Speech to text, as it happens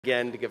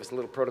Again, to give us a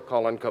little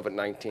protocol on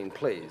COVID-19,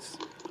 please.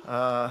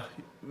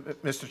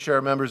 Mr.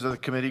 Chair, members of the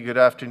committee, good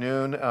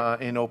afternoon.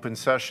 In open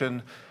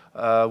session,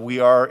 we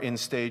are in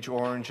stage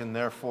orange, and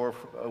therefore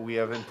we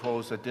have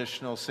imposed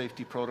additional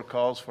safety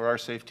protocols for our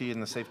safety and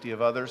the safety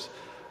of others.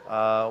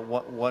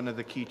 One of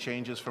the key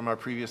changes from our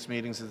previous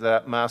meetings is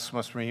that masks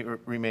must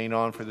remain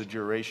on for the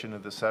duration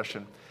of the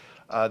session.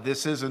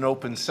 This is an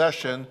open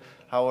session.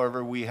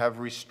 However, we have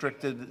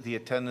restricted the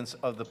attendance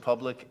of the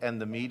public and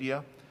the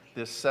media.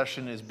 This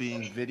session is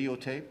being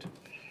videotaped,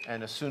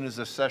 and as soon as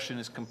the session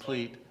is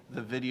complete, the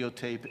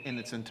videotape in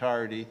its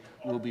entirety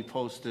will be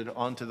posted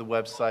onto the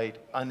website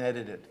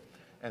unedited,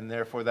 and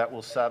therefore that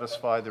will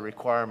satisfy the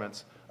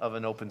requirements of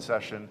an open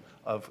session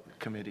of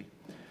committee.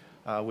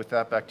 With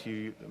that, back to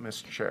you,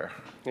 Mr. Chair.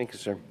 Thank you,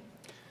 sir.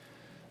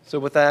 So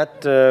with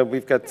that,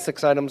 we've got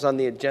 6 items on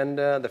the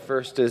agenda. The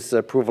first is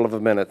approval of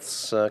the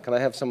minutes. Can I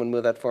have someone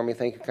move that for me?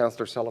 Thank you,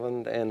 Councillor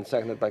Sullivan, and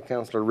seconded by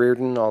Councillor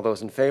Reardon. All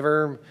those in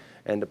favour?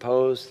 And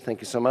opposed? Thank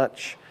you so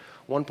much.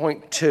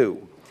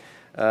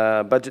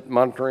 1.2, budget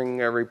monitoring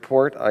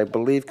report. I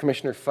believe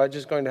Commissioner Fudge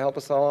is going to help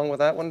us along with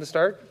that one to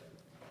start.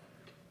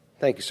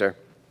 Thank you, sir.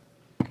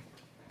 Are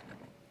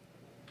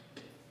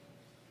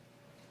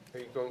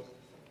you going?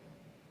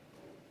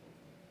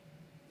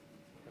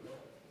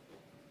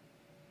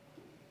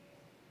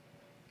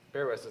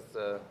 Bear with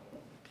us,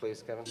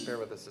 please, Kevin. Bear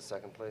with us a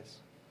second, please.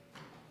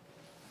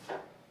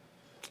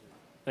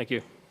 Thank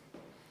you.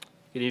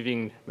 Good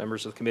evening,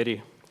 members of the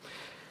committee.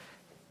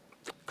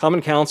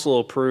 Common Council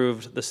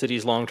approved the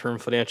city's long-term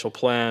financial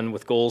plan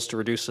with goals to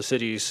reduce the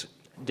city's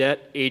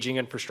debt, aging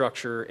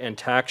infrastructure, and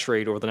tax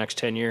rate over the next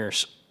 10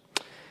 years.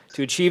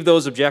 To achieve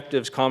those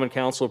objectives, Common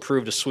Council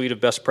approved a suite of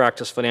best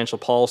practice financial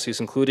policies,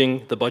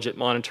 including the budget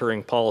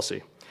monitoring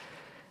policy.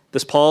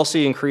 This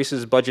policy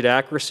increases budget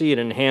accuracy and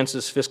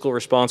enhances fiscal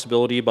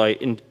responsibility by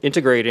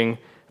integrating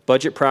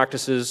budget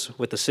practices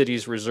with the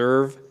city's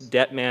reserve,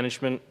 debt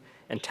management,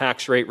 and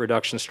tax rate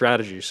reduction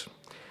strategies.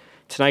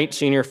 Tonight,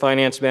 Senior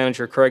Finance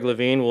Manager Craig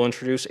Levine will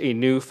introduce a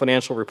new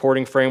financial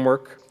reporting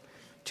framework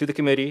to the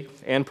committee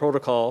and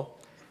protocol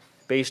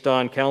based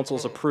on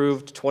Council's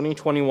approved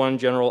 2021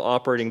 general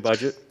operating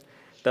budget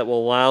that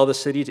will allow the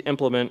city to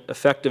implement,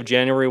 effective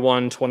January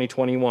 1,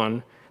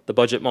 2021, the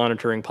budget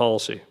monitoring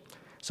policy.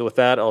 So with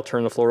that, I'll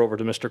turn the floor over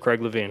to Mr. Craig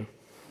Levine.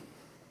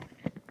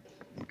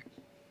 Thank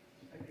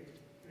you.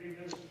 Good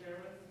evening, Mr.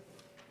 Chairman.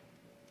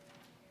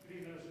 Good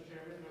evening, Mr.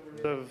 Chairman,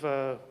 members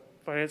of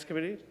Finance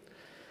Committee.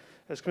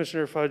 As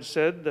Commissioner Fudge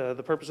said,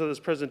 the purpose of this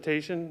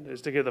presentation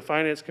is to give the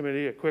Finance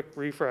Committee a quick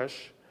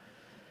refresh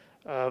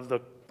of the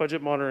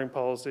budget monitoring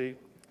policy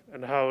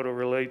and how it will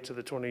relate to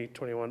the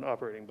 2021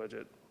 operating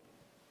budget.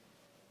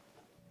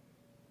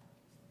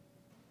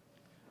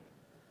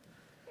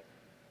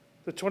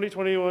 The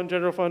 2021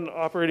 General Fund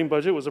operating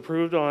budget was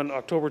approved on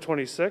October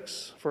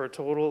 26 for a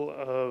total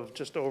of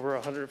just over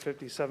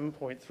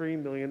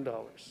 $157.3 million.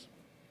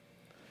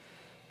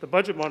 The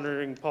budget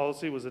monitoring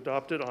policy was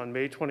adopted on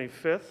May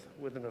 25th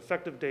with an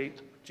effective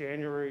date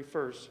January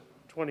 1st,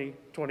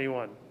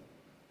 2021.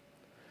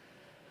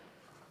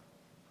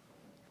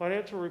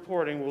 Financial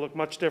reporting will look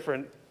much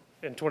different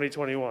in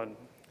 2021.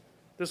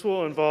 This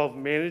will involve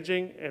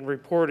managing and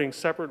reporting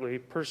separately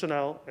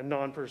personnel and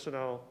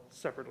non-personnel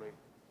separately.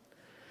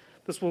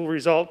 This will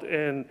result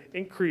in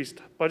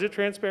increased budget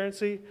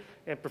transparency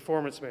and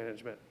performance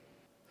management,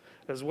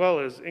 as well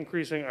as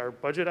increasing our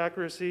budget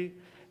accuracy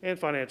and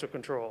financial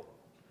control,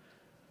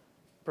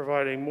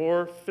 providing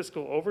more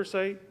fiscal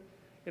oversight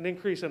and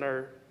increasing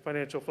our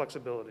financial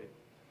flexibility.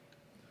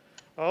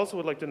 I also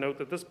would like to note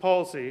that this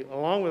policy,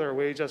 along with our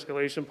wage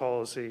escalation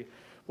policy,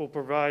 will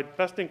provide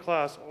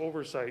best-in-class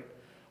oversight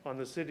on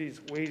the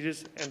city's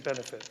wages and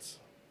benefits.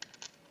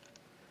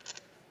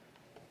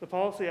 The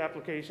policy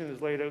application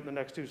is laid out in the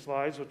next 2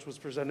 slides, which was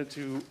presented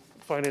to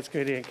Finance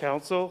Committee and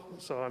Council,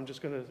 so I'm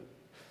just going to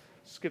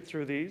skip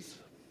through these,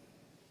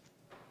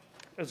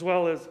 as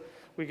well as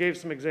we gave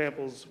some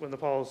examples when the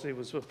policy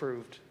was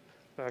approved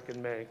back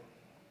in May.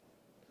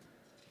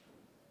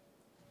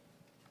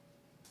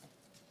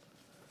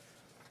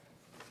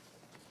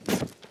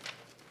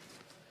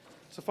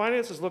 So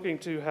Finance is looking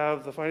to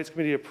have the Finance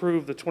Committee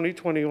approve the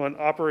 2021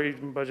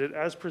 operating budget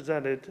as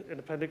presented in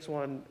Appendix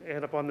 1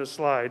 and up on this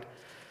slide,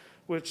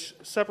 which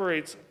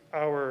separates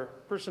our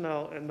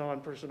personnel and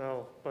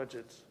non-personnel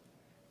budgets.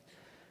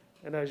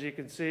 And as you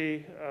can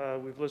see,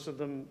 we've listed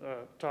them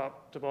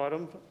top to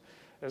bottom.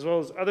 As well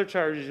as other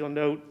charges, you'll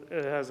note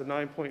it has a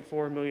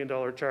 $9.4 million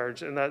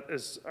charge, and that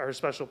is our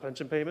special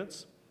pension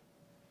payments.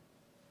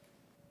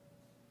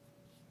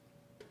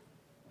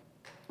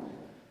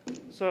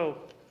 So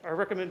our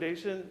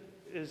recommendation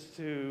is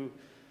to,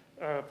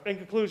 in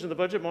conclusion, the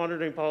budget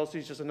monitoring policy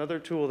is just another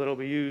tool that will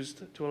be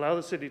used to allow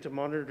the city to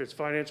monitor its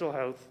financial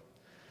health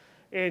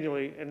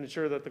annually and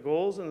ensure that the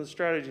goals and the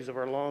strategies of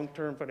our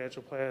long-term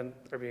financial plan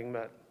are being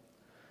met.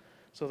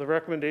 So the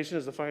recommendation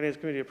is the Finance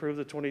Committee approve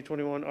the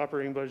 2021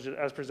 operating budget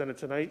as presented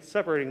tonight,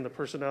 separating the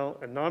personnel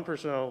and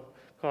non-personnel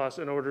costs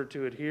in order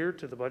to adhere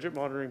to the budget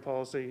monitoring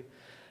policy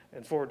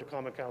and forward to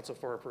Common Council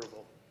for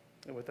approval.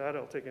 And with that,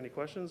 I'll take any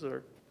questions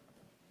or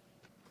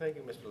Thank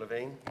you, Mr.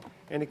 Levine.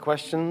 Any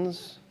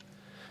questions?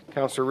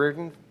 Councillor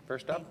Reardon,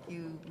 first up. Thank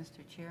you, Mr.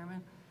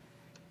 Chairman.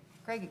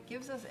 Greg, it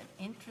gives us an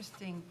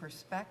interesting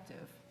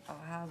perspective of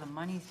how the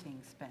money's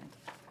being spent.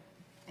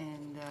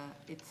 And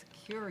it's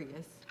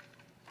curious,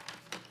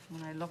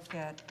 when I look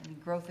at, I mean,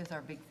 growth is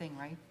our big thing,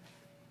 right?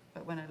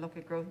 But when I look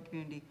at growth and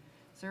community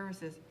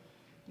services,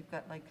 you've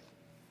got like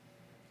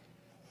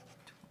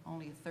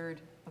only a third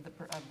of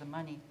the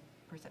money,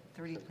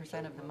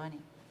 30% of the money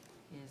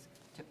is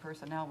to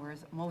personnel,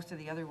 whereas most of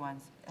the other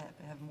ones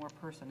have more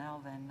personnel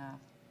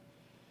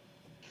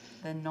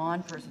than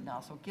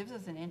non-personnel. So it gives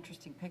us an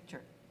interesting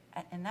picture.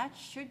 And that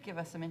should give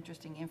us some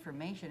interesting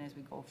information as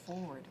we go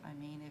forward. I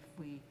mean, if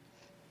we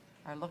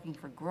are looking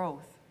for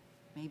growth,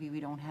 maybe we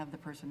don't have the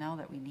personnel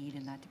that we need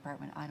in that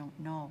department. I don't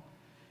know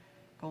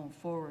going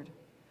forward.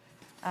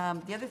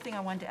 The other thing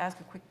I wanted to ask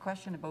a quick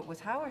question about was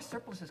how are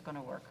surpluses going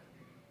to work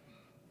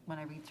when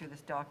I read through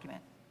this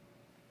document?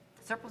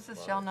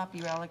 Surpluses shall not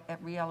be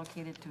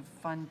reallocated to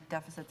fund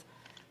deficits.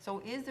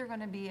 So is there going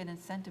to be an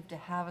incentive to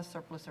have a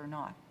surplus or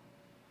not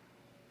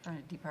for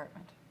a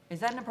department? Is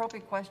that an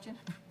appropriate question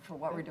for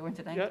what we're doing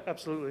tonight? Yeah,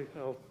 absolutely.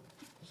 I'll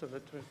send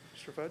that to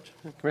Mr. Fudge.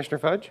 Commissioner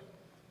Fudge?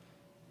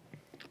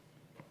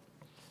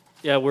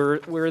 Yeah,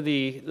 where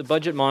the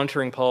budget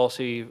monitoring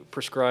policy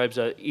prescribes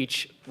that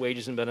each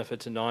wages and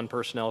benefits and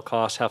non-personnel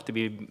costs have to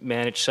be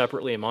managed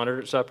separately and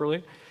monitored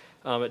separately,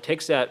 it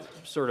takes that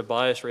sort of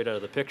bias right out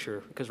of the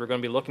picture because we're going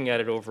to be looking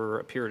at it over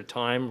a period of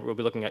time. We'll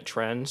be looking at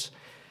trends.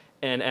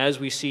 And as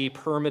we see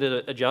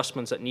permitted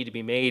adjustments that need to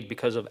be made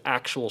because of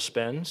actual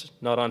spends,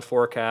 not on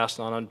forecasts,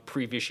 not on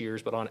previous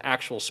years, but on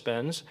actual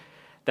spends,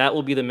 that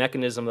will be the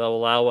mechanism that will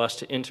allow us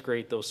to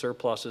integrate those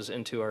surpluses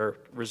into our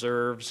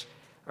reserves,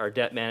 our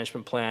debt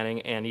management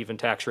planning, and even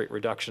tax rate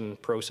reduction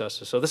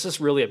processes. So this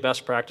is really a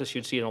best practice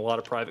you'd see in a lot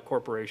of private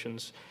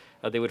corporations.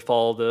 They would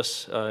follow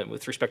this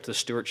with respect to the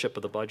stewardship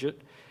of the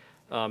budget.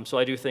 So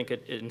I do think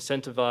it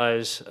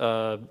incentivizes,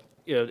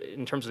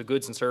 in terms of the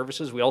goods and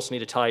services, we also need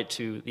to tie it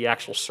to the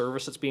actual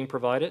service that's being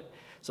provided.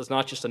 So it's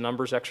not just a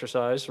numbers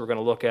exercise. We're going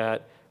to look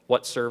at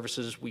what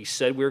services we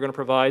said we were going to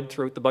provide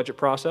throughout the budget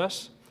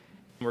process,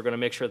 and we're going to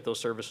make sure that those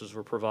services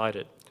were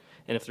provided.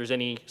 And if there's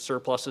any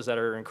surpluses that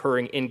are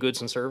incurring in goods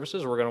and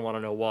services, we're going to want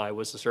to know why.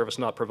 Was the service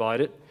not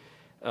provided?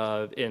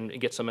 And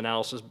get some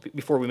analysis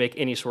before we make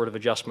any sort of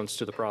adjustments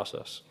to the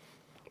process.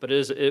 But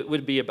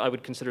I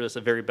would consider this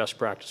a very best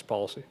practice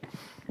policy.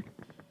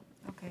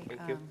 Okay.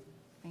 Thank you.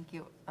 Thank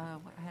you. I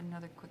had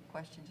another quick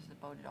question just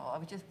about it all. I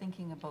was just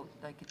thinking about,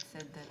 like it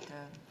said that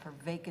for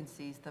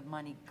vacancies, the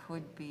money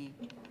could be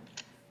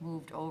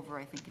moved over,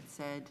 I think it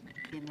said,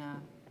 in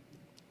a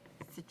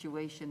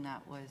situation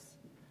that was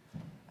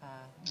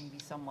maybe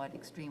somewhat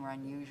extreme or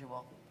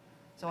unusual.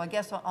 So I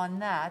guess on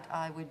that,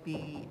 I would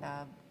be,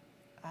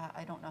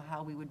 I don't know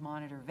how we would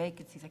monitor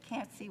vacancies. I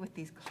can't see with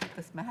this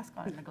mask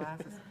on and the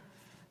glasses.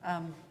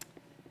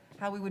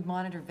 How we would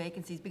monitor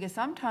vacancies, because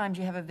sometimes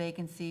you have a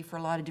vacancy for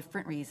a lot of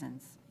different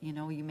reasons. You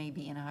know, you may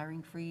be in a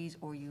hiring freeze,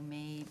 or you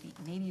maybe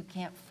you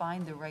can't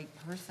find the right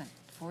person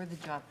for the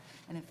job.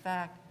 And in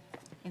fact,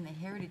 in the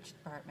Heritage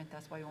Department,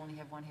 that's why we only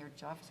have one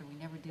Heritage officer. We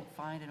never did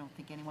find, I don't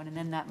think, anyone, and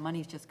then that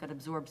money's just got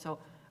absorbed. So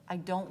I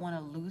don't want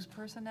to lose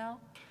personnel,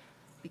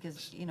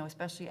 because, you know,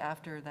 especially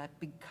after that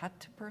big cut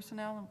to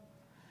personnel.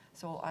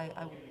 So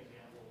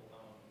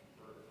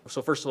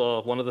So first of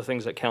all, one of the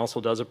things that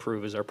council does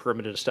approve is our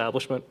permitted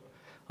establishment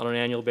on an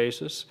annual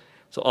basis.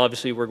 So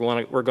obviously, we're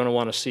going to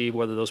want to see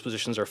whether those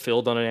positions are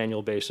filled on an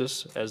annual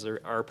basis. As they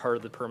are part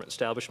of the permit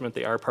establishment,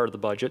 they are part of the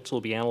budget, so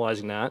we'll be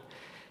analyzing that.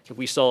 If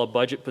we saw a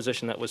budget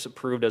position that was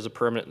approved as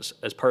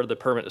part of the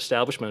permit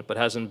establishment but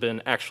hasn't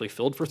been actually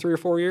filled for 3 or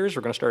 4 years,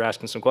 we're going to start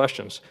asking some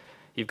questions.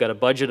 You've got a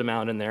budget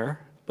amount in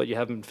there, but you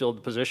haven't filled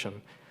the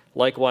position.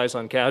 Likewise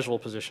on casual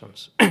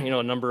positions. You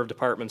know, a number of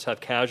departments have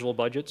casual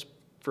budgets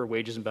for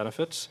wages and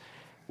benefits.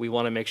 We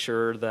want to make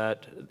sure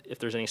that if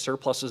there's any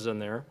surpluses in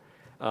there,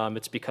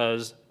 it's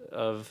because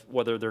of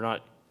whether they're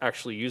not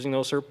actually using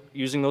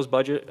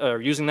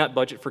that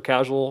budget for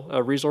casual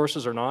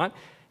resources or not.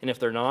 And if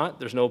they're not,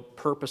 there's no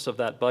purpose of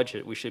that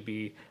budget. We should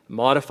be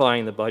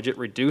modifying the budget,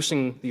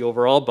 reducing the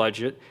overall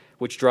budget,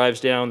 which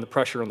drives down the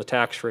pressure on the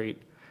tax rate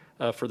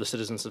for the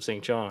citizens of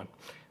St. John,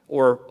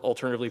 or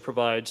alternatively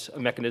provides a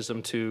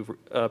mechanism to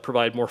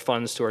provide more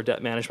funds to our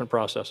debt management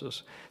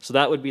processes. So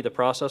that would be the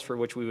process for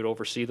which we would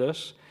oversee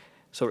this.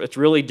 So it's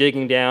really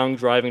digging down,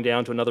 driving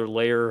down to another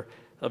layer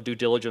of due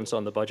diligence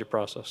on the budget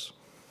process.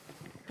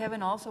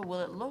 Kevin, also, will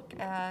it look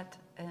at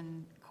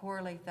and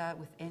correlate that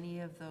with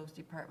any of those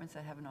departments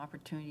that have an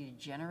opportunity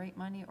to generate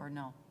money, or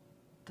no?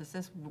 Does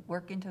this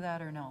work into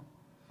that or no?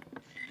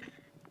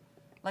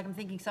 Like, I'm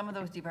thinking some of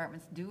those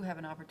departments do have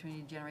an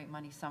opportunity to generate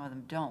money, some of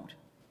them don't.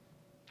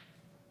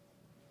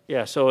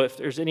 Yeah, so if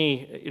there's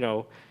any, you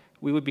know,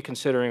 we would be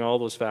considering all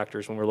those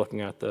factors when we're looking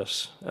at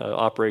this,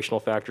 operational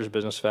factors,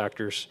 business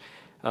factors.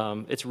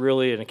 It's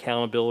really an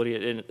accountability.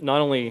 It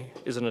not only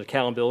is it an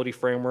accountability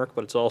framework,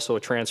 but it's also a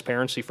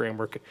transparency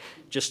framework.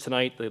 Just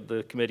tonight,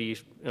 the committee,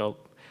 you know,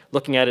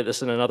 looking at it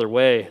this in another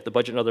way, the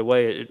budget another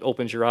way, it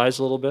opens your eyes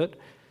a little bit.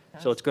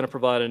 So it's going to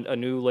provide a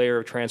new layer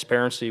of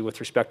transparency with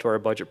respect to our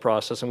budget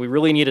process. And we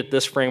really needed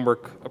this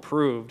framework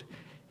approved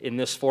in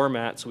this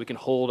format so we can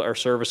hold our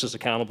services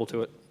accountable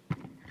to it.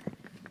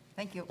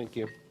 Thank you. Thank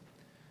you.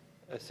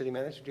 City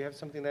Manager, do you have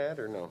something to add,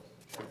 or no?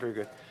 Very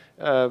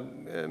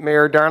good.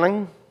 Mayor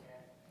Darling,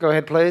 go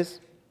ahead, please.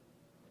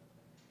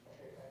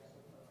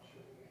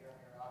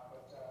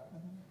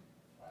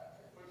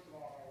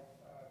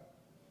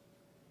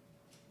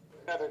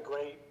 Another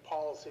great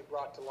policy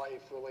brought to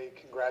life. Really,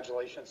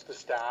 congratulations to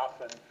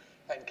staff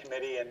and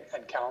committee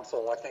and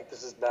council. I think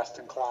this is best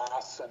in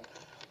class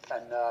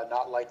and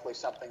not likely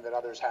something that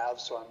others have.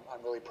 So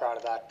I'm really proud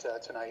of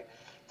that tonight.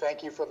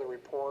 Thank you for the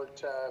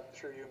report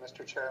through you,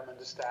 Mr. Chairman,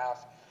 to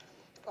staff.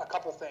 A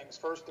couple things.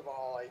 First of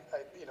all,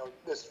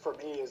 this for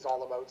me is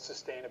all about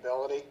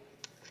sustainability.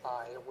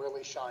 It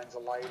really shines a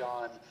light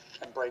on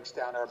and breaks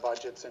down our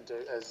budgets into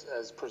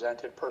as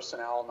presented,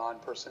 personnel,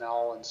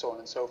 non-personnel, and so on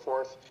and so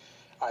forth.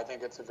 I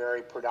think it's a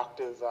very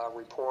productive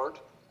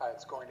report.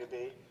 It's going to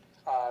be.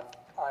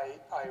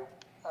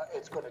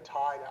 It's going to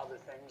tie to other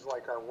things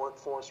like our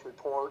workforce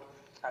report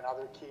and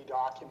other key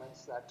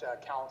documents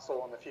that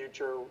council in the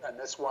future and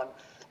this one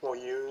will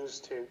use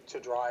to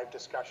drive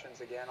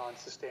discussions again on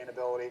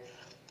sustainability.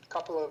 A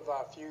couple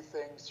of few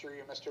things through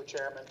you, Mr.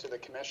 Chairman, to the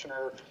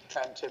Commissioner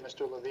and to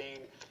Mr.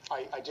 Levine.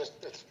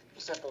 It's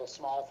simple,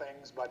 small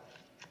things, but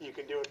you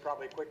can do it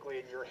probably quickly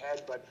in your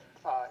head, but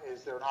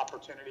is there an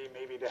opportunity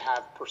maybe to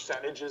have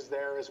percentages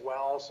there as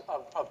well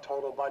of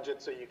total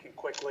budget so you can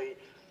quickly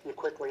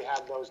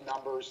have those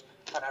numbers?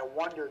 And I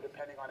wonder,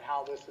 depending on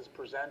how this is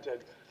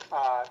presented,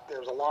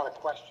 there's a lot of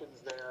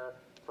questions there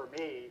for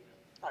me.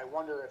 I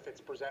wonder if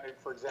it's presented,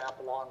 for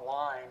example,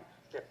 online,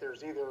 if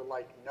there's either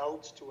like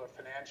notes to a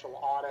financial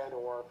audit,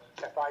 or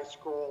if I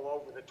scroll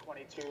over the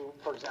 22,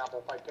 for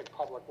example, if I pick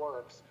Public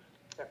Works,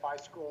 if I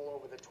scroll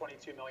over the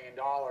 $22 million,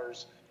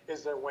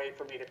 is there a way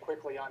for me to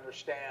quickly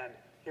understand,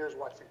 here's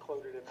what's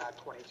included in that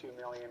 $22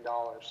 million?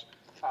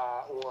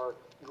 Or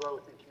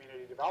growth and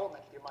community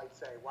development, you might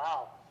say,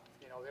 wow,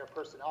 their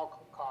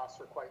personnel costs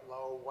are quite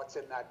low. What's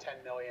in that 10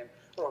 million,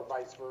 or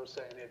vice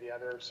versa, any of the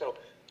others? So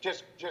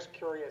just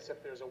curious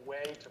if there's a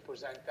way to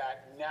present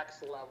that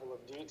next level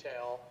of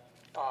detail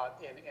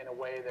in a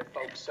way that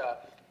folks,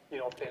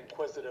 if they're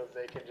inquisitive,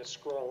 they can just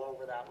scroll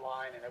over that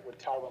line and it would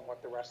tell them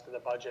what the rest of the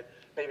budget,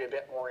 maybe a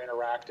bit more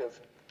interactive.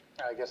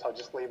 I guess I'll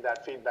just leave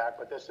that feedback,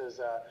 but this is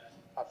a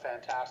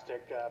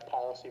fantastic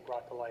policy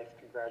brought to life.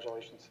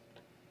 Congratulations.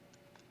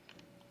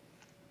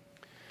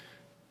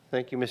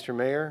 Thank you, Mr.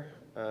 Mayor.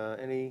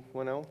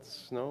 Anyone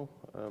else? No?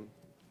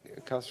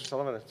 Councillor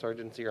Sullivan, sorry, I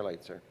didn't see your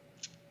light, sir.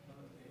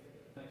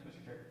 Thanks,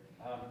 Mr. Chair.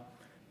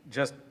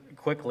 Just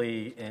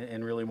quickly,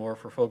 and really more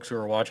for folks who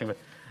are watching,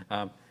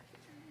 but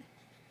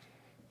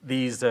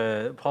these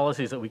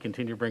policies that we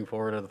continue to bring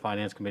forward to the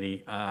Finance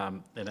Committee,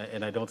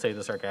 and I don't say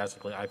this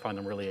sarcastically, I find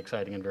them really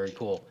exciting and very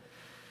cool.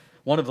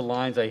 One of the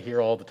lines I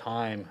hear all the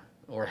time,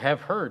 or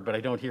have heard, but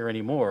I don't hear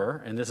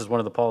anymore, and this is one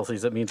of the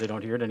policies that means I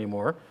don't hear it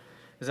anymore,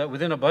 is that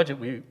within a budget,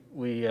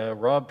 we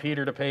rob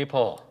Peter to pay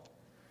Paul.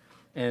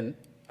 And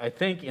I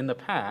think in the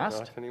past...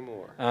 Not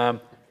anymore.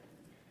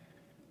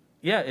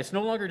 Yeah, it's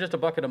no longer just a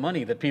bucket of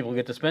money that people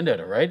get to spend out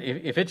of, right?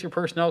 If it's your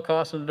personnel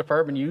costs in the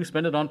department, you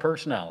spend it on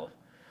personnel.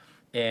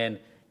 And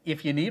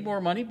if you need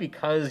more money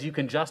because you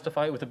can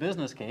justify it with a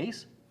business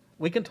case,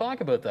 we can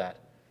talk about that.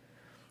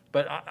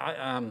 But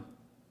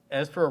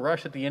as for a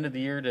rush at the end of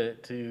the year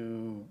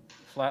to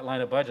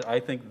flatline a budget,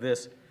 I think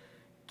this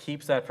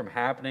keeps that from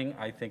happening.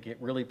 I think it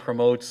really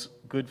promotes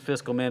good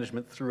fiscal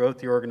management throughout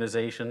the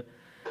organization.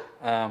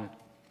 Yeah,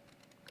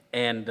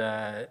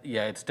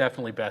 it's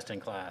definitely best in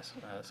class.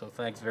 So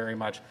thanks very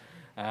much.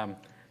 Kind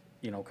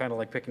of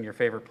like picking your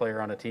favorite player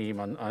on a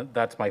team.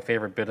 That's my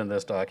favorite bit in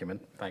this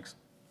document. Thanks.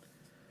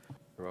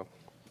 You're welcome.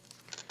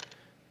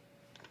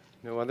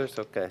 No others?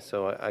 Okay.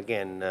 So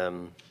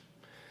again,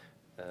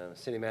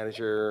 City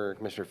Manager,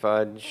 Commissioner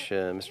Fudge,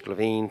 Mr.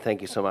 Levine,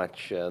 thank you so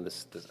much.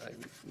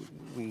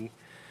 We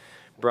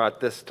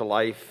brought this to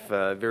life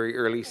very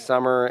early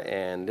summer,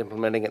 and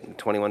implementing it in the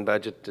 21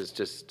 budget is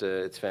just,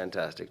 it's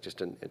fantastic.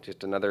 Just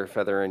another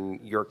feather in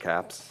your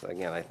caps.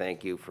 Again, I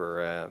thank you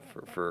for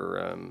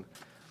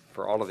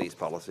all of these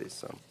policies.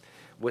 So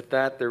with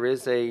that, there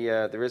is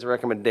a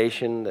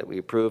recommendation that we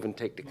approve and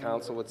take to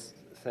council.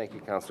 Thank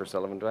you, Councillor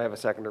Sullivan. Do I have a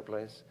seconder,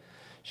 please?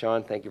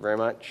 Sean, thank you very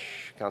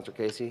much. Councillor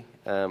Casey,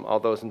 all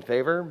those in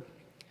favor?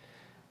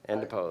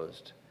 And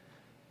opposed?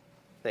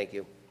 Thank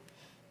you.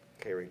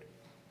 Carried.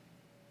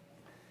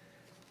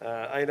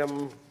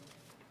 Item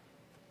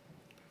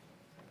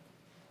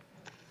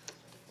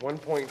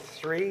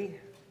 1.3,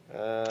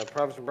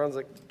 Province of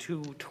Brunswick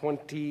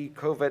 220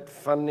 COVID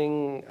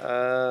funding.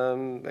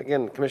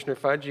 Again, Commissioner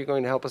Fudge, you're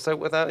going to help us out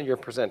with that? You're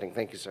presenting.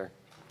 Thank you, sir.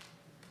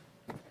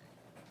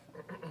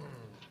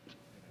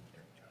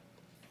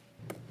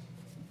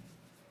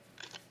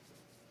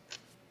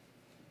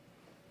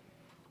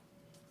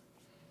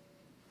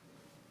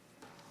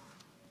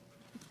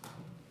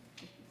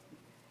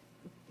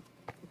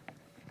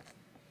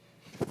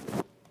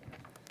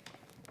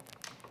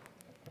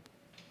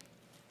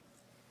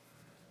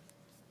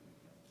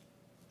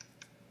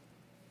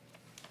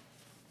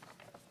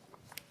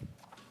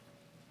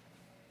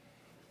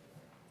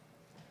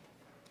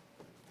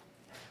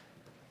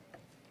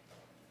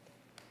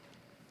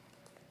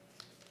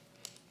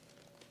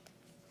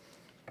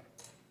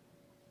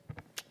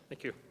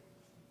 Thank you.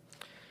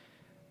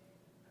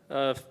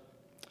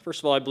 First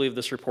of all, I believe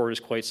this report is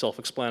quite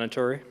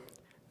self-explanatory.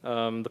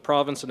 The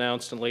province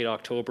announced in late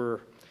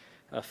October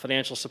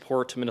financial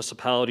support to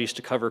municipalities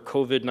to cover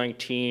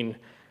COVID-19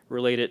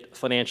 related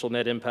financial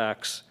net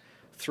impacts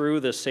through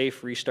the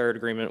Safe Restart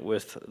Agreement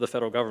with the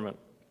federal government.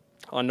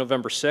 On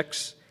November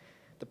 6,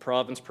 the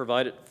province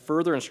provided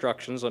further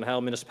instructions on how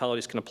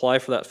municipalities can apply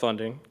for that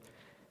funding,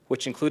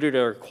 which included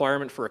a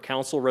requirement for a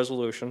council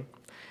resolution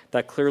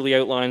that clearly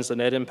outlines the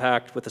net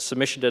impact with a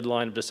submission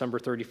deadline of December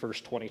 31st,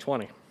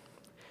 2020.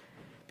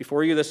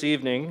 Before you this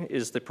evening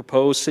is the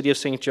proposed City of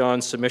St.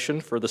 John's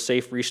submission for the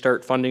Safe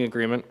Restart Funding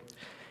Agreement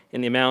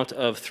in the amount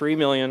of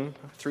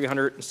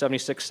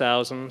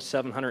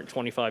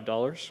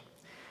 $3,376,725,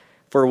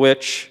 for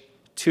which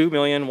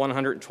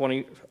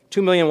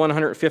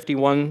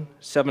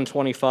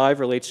 $2,151,725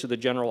 relates to the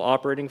general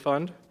operating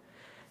fund,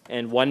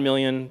 and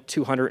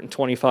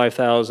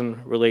 $1,225,000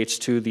 relates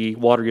to the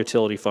water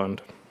utility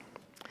fund.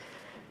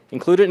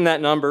 Included in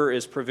that number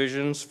is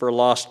provisions for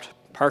lost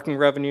parking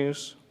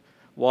revenues,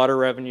 water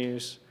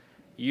revenues,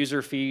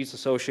 user fees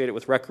associated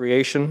with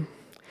recreation,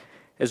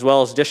 as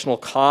well as additional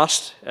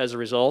costs as a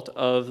result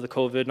of the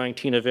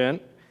COVID-19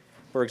 event.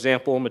 For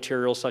example,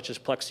 materials such as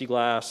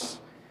plexiglass,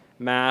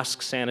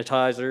 masks,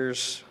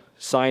 sanitizers,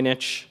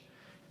 signage,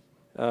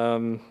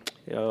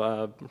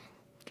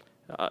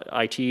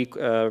 IT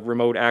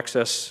remote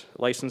access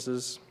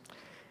licenses.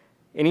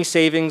 Any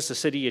savings the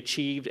city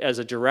achieved as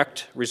a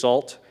direct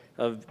result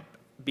of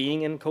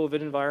being in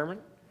COVID environment,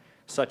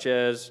 such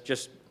as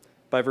just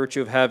by virtue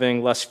of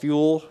having less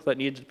fuel that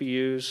needed to be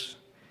used,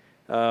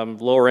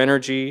 lower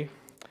energy,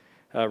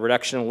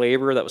 reduction in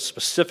labor that was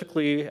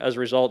specifically as a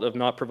result of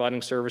not providing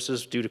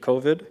services due to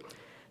COVID,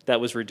 that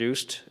was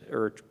reduced,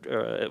 or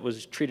it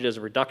was treated as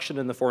a reduction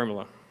in the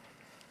formula.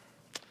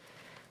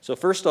 So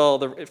first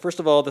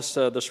of all,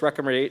 this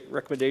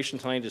recommendation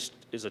tonight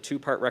is a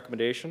two-part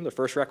recommendation. The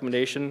first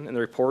recommendation in the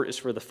report is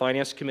for the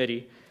Finance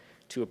Committee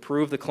to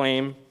approve the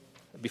claim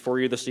before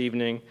you this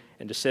evening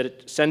and to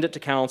send it to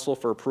Council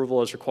for approval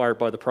as required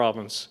by the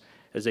province,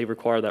 as they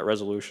require that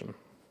resolution.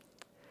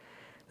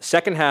 The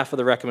second half of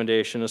the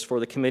recommendation is for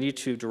the committee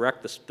to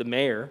direct the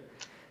mayor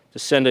to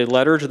send a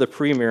letter to the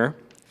Premier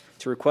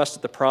to request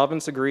that the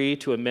province agree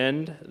to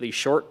amend the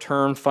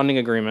short-term funding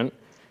agreement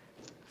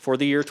for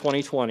the year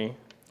 2020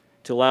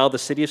 to allow the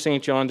City of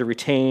St. John to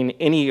retain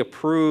any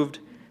approved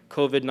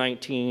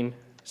COVID-19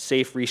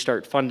 Safe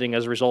Restart funding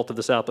as a result of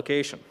this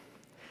application.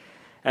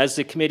 As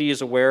the committee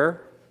is aware,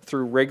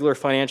 through regular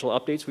financial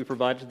updates we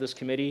provided to this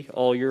committee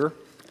all year,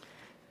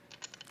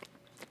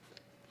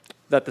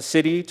 that the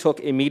city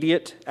took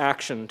immediate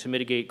action to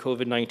mitigate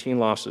COVID-19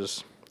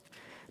 losses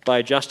by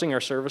adjusting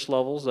our service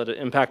levels that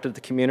impacted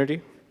the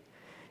community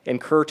and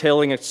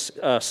curtailing its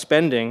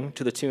spending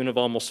to the tune of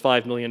almost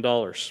 $5 million.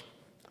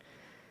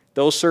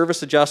 Those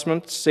service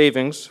adjustment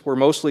savings were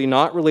mostly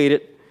not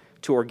related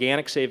to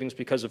organic savings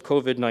because of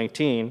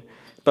COVID-19,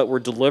 but were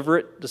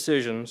deliberate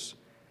decisions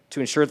to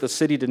ensure that the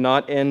city did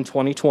not end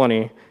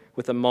 2020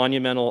 with a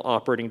monumental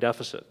operating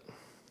deficit.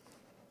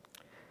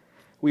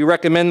 We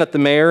recommend that the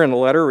mayor in a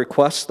letter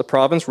requests the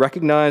province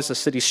recognize the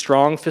city's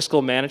strong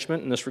fiscal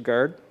management in this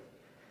regard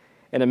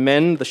and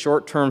amend the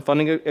short-term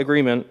funding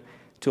agreement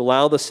to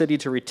allow the city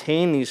to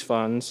retain these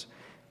funds,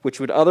 which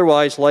would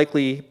otherwise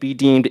likely be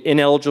deemed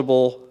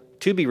ineligible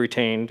to be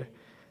retained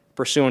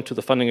pursuant to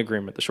the funding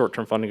agreement, the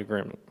short-term funding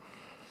agreement.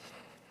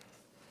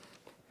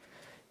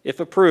 If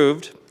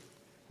approved,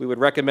 we would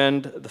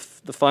recommend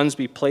the funds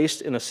be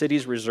placed in the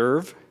city's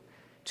reserve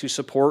to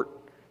support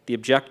the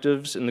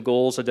objectives and the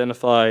goals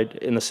identified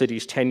in the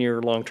city's 10-year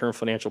long-term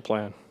financial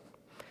plan.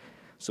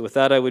 So with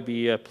that, I would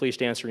be pleased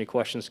to answer any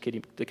questions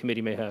the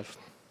committee may have.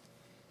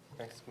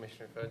 Thanks,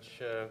 Commissioner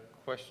Fudge.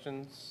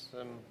 Questions?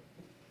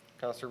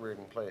 Councillor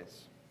Reardon,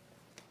 please.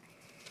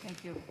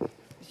 Thank you,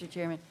 Mr.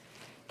 Chairman.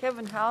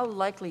 Kevin, how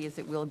likely is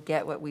it we'll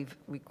get what we've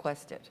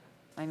requested?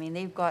 I mean,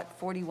 they've got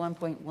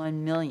 41.1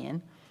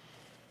 million,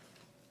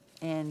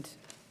 and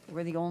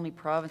we're the only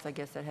province, I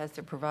guess, that has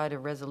to provide a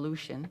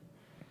resolution,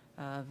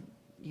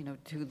 you know,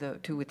 to the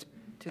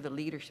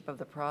leadership of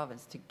the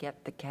province to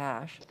get the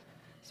cash.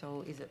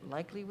 So is it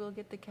likely we'll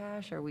get the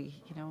cash? Are we,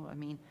 you know, I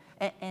mean,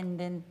 and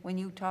then when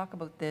you talk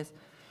about this,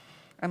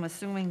 I'm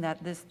assuming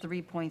that this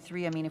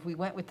 3.3, I mean, if we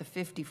went with the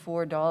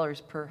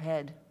 $54 per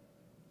head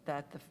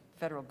that the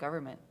federal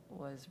government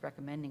was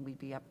recommending, we'd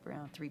be up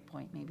around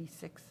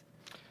 6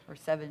 or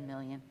 7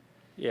 million.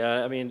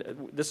 Yeah, I mean,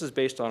 this is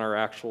based on our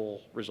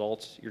actual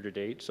results year to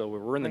date. So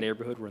we're in the Right.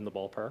 neighborhood, we're in the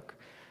ballpark.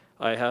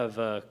 I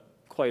have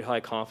quite high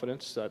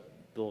confidence that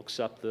they'll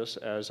accept this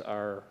as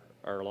our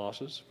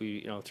losses.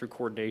 We, you know, through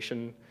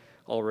coordination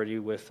already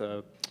with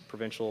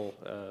provincial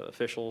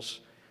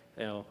officials,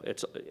 you know,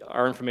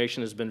 our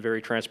information has been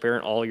very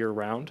transparent all year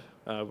round.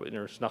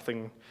 There's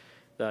nothing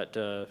that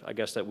I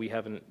guess that we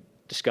haven't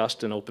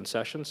discussed in open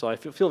session. So I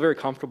feel very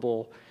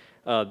comfortable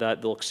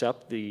that they'll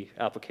accept the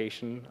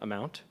application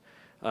amount.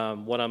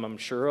 What I'm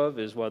unsure of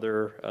is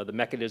whether the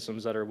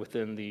mechanisms that are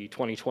within the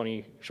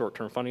 2020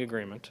 short-term funding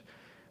agreement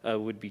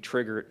would be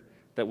triggered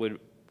that would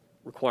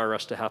require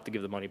us to have to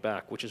give the money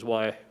back, which is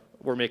why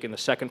we're making the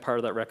second part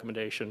of that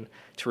recommendation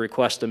to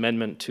request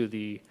amendment to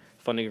the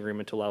funding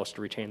agreement to allow us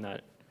to retain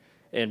that,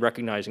 and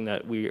recognizing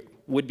that we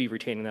would be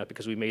retaining that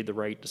because we made the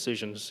right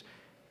decisions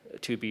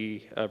to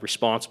be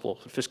responsible,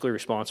 fiscally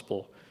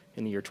responsible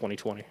in the year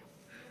 2020.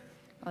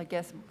 I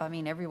guess, I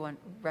mean, everyone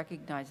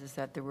recognizes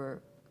that there were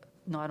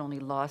not only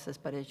losses,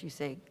 but as you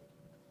say,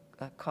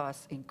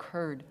 costs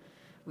incurred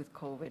with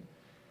COVID.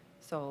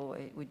 So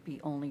it would be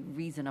only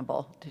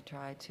reasonable to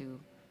try to,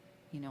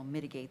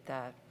 mitigate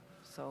that.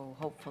 So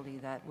hopefully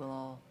that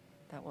will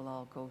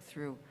all go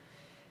through.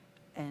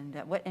 And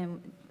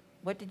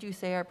what did you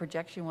say our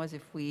projection was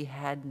if we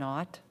had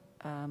not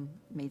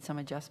made some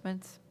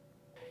adjustments?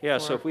 Yeah,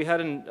 so if we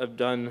hadn't have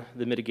done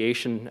the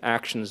mitigation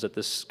actions that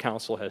this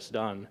council has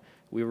done,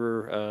 we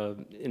were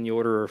in the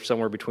order of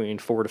somewhere between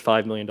 $4 to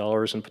 $5 million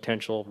in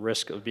potential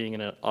risk of being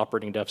in an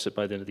operating deficit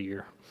by the end of the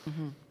year.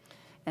 Mm-hmm.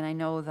 And I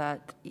know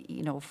that,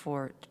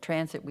 for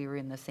transit, we were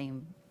in the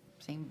same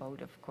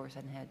boat, of course,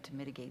 and had to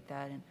mitigate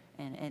that.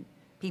 And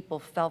people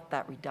felt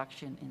that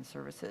reduction in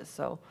services.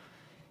 So,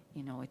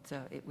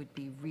 it would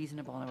be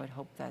reasonable, and I would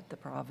hope that the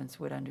province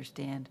would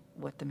understand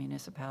what the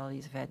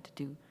municipalities have had to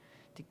do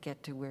to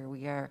get to where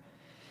we are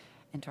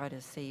and try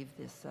to save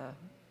this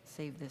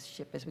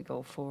ship as we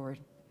go forward.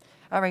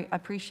 All right, I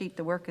appreciate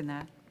the work in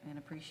that, and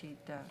appreciate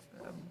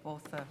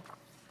both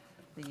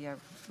the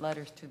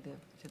letters to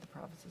the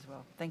province as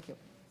well. Thank you.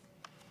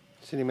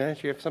 City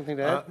Manager, you have something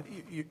to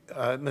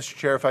add? Mr.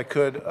 Chair, if I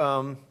could,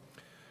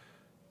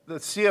 the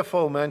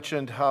CFO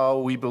mentioned how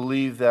we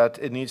believe that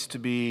it needs to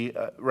be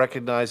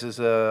recognized as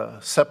a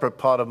separate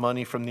pot of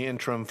money from the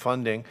interim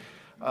funding.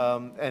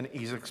 And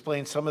he's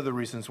explained some of the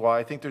reasons why.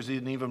 I think there's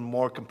an even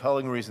more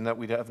compelling reason that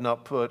we have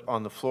not put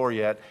on the floor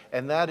yet,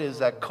 and that is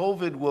that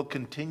COVID will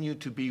continue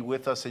to be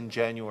with us in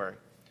January.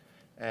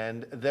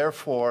 And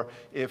therefore,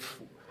 if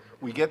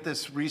we get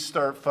this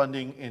restart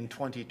funding in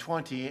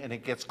 2020 and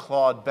it gets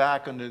clawed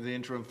back under the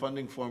interim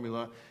funding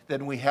formula,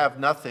 then we have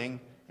nothing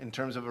in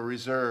terms of a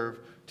reserve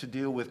to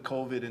deal with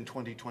COVID in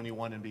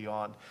 2021 and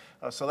beyond.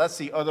 So that's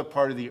the other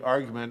part of the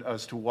argument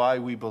as to why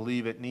we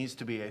believe it needs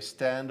to be a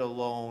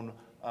standalone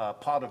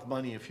pot of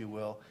money, if you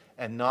will,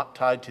 and not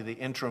tied to the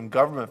interim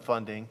government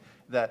funding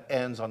that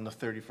ends on the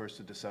 31st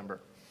of December.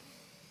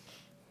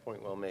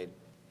 Point well made.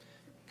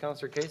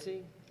 Councillor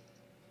Casey?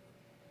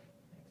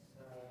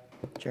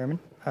 Chairman,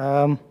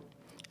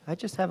 I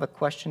just have a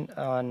question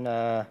on,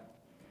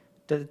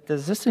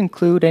 does this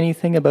include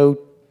anything about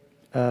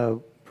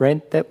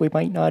rent that we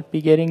might not be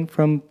getting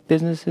from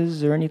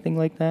businesses or anything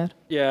like that?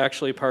 Yeah,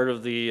 actually, part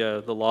of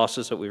the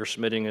losses that we were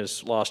submitting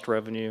is lost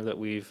revenue that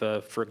we've,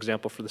 for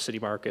example, for the city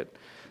market,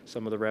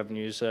 some of the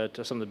revenues that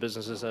some of the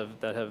businesses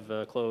that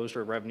have closed,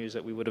 or revenues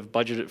that we would have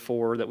budgeted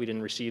for that we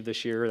didn't receive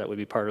this year, that would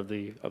be part of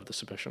the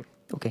submission.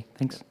 Okay,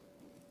 thanks.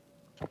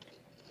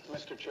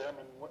 Mr.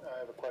 Chairman, I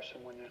have a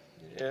question when you...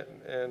 Yeah,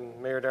 and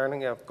Mayor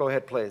Darling, yeah, go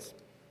ahead, please.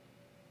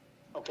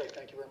 Okay,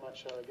 thank you very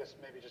much. I guess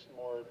maybe just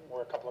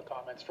a couple of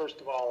comments.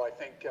 First of all, I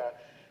think,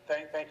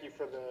 thank you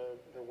for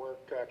the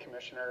work,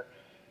 Commissioner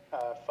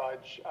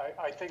Fudge.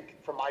 I think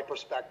from my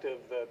perspective,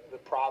 the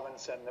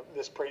province and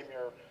this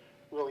Premier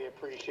really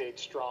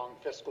appreciates strong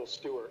fiscal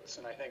stewards,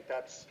 and I think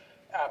that's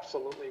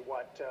absolutely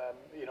what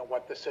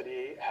what the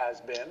city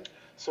has been.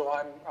 So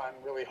I'm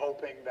really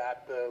hoping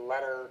that the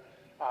letter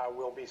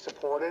will be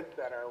supported,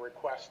 that our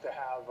request to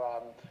have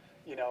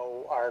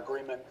our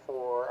agreement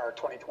for our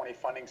 2020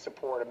 funding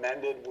support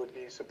amended would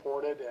be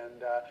supported,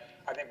 and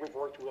I think we've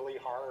worked really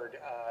hard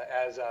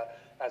as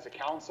a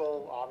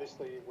council,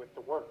 obviously with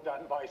the work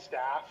done by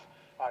staff,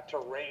 to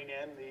rein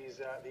in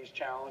these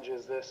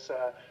challenges this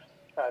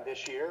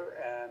year,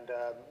 and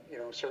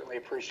certainly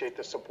appreciate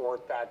the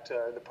support that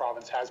the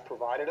province has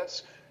provided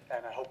us,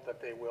 and I hope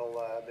that they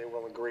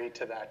will agree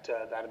to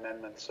that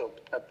amendment. So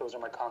those are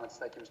my comments.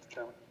 Thank you, Mr.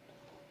 Chairman.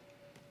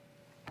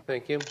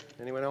 Thank you.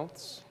 Anyone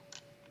else?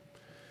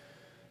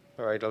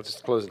 All right, I'll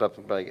just close it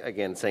up by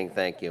again saying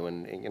thank you.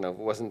 And if it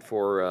wasn't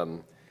for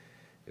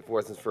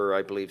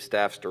I believe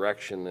staff's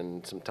direction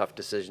and some tough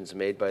decisions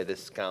made by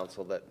this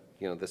council, that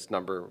this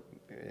number,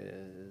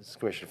 as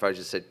Commissioner Fudge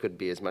just said, could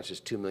be as much as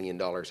 $2 million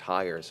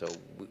higher. So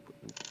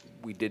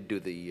we did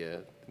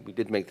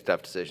make the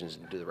tough decisions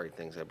and do the right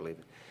things, I believe.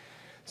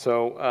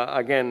 So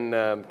again,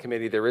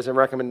 committee, there is a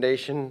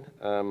recommendation.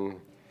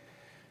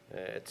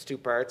 It's two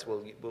parts.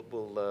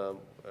 We'll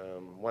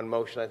one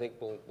motion, I think,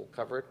 we'll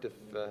cover it, if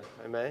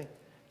I may.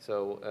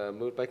 So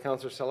moved by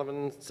Councillor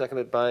Sullivan,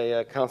 seconded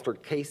by Councillor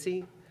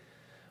Casey.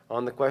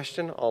 On the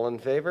question, all in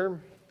favor?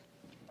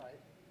 Aye.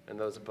 And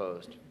those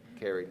opposed?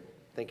 Carried.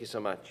 Thank you so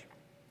much.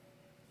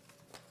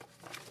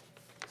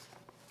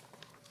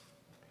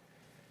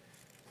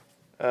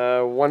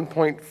 Uh,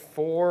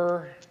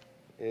 1.4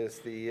 is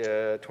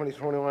the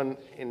 2021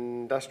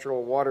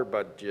 industrial water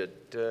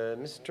budget.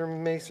 Mr.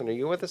 Mason, are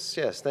you with us?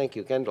 Yes, thank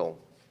you. Kendall.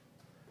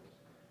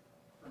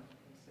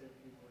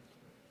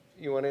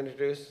 You want to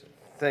introduce?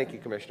 Thank you,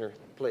 Commissioner.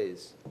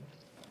 Please.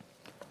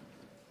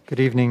 Good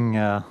evening,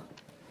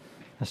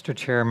 Mr.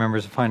 Chair,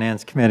 members of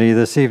Finance Committee,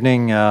 this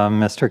evening,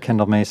 Mr.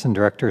 Kendall Mason,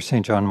 Director,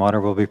 St. John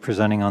Water, will be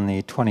presenting on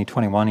the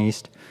 2021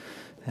 East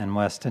and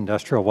West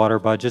Industrial Water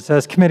budgets.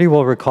 As committee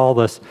will recall,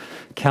 this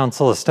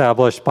council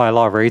established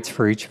bylaw rates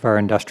for each of our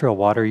industrial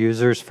water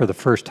users for the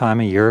first time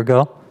a year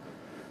ago.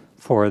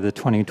 For the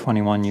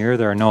 2021 year,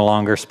 there are no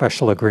longer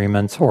special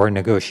agreements or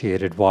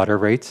negotiated water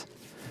rates.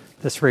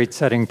 This rate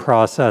setting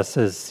process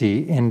is the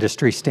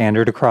industry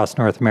standard across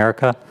North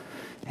America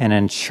and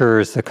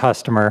ensures the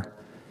customer,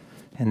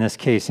 in this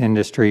case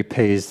industry,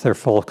 pays their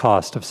full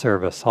cost of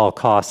service. All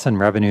costs and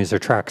revenues are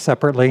tracked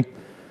separately.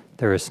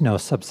 There is no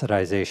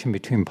subsidization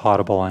between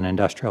potable and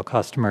industrial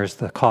customers.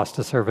 The cost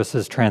of service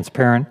is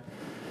transparent.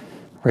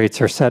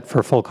 Rates are set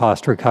for full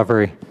cost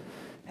recovery,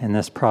 and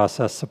this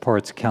process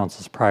supports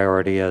Council's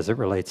priority as it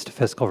relates to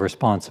fiscal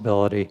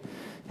responsibility,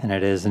 and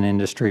it is an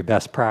industry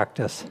best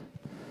practice.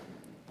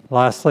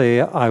 Lastly,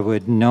 I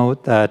would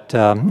note that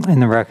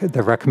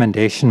the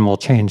recommendation will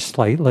change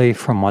slightly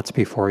from what's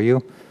before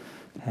you.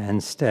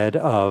 Instead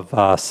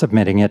of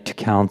submitting it to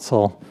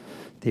Council,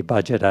 the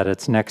budget at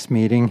its next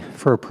meeting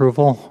for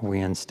approval,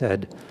 we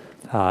instead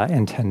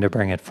intend to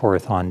bring it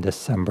forth on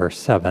December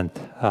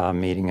 7th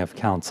meeting of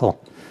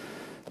Council.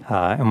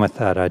 And with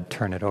that, I'd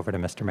turn it over to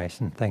Mr.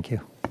 Mason. Thank you.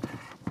 Thank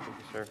you,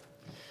 sir.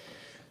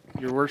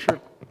 Your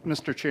Worship,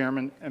 Mr.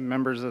 Chairman, and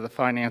members of the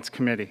Finance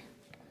Committee.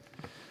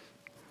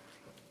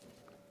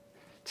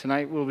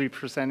 Tonight we'll be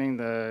presenting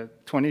the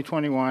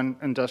 2021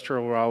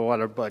 industrial raw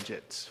water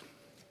budgets.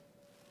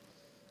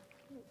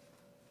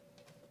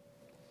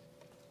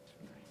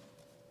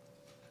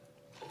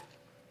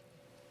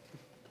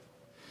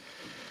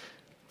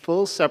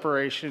 Full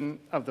separation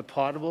of the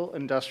potable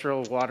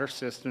industrial water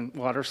system,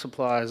 water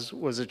supplies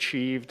was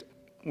achieved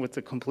with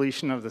the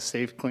completion of the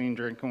Safe Clean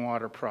Drinking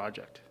Water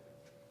project.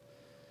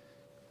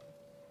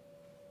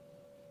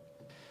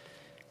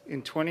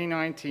 In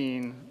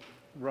 2019,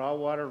 raw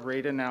water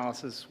rate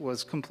analysis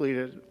was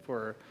completed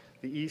for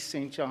the East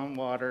St. John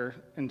Water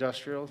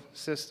Industrial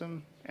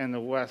System and the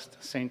West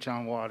St.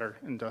 John Water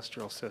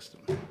Industrial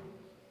System.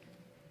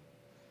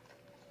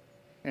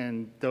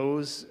 And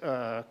those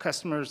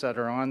customers that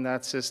are on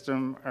that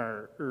system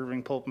are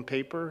Irving Pulp and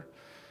Paper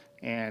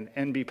and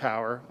NB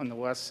Power on the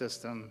West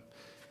system,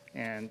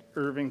 and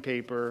Irving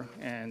Paper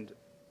and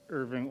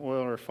Irving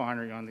Oil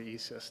Refinery on the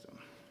East system.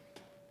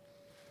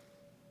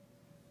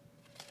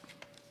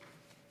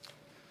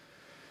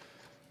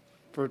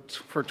 For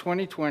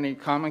 2020,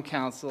 Common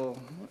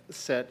Council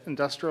set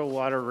industrial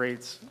water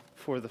rates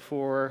for the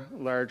 4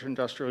 large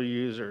industrial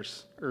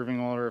users: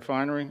 Irving Oil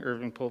Refinery,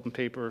 Irving Pulp and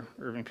Paper,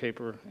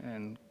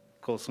 and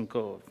Coulson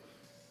Cove.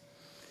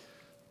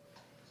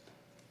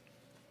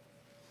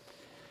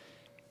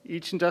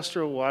 Each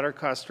industrial water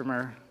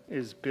customer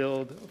is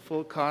billed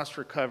full cost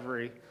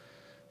recovery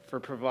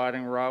for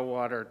providing raw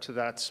water to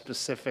that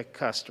specific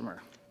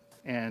customer.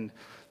 And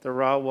the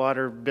raw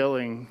water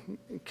billing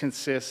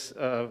consists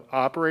of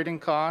operating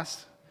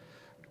costs,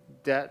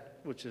 debt,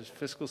 which is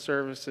fiscal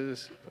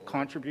services, a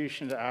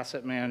contribution to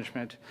asset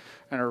management,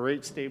 and a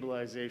rate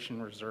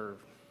stabilization reserve.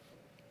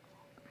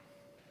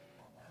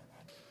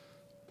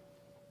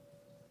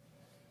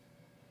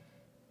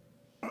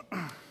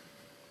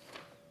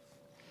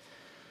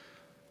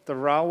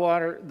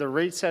 The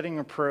rate setting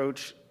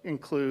approach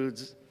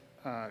includes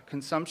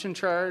consumption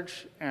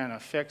charge and a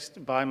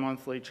fixed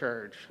bi-monthly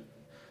charge.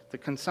 The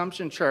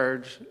consumption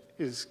charge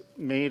is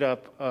made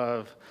up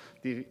of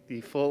the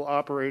full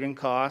operating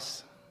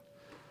costs,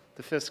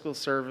 the fiscal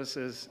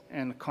services,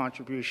 and the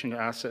contribution to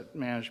asset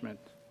management.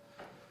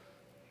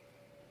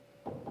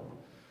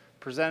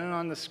 Presented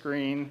on the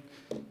screen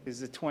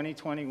is the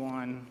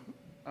 2021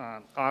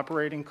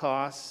 operating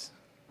costs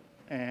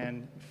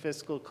and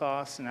fiscal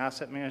costs and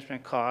asset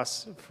management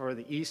costs for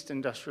the East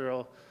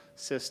Industrial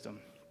System.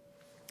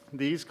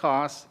 These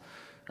costs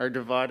are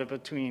divided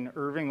between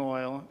Irving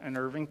Oil and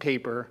Irving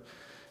Paper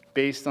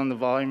based on the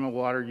volume of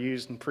water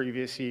used in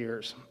previous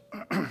years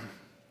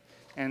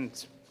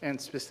and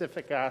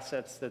specific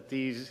assets that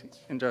these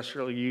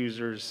industrial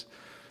users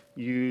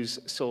use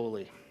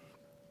solely.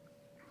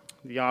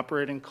 The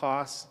operating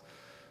costs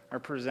are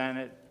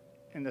presented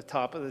in the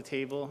top of the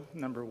table,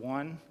 number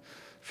 1.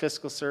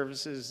 Fiscal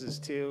services is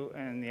 2,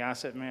 and the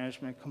asset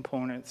management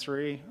component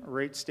 3.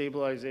 Rate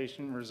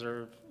stabilization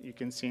reserve, you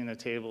can see in the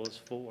table, is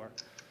 4.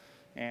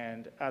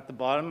 And at the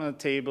bottom of the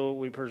table,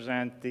 we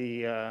present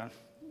the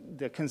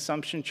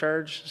consumption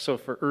charge. So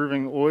for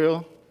Irving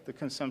Oil, the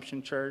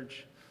consumption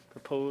charge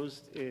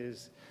proposed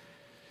is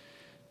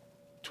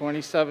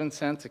 27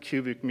 cents a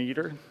cubic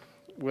meter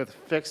with a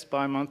fixed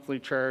bi-monthly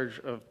charge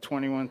of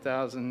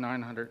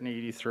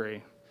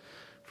 $21,983.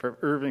 For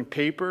Irving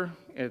Paper,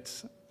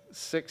 it's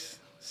 6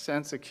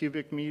 cents a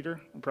cubic meter,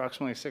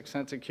 approximately 6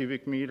 cents a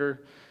cubic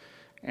meter.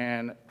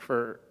 And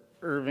for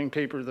Irving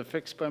Paper, the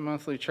fixed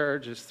bi-monthly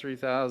charge is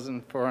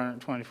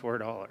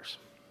 $3,424.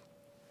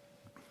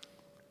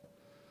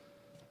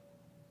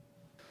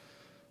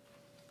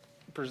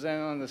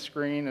 Presented on the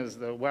screen is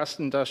the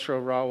West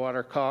Industrial raw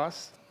water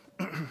costs.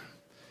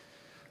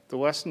 The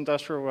West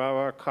Industrial raw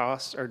water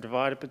costs are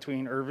divided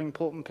between Irving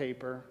Pulp and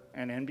Paper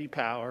and NB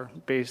Power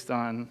based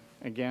on,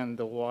 again,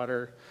 the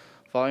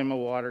volume of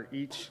water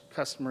each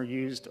customer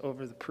used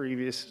over the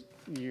previous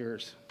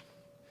years,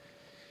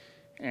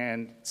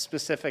 and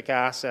specific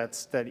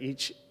assets that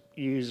each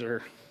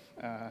user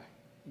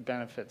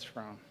benefits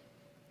from.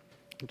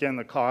 Again,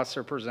 the costs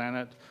are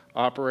presented: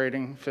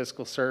 operating,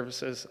 fiscal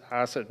services,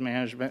 asset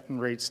management, and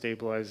rate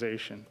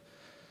stabilization.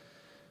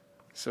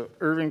 So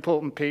Irving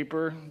Pulp and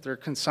Paper, their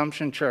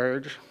consumption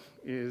charge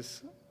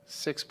is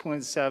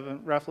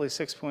roughly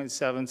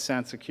 6.7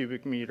 cents a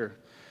cubic meter.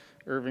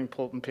 Irving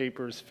Pulp and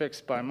Paper's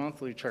fixed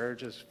bi-monthly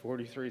charge is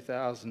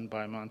 $43,000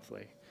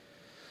 bi-monthly.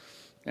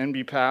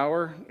 NB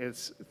Power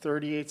is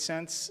 38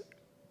 cents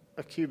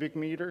a cubic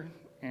meter,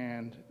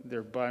 and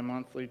their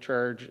bi-monthly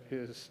charge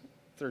is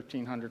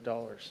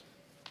 $1,300.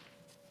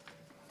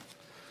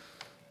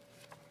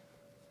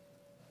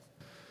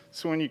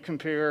 So when you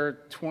compare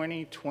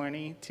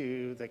 2020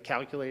 to the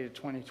calculated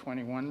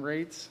 2021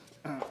 rates,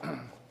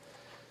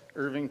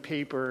 Irving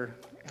Paper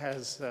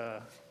has,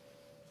 the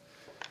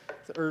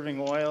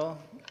Irving Oil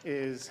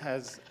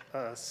has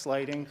a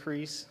slight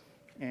increase,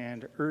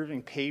 and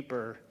Irving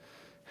Paper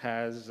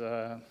has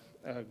a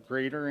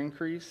greater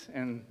increase,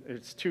 and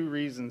there's two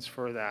reasons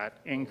for that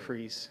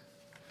increase.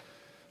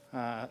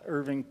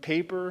 Irving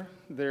Paper,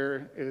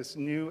 there is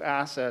new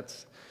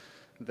assets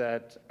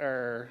that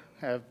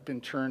have been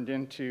turned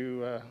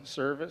into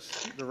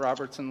service: the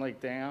Robertson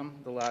Lake Dam,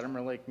 the Latimer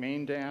Lake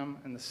Main Dam,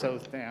 and the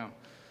South Dam.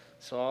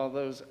 So all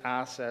those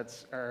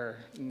assets are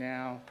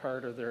now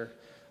part of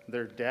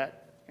their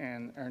debt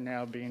and are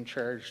now being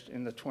charged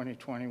in the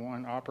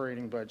 2021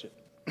 operating budget.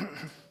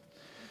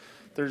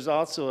 There's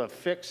also a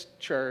fixed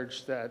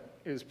charge that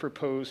is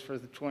proposed for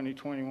the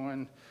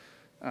 2021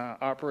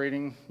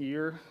 operating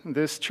year.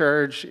 This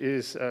charge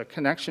is a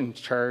connection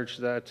charge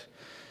that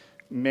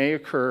may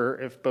occur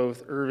if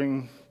both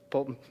Irving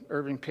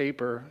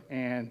Paper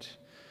and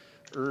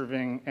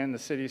Irving and the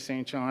City of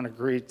St. John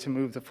agreed to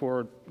move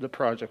the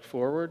project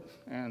forward,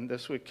 and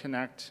this would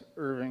connect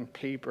Irving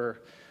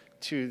Paper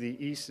to the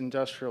East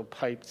Industrial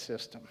Pipe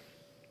System.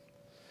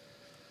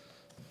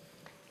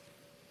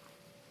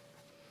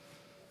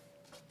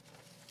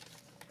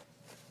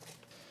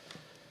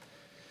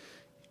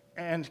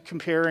 And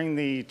comparing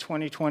the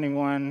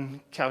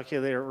 2021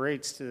 calculated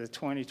rates to the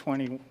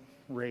 2020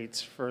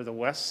 rates for the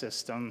West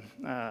system,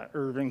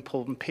 Irving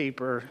Pulp and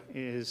Paper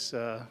is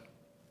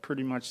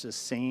pretty much the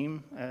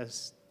same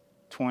as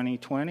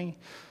 2020.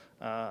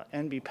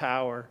 NB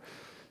Power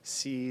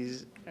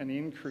sees an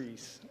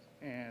increase,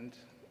 and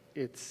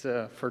it's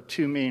for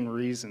two main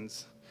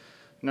reasons.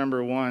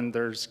 Number one,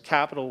 there's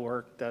capital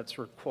work that's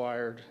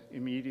required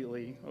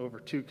immediately over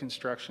 2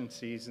 construction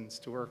seasons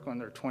to work on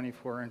their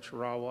 24-inch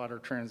raw water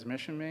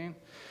transmission main,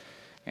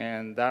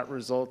 and that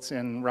results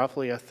in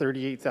roughly a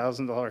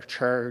 $38,000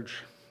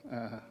 charge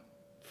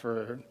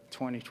for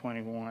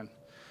 2021.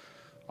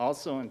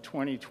 Also in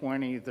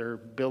 2020, their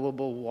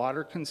billable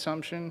water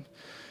consumption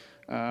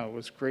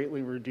was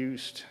greatly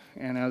reduced,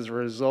 and as a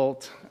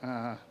result,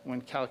 when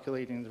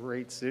calculating the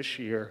rates this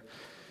year,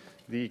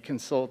 the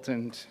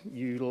consultant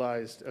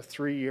utilized a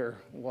 3-year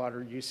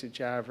water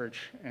usage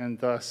average, and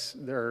thus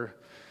their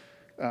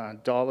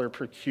dollar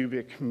per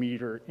cubic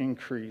meter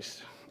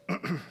increased.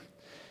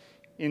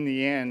 In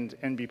the end,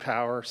 NB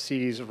Power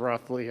sees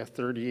roughly a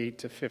 $38,000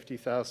 to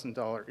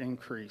 $50,000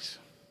 increase.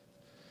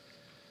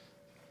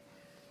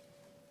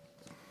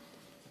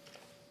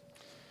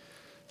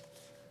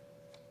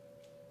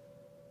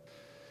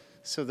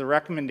 So the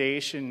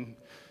recommendation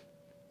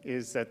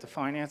is that the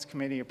Finance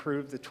Committee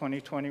approve the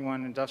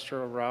 2021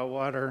 industrial raw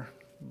water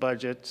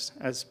budgets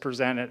as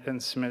presented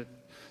and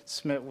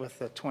submit with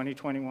the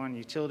 2021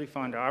 utility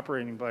fund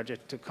operating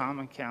budget to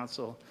Common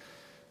Council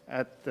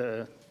at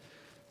the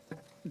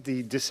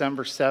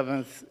December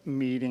 7th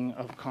meeting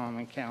of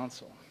Common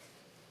Council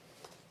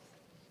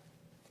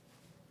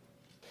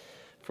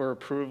for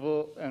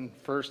approval and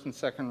first and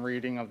second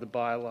reading of the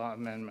bylaw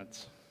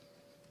amendments.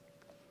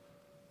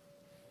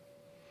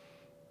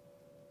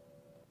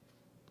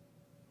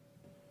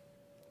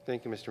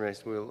 Thank you, Mr.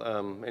 Mace.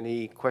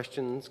 Any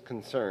questions,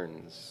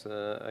 concerns?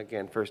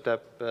 Again, first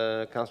up,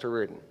 Councillor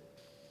Reardon.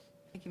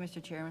 Thank you,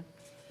 Mr. Chairman.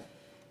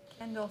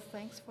 Kendall,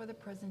 thanks for the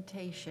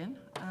presentation.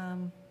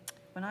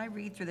 When I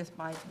read through this,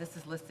 this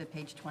is listed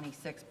page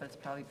 26, but it's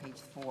probably page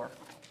 4.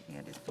 Yeah,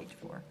 it is page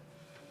 4.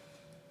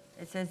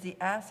 It says the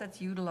assets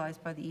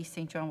utilized by the East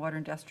St. John Water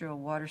Industrial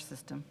Water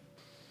System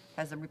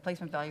has a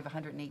replacement value of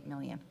 $108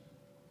 million.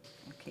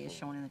 Okay, as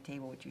shown in the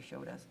table which you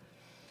showed us.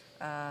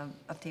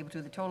 Of table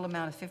 2, the total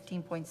amount is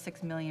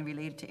 $15.6 million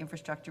related to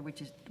infrastructure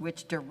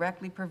which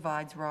directly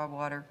provides raw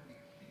water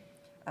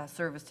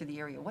service to the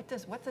area.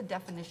 What's the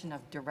definition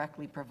of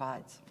directly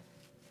provides?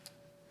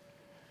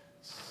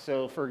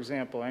 So, for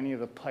example, any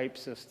of the pipe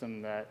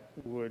system that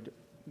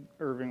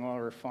Irving Oil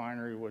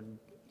Refinery would,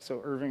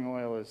 so Irving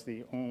Oil is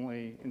the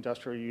only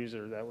industrial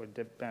user that would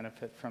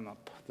benefit from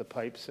the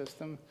pipe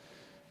system.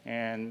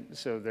 And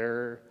so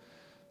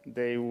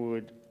they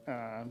would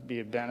be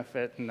a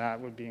benefit, and that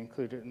would be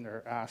included in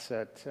their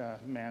asset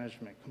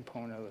management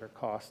component of their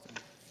costing.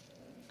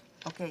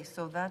 Okay,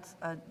 so that's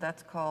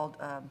called,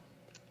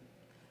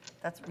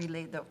 that's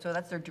related, so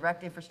that's their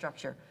direct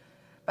infrastructure.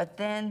 But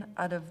then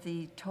out of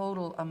the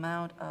total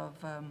amount of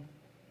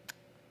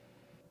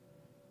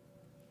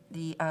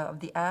the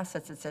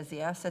assets, it says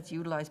the assets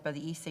utilized by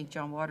the East St.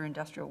 John Water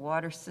Industrial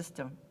Water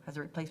System has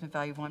a replacement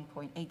value of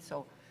 1.8.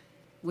 So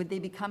would they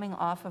be coming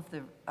off of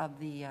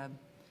the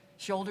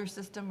shoulder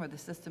system or the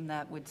system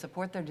that would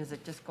support them? Does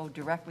it just go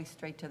directly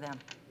straight to them?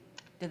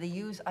 Do they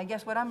use, I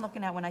guess what I'm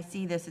looking at when I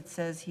see this, it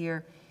says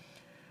here,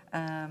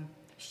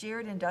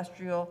 shared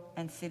industrial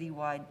and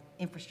citywide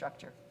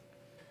infrastructure,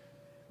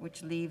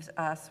 which leaves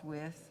us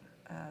with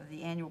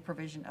the annual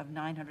provision of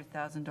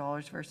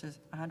 $900,000 versus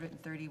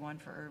 $131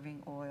 for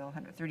Irving Oil,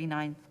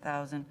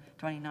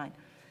 $139,029.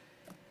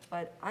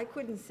 But I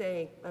couldn't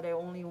say that I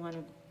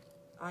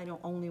don't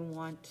only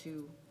want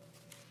to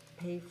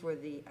pay for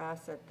the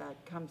asset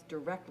that comes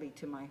directly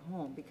to my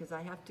home, because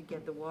I have to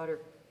get the water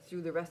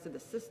through the rest of the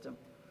system,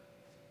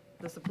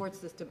 the support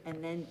system,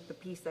 and then the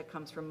piece that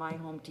comes from my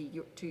home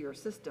to your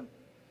system.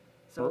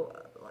 So,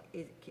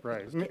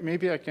 Right.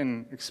 Maybe I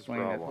can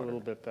explain it a little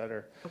bit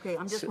better. Okay,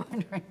 I'm just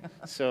wondering.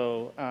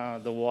 So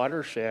the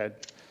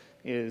watershed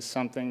is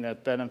something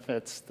that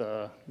benefits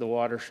the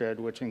watershed,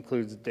 which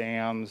includes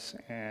dams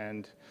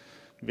and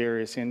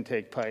various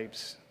intake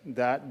pipes.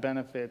 That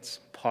benefits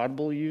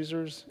potable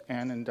users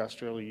and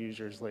industrial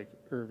users like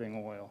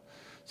Irving Oil.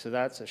 So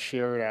that's a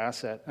shared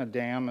asset. A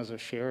dam is a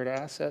shared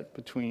asset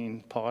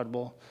between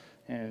potable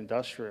and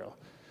industrial.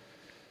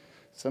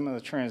 Some of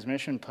the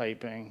transmission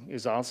piping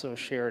is also a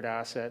shared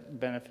asset,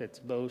 benefits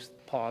both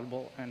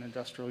potable and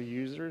industrial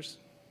users.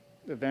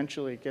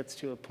 Eventually, it gets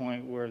to a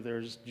point where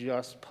there's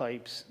just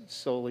pipes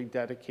solely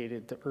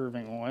dedicated to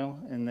Irving Oil,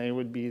 and they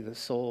would be the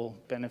sole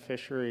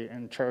beneficiary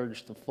and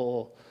charge the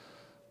full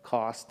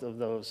cost of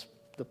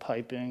the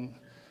piping,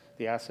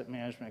 the asset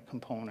management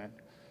component.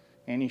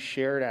 Any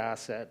shared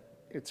asset,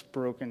 it's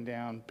broken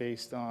down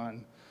based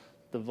on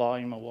the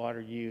volume of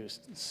water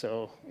used.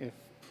 So if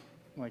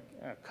like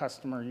a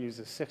customer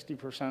uses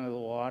 60% of the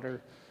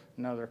water,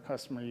 another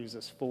customer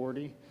uses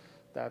 40,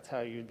 that's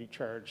how you'd be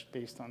charged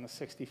based on the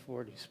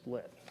 60-40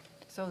 split.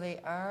 So they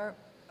are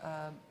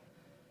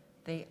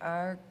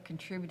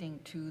contributing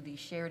to the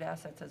shared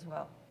assets as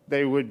well?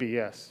 They would be,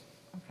 yes.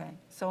 Okay,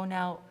 so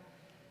now,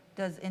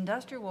 does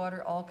industrial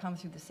water all come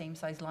through the same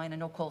size line? I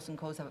know Colson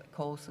Cove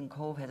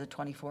has a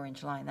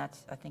 24-inch line.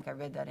 That's, I think I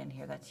read that in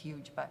here, that's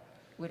huge, but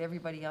would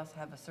everybody else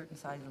have a certain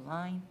size of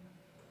line?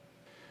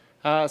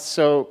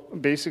 So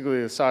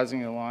basically the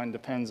sizing of the line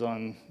depends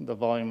on the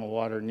volume of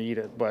water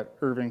needed, but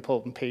Irving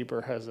Pulp and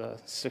Paper has a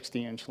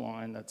 60-inch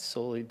line that's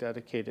solely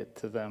dedicated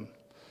to them.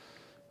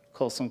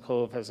 Colson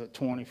Cove has a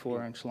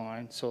 24-inch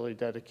line solely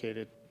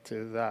dedicated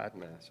to that,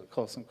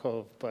 Colson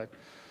Cove. But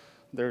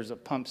there's a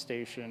pump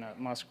station at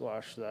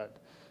Musquash that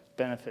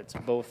benefits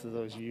both of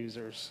those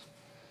users,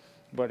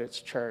 but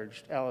it's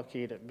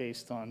allocated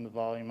based on the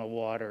volume of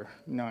water,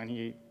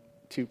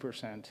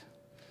 98.2%.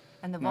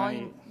 And the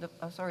volume,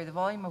 the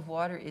volume of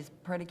water is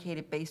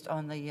predicated based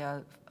on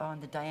the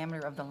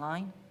diameter of the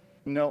line?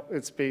 No,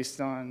 it's based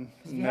on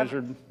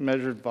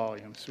measured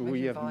volume. So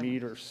we have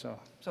meters, so.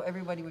 So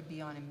everybody would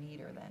be on a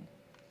meter then?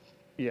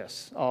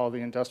 Yes, all the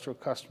industrial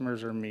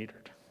customers are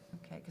metered.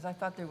 Okay, because I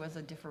thought there was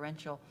a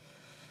differential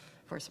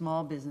for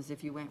small business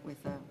if you went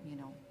with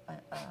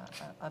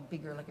a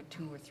bigger, like a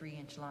 2 or 3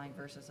 inch line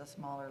versus a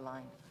smaller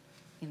line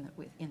in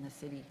the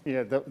city.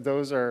 Yeah,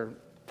 those are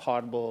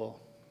potable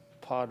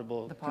The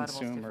potable's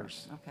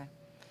consumers. different. Okay.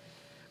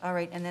 All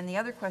right, and then the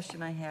other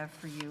question I have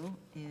for you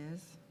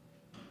is,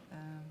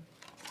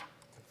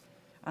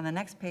 on the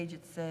next page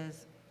it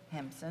says,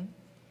 Hempson,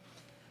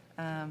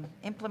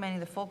 implementing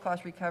the full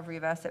cost recovery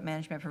of asset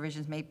management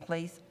provisions may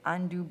place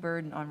undue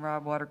burden on raw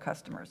water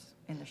customers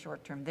in the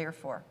short term.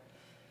 Therefore,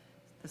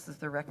 this is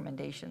their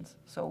recommendations.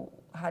 So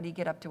how do you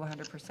get up to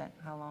 100%?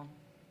 How long?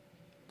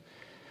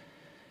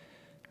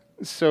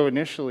 So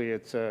initially,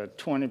 it's a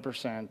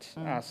 20%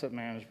 asset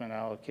management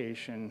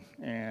allocation,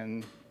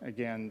 and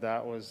again,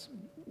 that was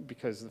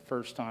because the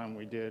first time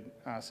we did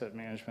asset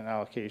management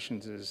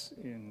allocations is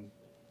in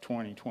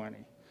 2020.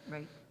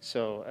 Right.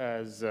 So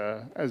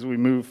as we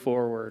move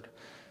forward,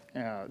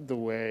 the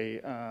way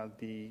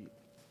the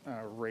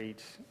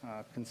rate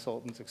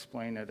consultants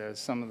explain it, as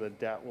some of the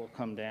debt will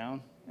come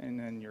down, and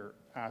then your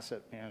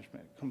asset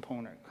management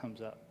component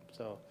comes up.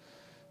 So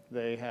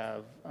they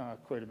have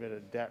quite a bit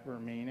of debt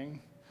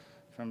remaining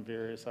from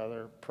various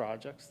other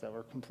projects that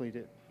were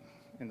completed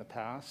in the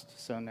past.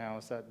 So now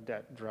as that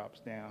debt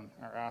drops down,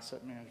 our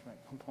asset management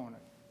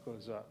component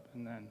goes up,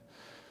 and then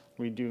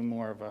we do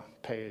more of a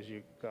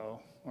pay-as-you-go,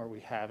 or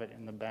we have it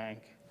in the bank,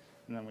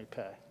 and then we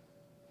pay.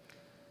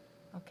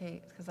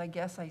 Okay, because I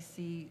guess I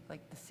see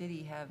like the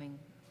city having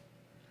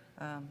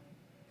an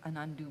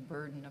undue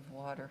burden of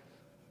water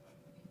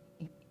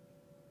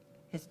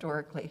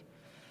historically.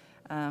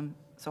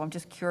 So I'm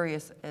just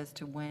curious as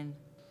to when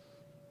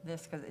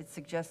this, because it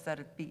suggests that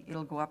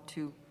it'll go up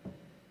to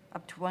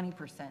up 20%,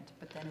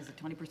 but then is it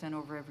 20%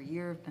 over every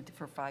year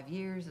for 5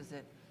 years? Is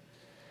it?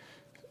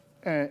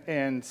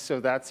 And so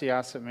that's the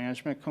asset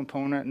management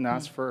component, and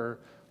that's for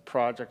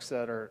projects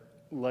that are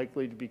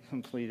likely to be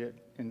completed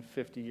in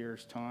 50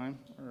 years' time,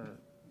 or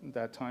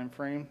that time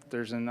frame.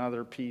 There's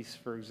another piece,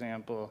 for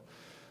example,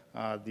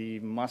 the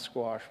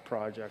Musquash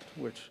project,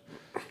 which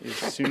is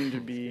soon to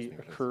be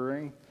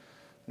occurring.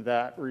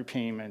 That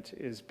repayment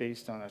is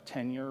based on a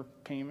 10-year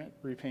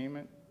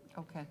repayment.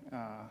 Okay.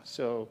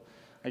 So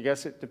I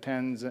guess it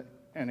depends.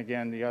 And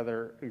again, the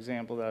other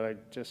example that I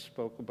just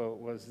spoke about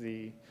was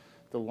the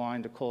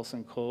line to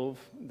Coulson Cove.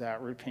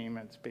 That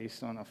repayment's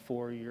based on a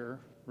 4-year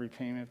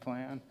repayment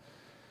plan.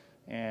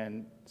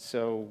 And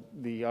so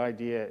the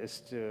idea is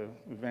to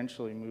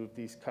eventually move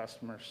these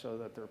customers so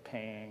that they're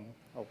paying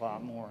a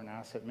lot more in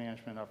asset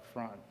management up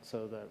front,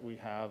 so that we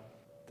have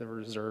the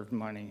reserved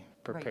money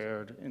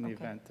prepared in the Okay.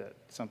 event that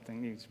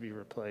something needs to be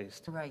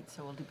replaced. Right,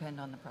 so it'll depend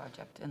on the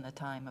project and the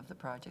time of the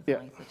project, Yeah.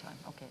 the length of time.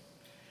 Okay.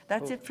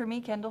 That's it for me,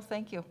 Kendall.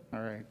 Thank you.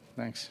 All right,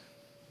 thanks.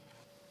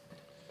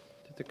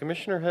 Did the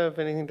commissioner have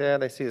anything to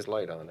add? I see his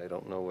light on. I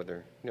don't know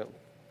whether, no,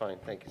 fine,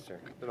 thank you, sir.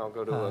 Then I'll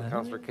go to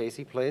Councillor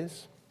Casey,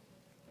 please.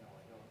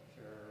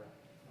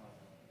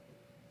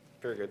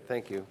 Very good,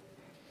 thank you.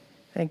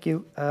 Thank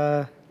you.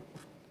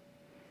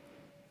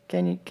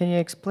 Can you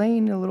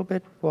explain a little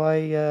bit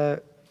why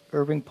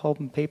Irving Pulp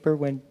and Paper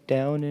went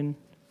down in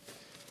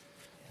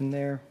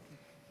their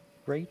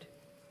rate?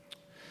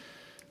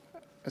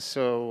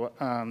 So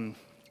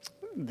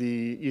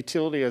the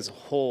utility as a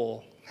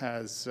whole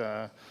has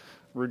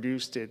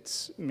reduced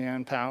its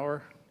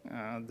manpower.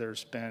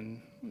 There's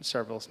been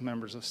several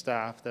members of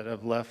staff that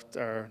have left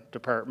our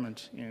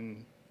department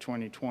in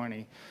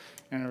 2020.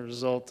 And as a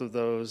result of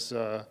those,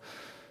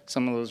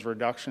 some of those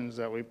reductions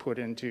that we put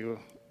into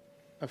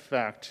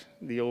effect,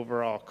 the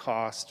overall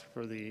cost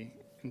for the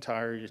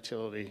entire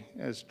utility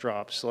has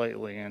dropped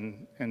slightly,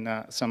 and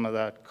that some of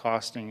that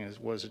costing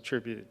was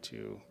attributed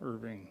to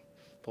Irving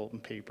Pulp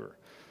and Paper.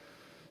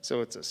 So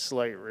it's a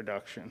slight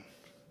reduction.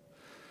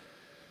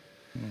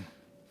 I'm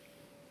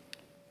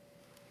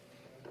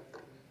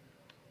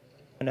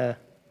gonna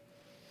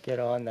get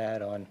on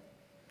that, on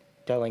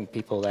telling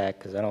people that,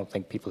 because I don't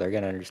think people are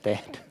gonna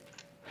understand.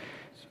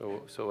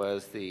 So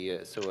as the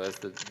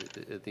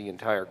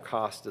entire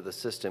cost of the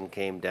system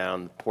came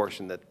down, the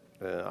portion that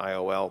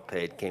IOL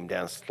paid came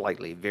down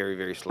slightly, very,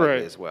 very slightly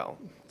Right. as well.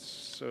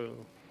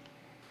 So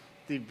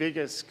the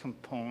biggest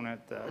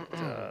component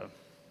that,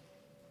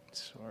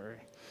 sorry,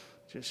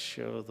 just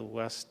show the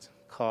west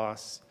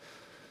costs.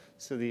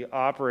 So the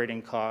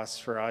operating costs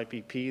for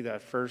IPP,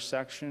 that first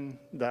section,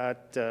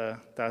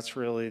 that's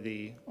really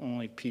the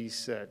only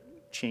piece that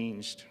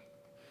changed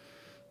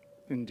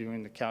in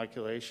doing the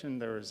calculation.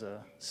 There was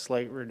a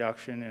slight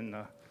reduction in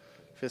the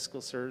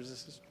fiscal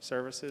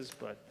services,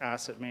 but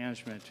asset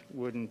management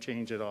wouldn't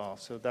change at all.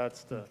 So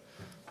that's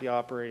the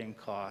operating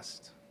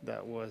cost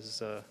that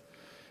was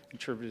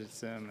attributed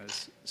to them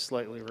as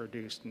slightly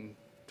reduced in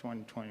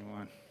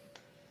 2021.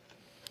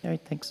 All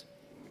right, thanks.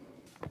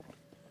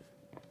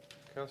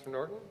 Councillor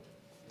Norton?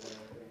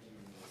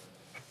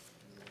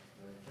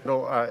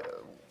 No,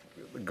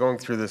 going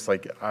through this,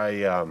 like, it's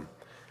going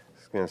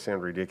to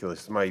sound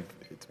ridiculous.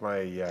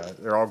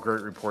 They're all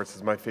great reports.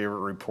 It's my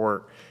favorite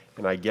report.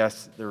 And I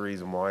guess the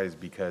reason why is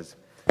because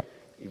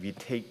if you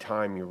take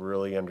time, you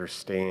really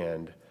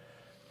understand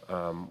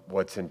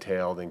what's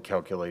entailed in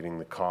calculating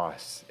the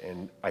costs.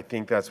 And I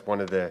think that's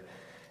one of the,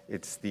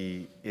 it's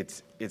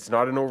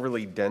not an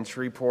overly dense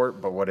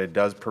report, but what it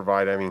does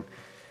provide, I mean,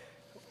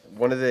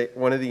 one of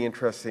the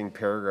interesting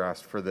paragraphs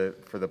for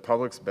the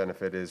public's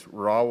benefit is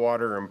raw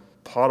water and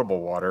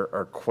potable water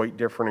are quite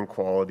different in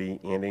quality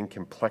and in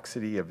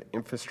complexity of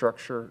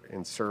infrastructure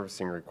and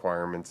servicing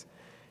requirements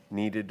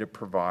needed to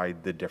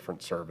provide the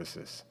different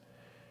services,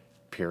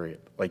 period.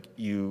 Like,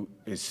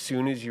 as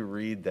soon as you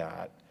read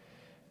that,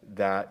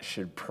 that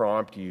should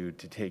prompt you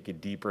to take a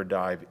deeper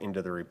dive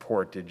into the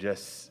report to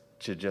just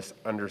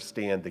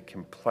understand the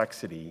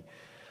complexity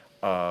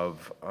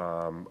of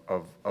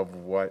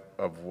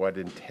what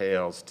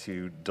entails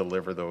to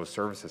deliver those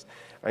services.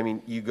 I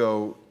mean,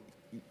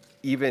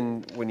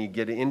 even when you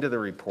get into the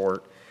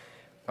report,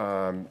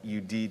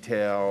 you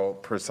detail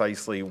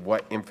precisely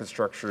what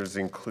infrastructure is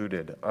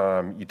included.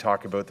 You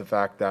talk about the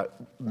fact that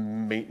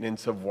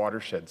maintenance of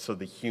watersheds, so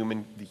the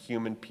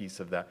human piece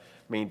of that,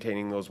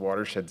 maintaining those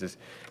watersheds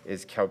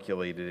is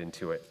calculated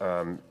into it.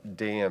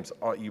 Dams,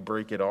 you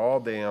break it all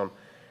down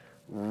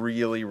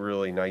really,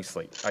 really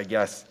nicely. I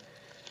guess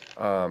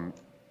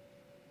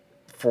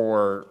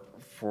for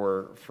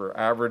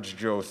average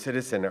Joe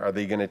citizen, are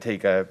they going to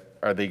take a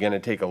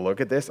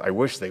look at this? I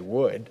wish they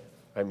would.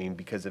 I mean,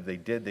 because if they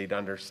did, they'd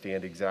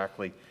understand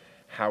exactly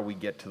how we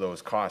get to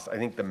those costs. I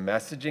think the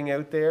messaging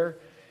out there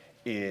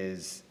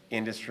is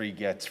industry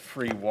gets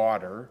free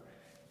water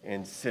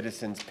and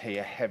citizens pay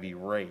a heavy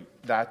rate.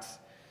 That's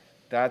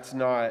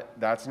not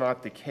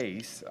the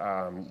case.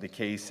 The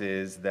case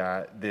is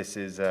that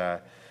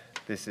the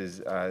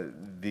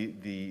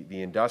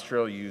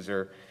industrial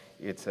user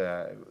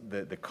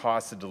the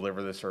cost to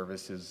deliver the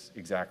service is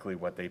exactly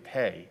what they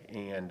pay,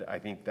 and I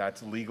think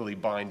that's legally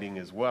binding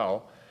as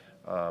well.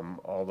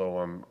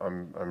 Although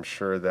I'm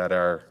sure that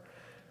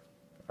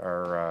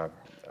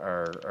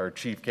our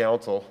chief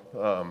counsel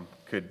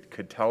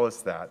could tell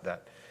us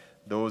that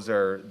those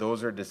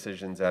are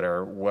decisions that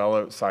are well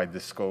outside the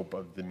scope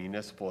of the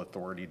municipal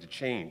authority to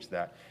change.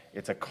 That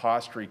it's a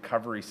cost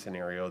recovery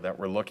scenario that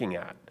we're looking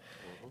at,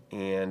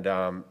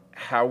 and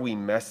how we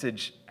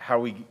message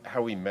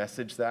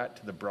that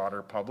to the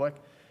broader public,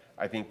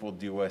 I think will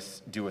do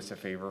us a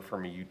favor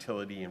from a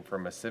utility and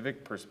from a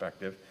civic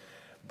perspective.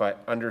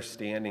 But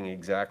understanding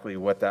exactly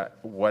what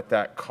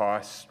that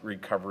cost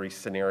recovery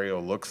scenario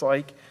looks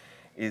like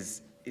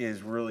is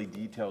really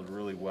detailed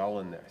really well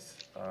in this,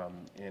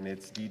 and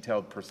it's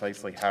detailed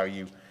precisely how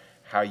you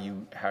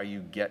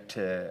get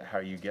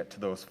to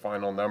those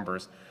final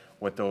numbers,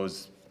 what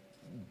those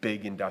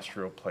big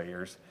industrial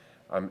players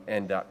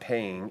end up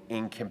paying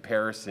in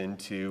comparison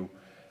to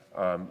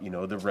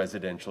the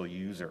residential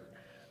user.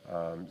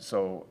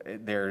 So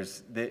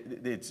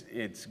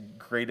it's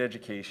great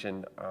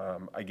education.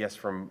 I guess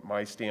from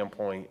my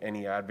standpoint,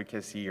 any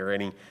advocacy or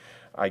any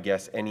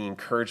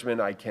encouragement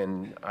I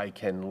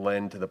can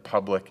lend to the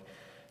public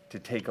to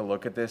take a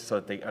look at this so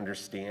that they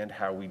understand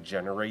how we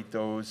generate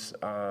those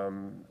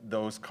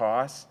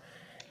costs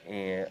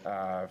and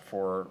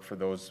for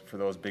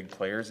those big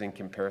players in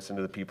comparison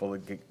to the people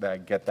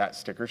that get that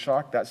sticker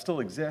shock. That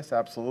still exists,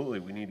 absolutely.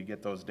 We need to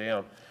get those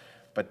down.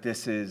 But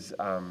this is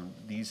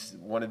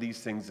one of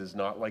these things is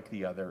not like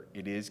the other.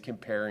 It is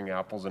comparing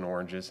apples and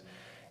oranges,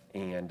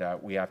 and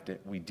we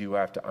do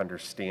have to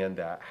understand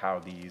that how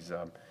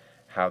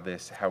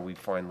we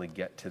finally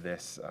get to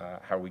this,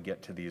 how we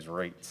get to these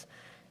rates.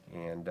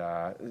 And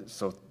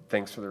so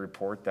thanks for the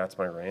report. That's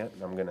my rant,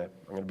 and I'm gonna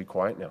be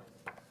quiet now.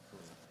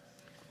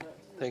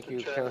 Thank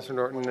you,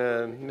 Councillor Norton.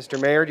 Mr.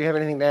 Mayor, do you have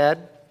anything to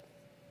add?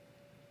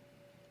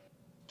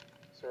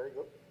 Sorry,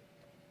 go.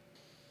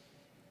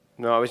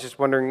 No, I was just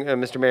wondering,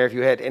 Mr. Mayor, if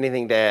you had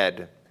anything to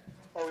add.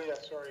 Oh, yeah,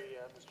 sorry,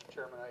 Mr.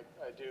 Chairman,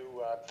 I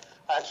do.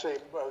 Actually,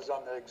 I was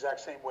on the exact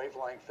same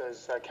wavelength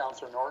as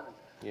Councillor Norton.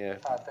 Yeah.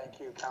 Thank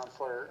you,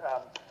 Councillor.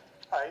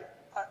 I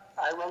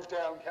wrote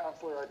down,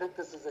 Councillor, I think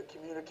this is a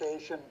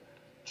communication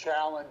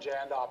challenge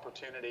and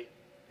opportunity.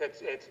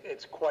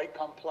 It's quite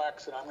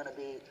complex, and I'm going to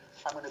be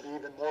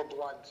even more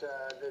blunt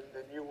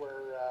than you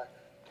were,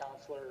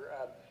 Councillor.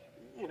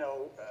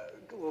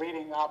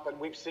 Leading up, and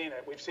we've seen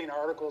it. We've seen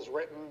articles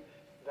written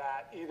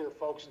that either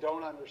folks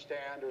don't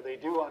understand or they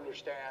do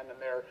understand, and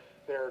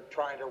they're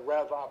trying to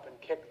rev up and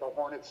kick the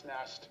hornet's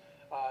nest.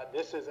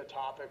 This is a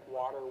topic: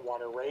 water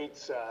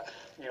rates.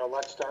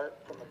 Let's start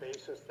from the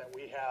basis that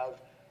we have.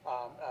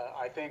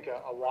 I think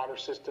a water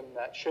system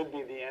that should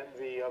be the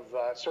envy of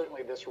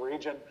certainly this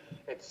region.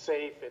 It's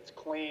safe, it's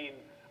clean.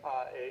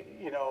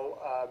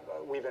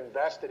 We've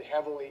invested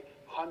heavily,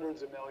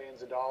 hundreds of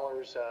millions of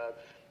dollars,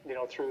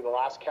 through the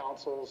last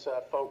council's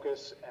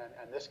focus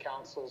and this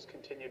council's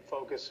continued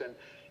focus in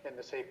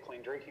the safe,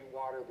 clean drinking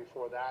water.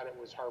 Before that, it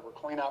was harbor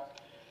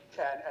cleanup.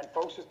 And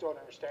folks just don't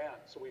understand.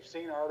 So we've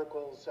seen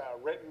articles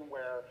written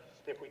where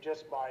if we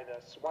just by the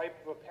swipe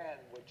of a pen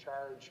would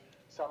charge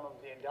some of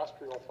the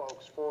industrial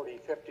folks 40,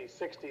 50,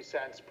 60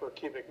 cents per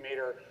cubic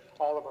meter,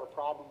 all of our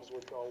problems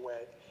would go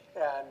away.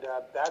 And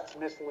that's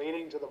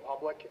misleading to the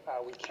public.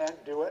 We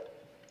can't do it.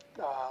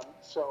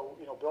 So,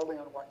 building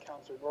on what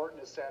Councillor Norton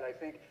has said, I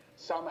think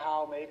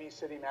somehow maybe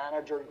city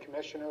manager and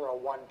commissioner a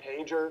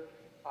one-pager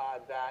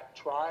that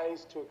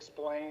tries to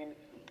explain,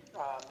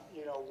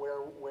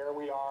 where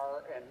we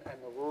are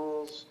and the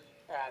rules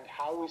and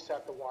how we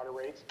set the water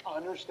rates,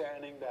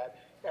 understanding that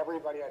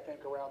everybody, I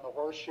think, around the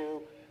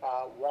horseshoe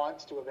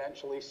wants to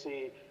eventually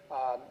see,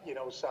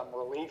 some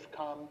relief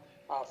come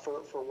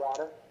for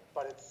water,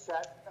 but it's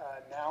set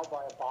now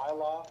by a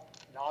bylaw,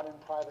 not in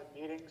private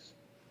meetings.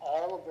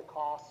 All of the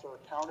costs are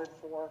accounted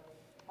for.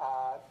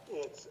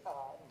 It's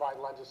by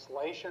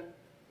legislation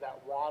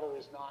that water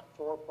is not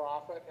for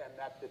profit, and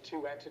that the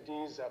two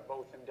entities,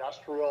 both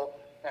industrial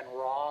and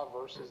raw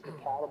versus the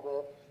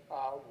potable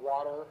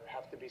water,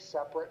 have to be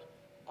separate.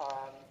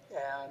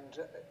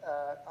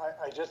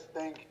 I just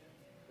think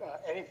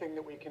anything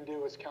that we can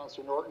do, as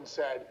Councillor Norton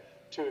said,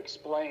 to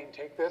explain,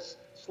 take this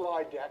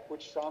slide deck,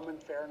 which some in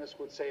fairness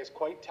would say is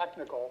quite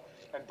technical,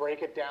 and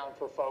break it down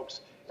for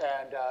folks.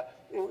 And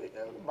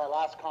my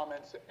last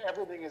comments,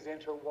 everything is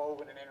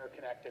interwoven and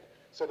interconnected.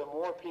 So the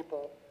more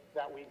people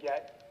that we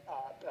get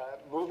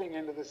moving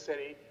into the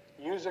city,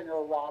 using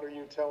our water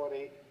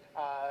utility,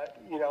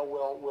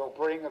 will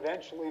bring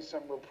eventually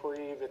some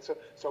reprieve.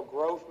 So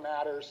growth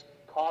matters,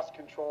 cost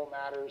control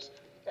matters,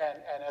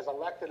 and as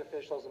elected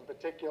officials in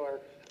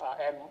particular,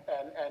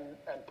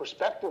 and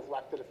prospective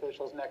elected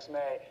officials next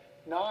May,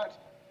 not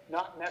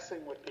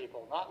messing with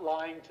people, not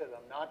lying to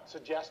them, not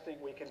suggesting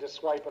we can just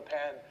swipe a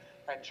pen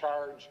and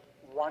charge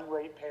one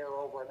ratepayer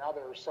over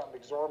another some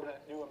exorbitant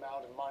new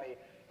amount of money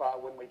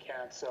when we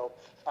can't. So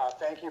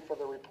thank you for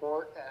the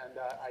report, and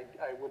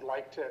I would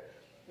like to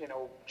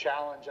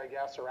challenge, I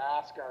guess, or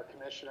ask our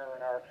commissioner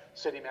and our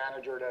city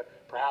manager to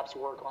perhaps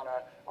work on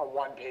a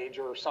one-pager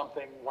or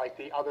something like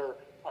the other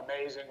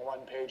amazing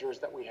one-pagers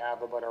that we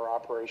have about our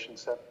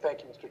operations. So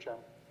thank you, Mr.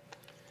 Chairman.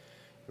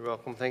 You're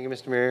welcome. Thank you,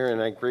 Mr. Mayor,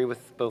 and I agree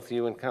with both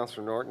you and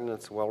Councillor Norton.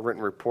 It's a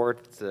well-written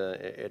report.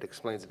 It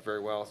explains it very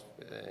well.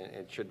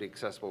 It should be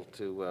accessible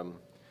to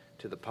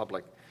the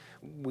public.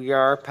 We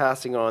are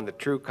passing on the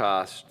true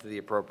cost to the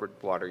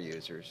appropriate water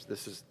users.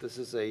 This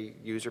is a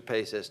user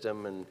pay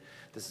system, and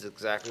this is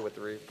exactly what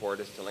the report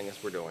is telling us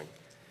we're doing.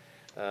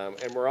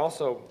 And we're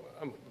also,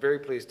 I'm very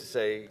pleased to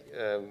say,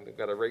 we've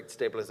got a rate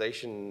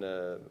stabilization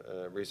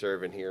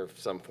reserve in here of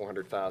some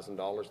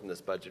 $400,000 in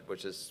this budget,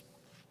 which is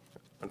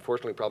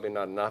unfortunately probably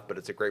not enough, but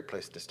it's a great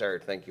place to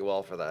start. Thank you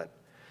all for that.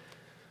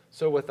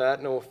 So with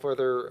that, no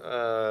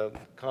further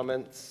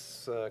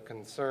comments,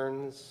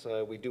 concerns.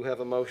 We do have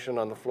a motion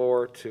on the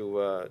floor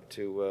to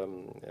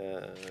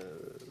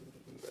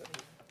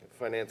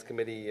Finance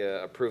Committee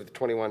approve the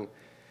 21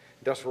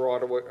 industrial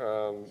water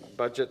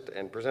budget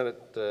and present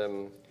it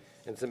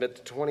and submit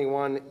the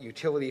 21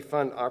 utility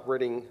fund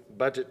operating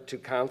budget to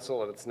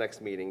council at its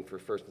next meeting for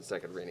first and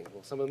second reading.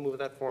 Will someone move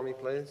that for me,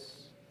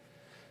 please?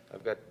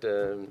 I've got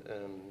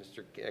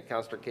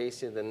Councillor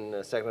Casey,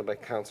 then seconded by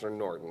Councillor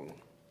Norton.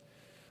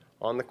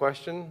 On the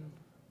question,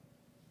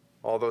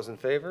 all those in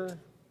favor?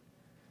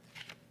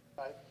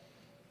 Aye.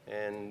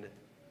 And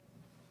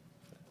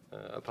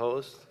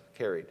opposed?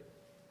 Carried.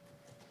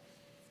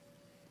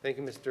 Thank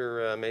you,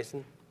 Mr.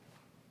 Mason.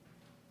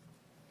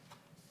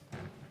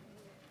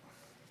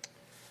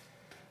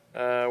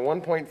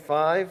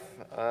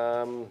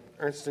 1.5,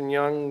 Ernst &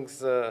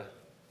 Young's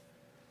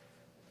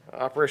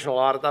operational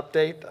audit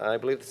update. I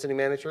believe the city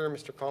manager,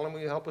 Mr. Collin,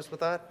 will you help us with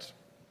that?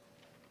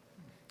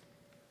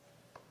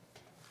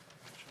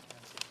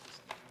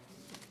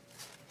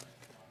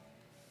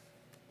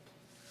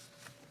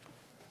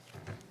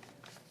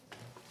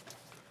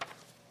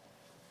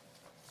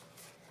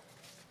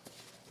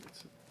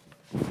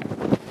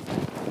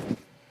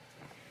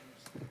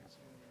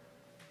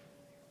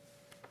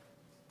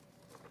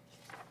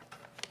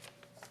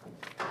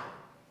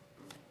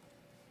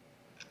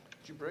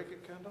 Did you break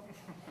it, Kendall?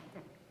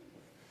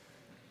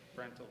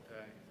 Rental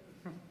pay.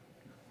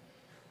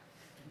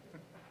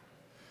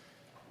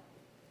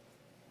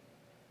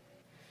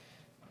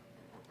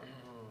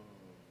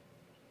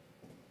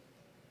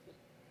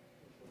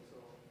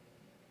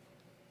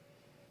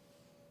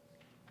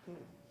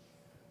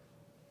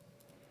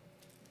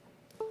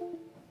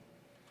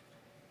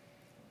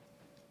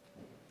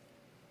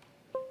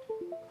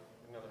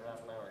 Another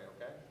half an hour,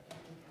 okay?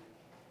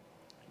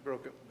 You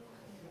broke it.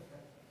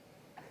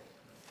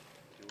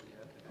 Do what you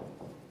have to do.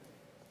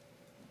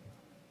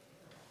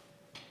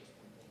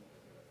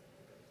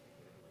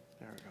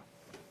 There we go.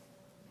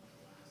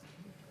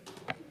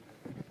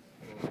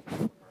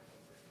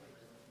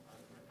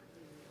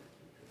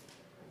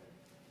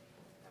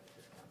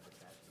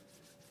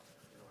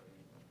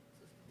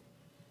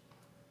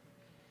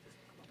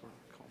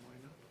 Call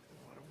mine up, the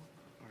water one,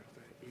 or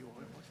the EY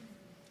one?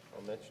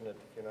 I'll mention it if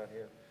you're not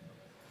here.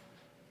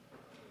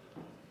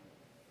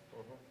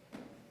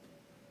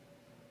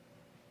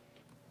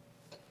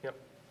 Yep.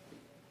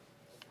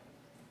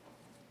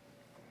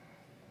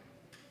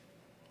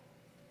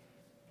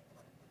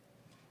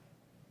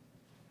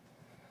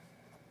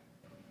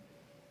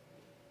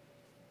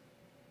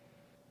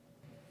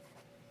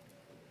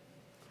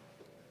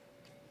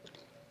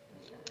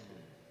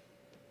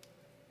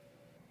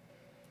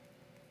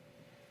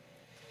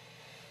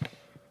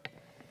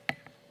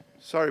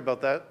 Sorry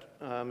about that,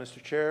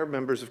 Mr. Chair,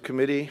 members of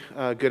committee.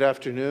 Good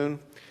afternoon.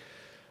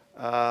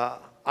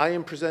 I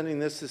am presenting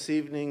this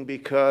evening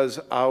because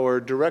our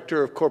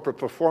Director of Corporate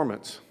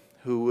Performance,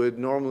 who would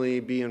normally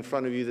be in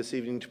front of you this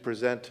evening to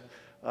present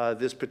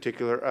this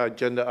particular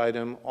agenda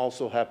item,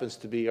 also happens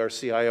to be our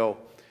CIO.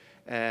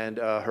 And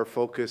her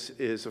focus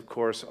is, of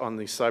course, on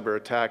the cyber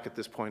attack at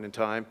this point in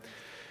time.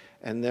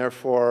 And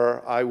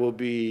therefore, I will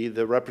be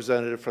the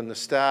representative from the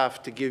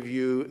staff to give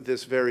you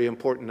this very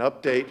important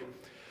update.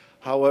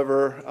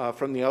 However,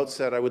 from the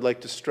outset, I would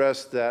like to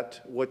stress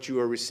that what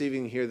you are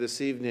receiving here this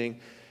evening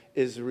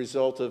is the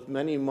result of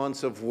many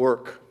months of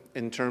work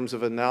in terms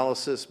of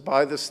analysis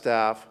by the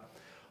staff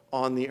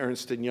on the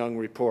Ernst & Young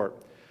report.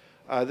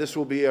 This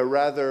will be a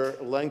rather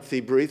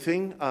lengthy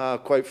briefing,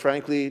 quite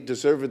frankly,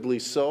 deservedly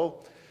so.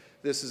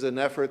 This is an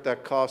effort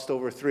that cost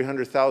over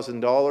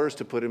 $300,000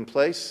 to put in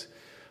place,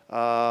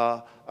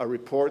 a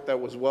report that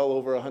was well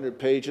over 100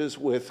 pages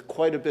with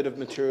quite a bit of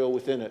material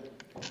within it.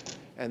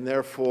 And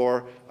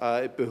therefore,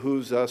 it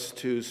behooves us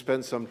to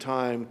spend some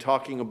time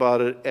talking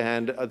about it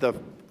and the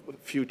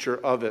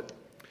future of it.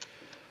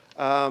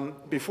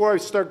 Before I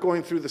start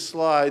going through the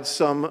slides,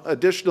 some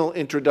additional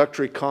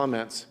introductory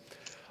comments.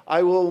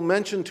 I will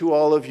mention to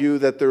all of you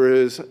that there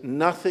is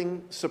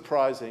nothing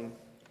surprising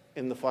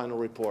in the final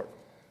report.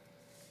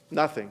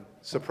 Nothing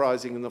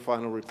surprising in the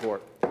final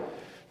report.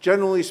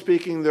 Generally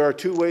speaking, there are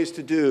two ways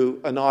to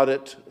do an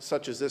audit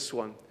such as this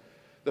one.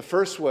 The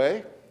first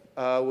way,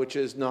 which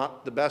is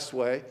not the best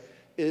way,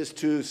 is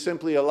to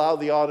simply allow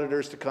the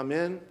auditors to come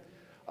in,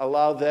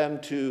 allow them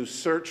to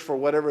search for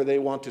whatever they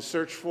want to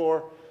search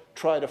for,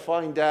 try to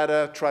find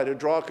data, try to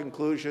draw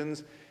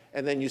conclusions,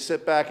 and then you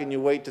sit back and you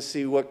wait to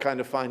see what kind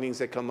of findings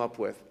they come up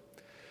with.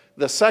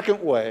 The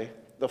second way,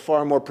 the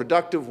far more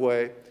productive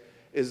way,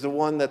 is the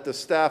one that the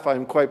staff,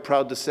 I'm quite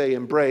proud to say,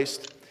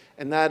 embraced,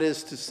 and that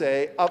is to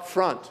say, up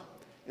front,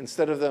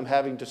 instead of them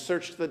having to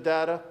search the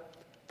data,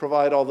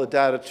 provide all the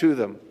data to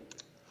them.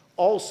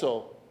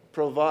 Also,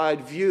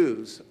 provide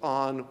views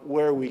on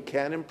where we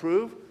can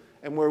improve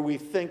and where we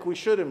think we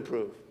should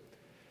improve,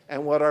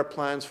 and what our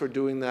plans for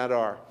doing that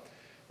are.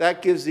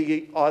 That gives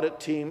the audit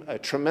team a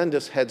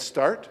tremendous head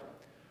start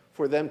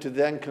for them to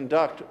then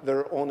conduct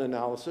their own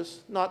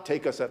analysis, not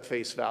take us at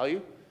face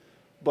value,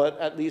 but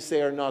at least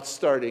they are not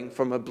starting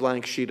from a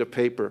blank sheet of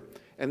paper,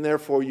 and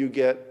therefore you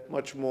get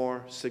much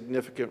more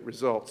significant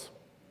results.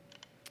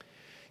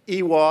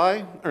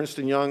 EY, Ernst &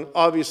 Young,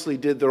 obviously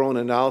did their own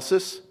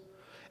analysis,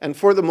 and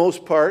for the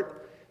most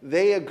part,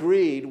 they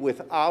agreed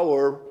with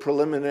our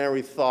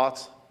preliminary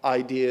thoughts,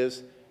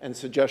 ideas, and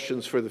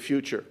suggestions for the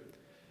future.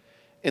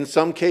 In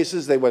some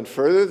cases, they went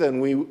further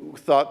than we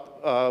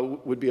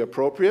thought would be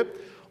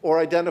appropriate, or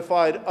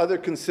identified other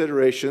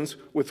considerations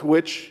with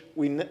which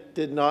we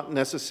did not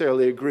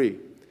necessarily agree.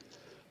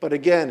 But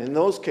again, in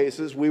those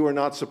cases, we were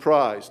not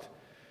surprised,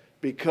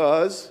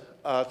 because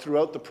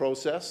throughout the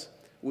process,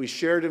 we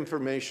shared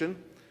information,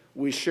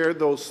 we shared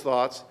those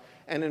thoughts,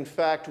 and in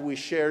fact, we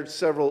shared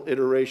several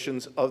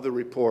iterations of the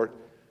report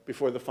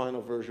before the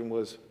final version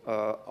was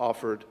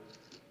offered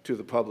to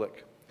the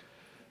public.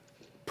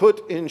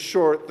 Put in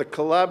short, the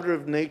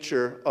collaborative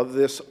nature of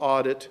this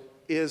audit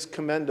is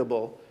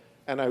commendable,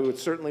 and I would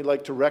certainly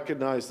like to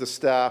recognize the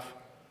staff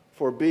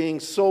for being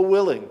so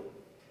willing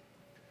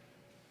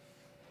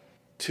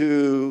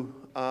to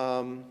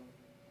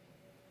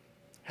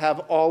have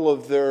all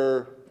of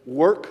their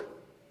work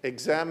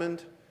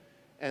examined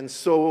and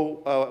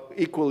so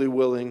equally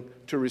willing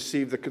to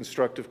receive the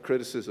constructive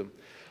criticism.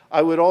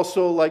 I would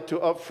also like to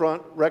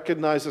upfront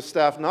recognize the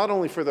staff not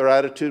only for their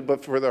attitude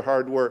but for their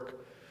hard work,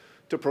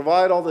 to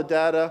provide all the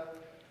data,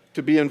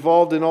 to be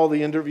involved in all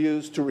the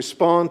interviews, to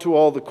respond to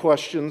all the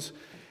questions,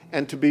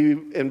 and to be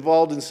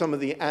involved in some of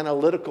the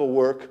analytical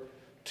work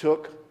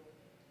took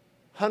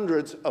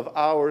hundreds of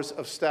hours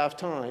of staff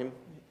time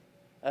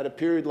at a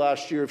period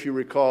last year, if you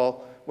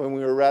recall, when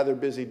we were rather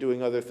busy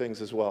doing other things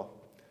as well.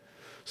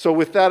 So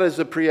with that as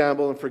a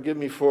preamble, and forgive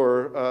me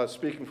for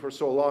speaking for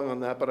so long on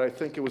that, but I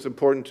think it was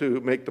important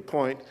to make the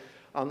point,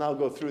 I'll now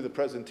go through the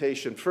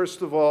presentation.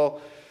 First of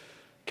all,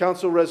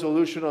 Council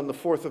resolution on the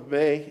 4th of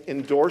May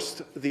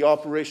endorsed the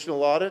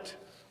operational audit,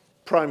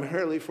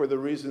 primarily for the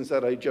reasons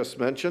that I just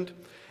mentioned,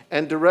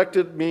 and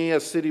directed me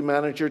as city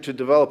manager to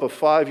develop a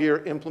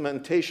 5-year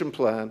implementation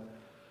plan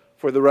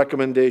for the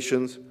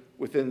recommendations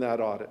within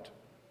that audit.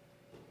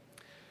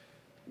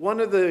 One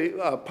of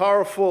the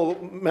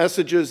powerful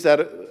messages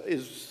that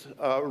is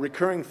a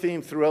recurring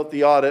theme throughout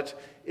the audit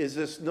is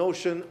this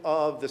notion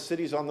of the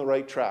city's on the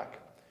right track.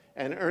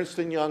 And Ernst &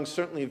 Young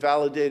certainly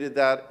validated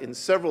that in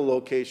several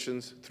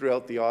locations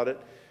throughout the audit.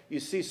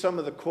 You see some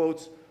of the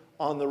quotes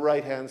on the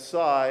right-hand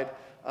side.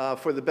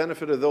 For the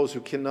benefit of those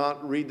who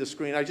cannot read the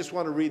screen, I just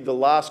want to read the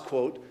last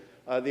quote.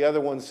 The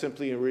other ones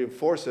simply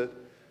reinforce it.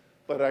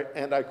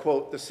 And I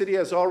quote, "The city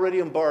has already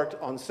embarked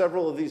on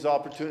several of these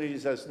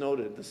opportunities as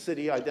noted. The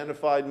city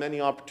identified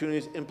many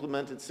opportunities,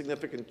 implemented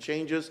significant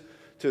changes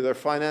to their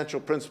financial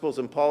principles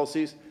and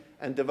policies,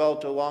 and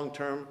developed a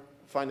long-term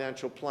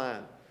financial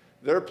plan.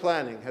 Their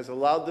planning has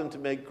allowed them to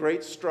make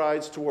great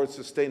strides towards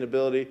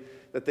sustainability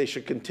that they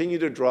should continue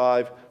to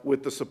drive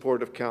with the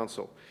support of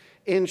Council.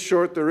 In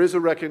short, there is a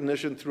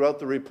recognition throughout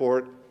the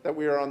report that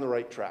we are on the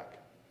right track."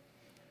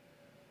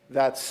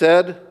 That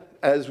said,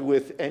 as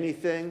with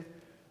anything,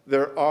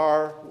 there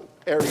are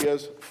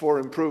areas for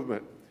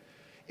improvement.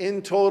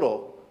 In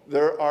total,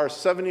 there are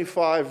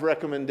 75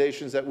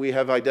 recommendations that we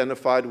have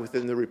identified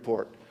within the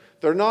report.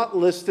 They're not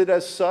listed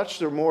as such,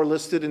 they're more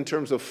listed in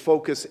terms of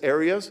focus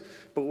areas,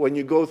 but when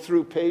you go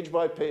through page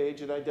by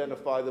page and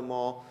identify them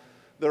all,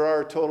 there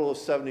are a total of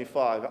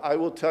 75. I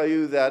will tell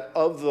you that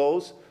of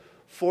those,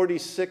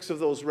 46 of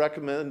those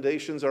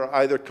recommendations are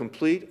either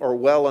complete or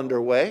well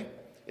underway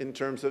in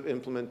terms of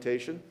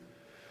implementation.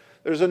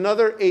 There's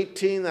another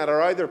 18 that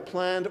are either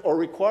planned or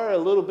require a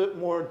little bit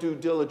more due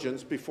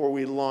diligence before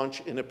we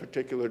launch in a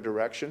particular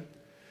direction.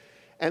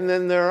 And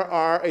then there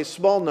are a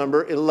small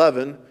number,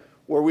 11,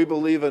 where we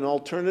believe an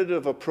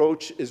alternative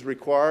approach is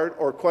required,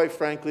 or quite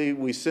frankly,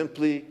 we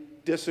simply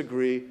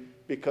disagree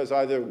because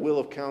either will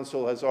of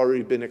Council has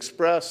already been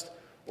expressed,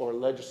 or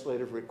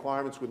legislative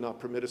requirements would not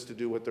permit us to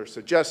do what they're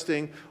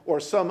suggesting,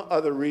 or some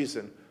other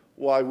reason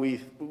why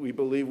we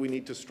believe we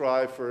need to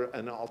strive for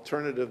an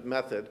alternative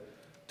method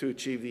to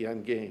achieve the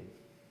end game.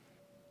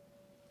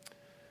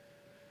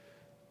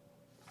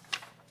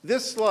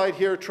 This slide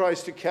here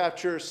tries to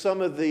capture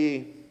some of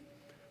the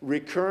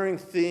recurring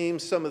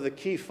themes, some of the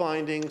key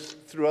findings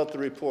throughout the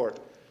report.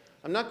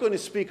 I'm not going to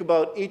speak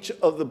about each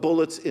of the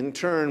bullets in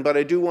turn, but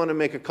I do want to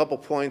make a couple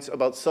points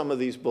about some of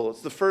these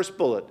bullets. The first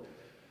bullet,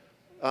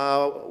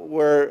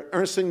 where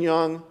Ernst &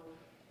 Young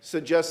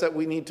suggests that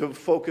we need to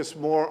focus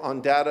more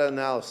on data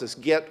analysis,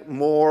 get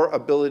more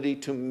ability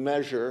to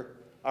measure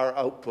our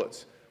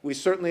outputs. We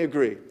certainly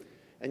agree.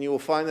 And you will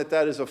find that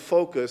that is a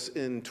focus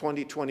in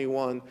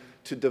 2021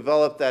 to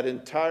develop that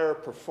entire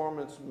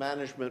performance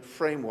management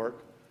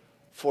framework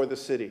for the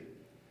city.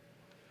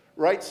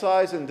 Right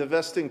size and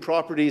divesting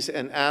properties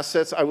and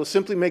assets. I will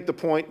simply make the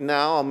point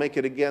now, I'll make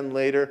it again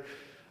later,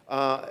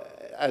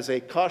 as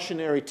a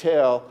cautionary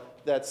tale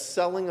that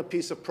selling a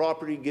piece of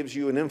property gives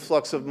you an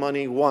influx of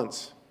money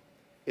once.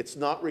 It's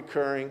not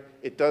recurring.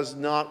 It does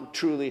not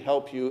truly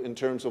help you in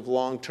terms of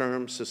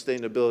long-term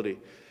sustainability,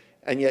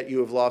 and yet you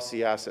have lost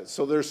the assets.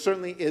 So there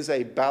certainly is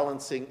a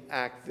balancing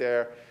act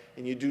there,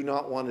 and you do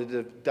not want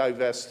to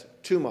divest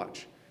too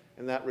much,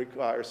 and that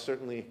requires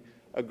certainly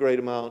a great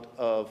amount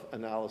of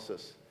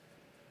analysis.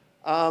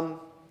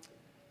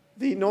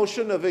 The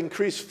notion of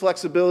increased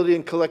flexibility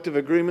in collective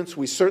agreements,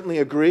 we certainly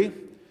agree.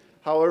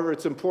 However,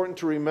 it's important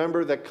to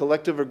remember that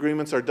collective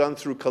agreements are done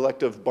through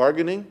collective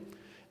bargaining,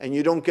 and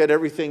you don't get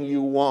everything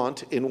you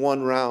want in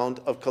one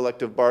round of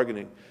collective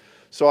bargaining.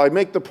 So I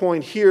make the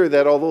point here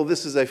that although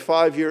this is a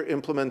 5-year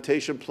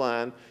implementation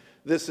plan,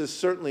 this is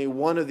certainly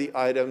one of the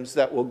items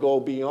that will go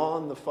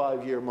beyond the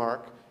 5-year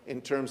mark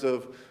in terms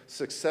of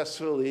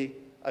successfully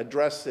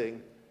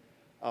addressing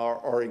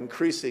or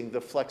increasing the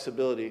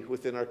flexibility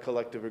within our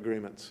collective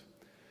agreements.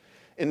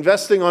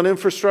 Investing on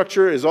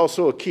infrastructure is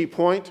also a key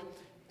point,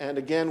 and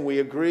again, we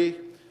agree.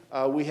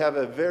 We have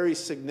a very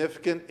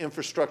significant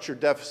infrastructure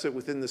deficit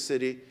within the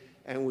city,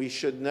 and we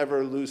should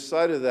never lose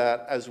sight of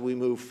that as we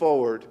move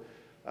forward.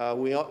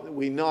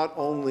 We not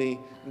only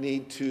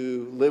need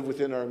to live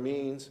within our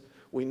means,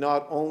 we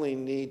not only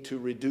need to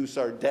reduce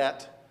our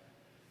debt,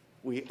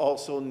 we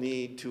also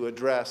need to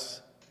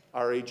address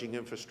our aging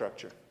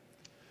infrastructure.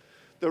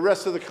 The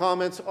rest of the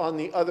comments on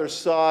the other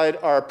side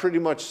are pretty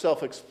much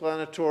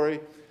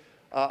self-explanatory.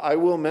 I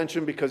will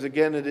mention, because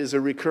again it is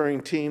a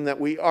recurring theme, that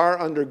we are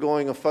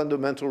undergoing a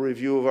fundamental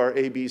review of our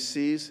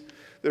ABCs.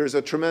 There's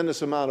a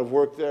tremendous amount of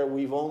work there.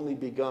 We've only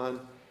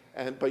begun,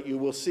 but you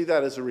will see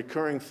that as a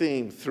recurring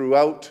theme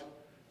throughout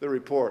the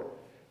report,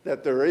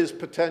 that there is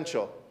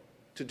potential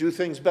to do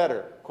things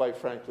better, quite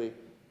frankly,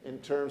 in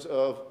terms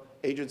of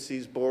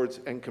agencies, boards,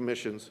 and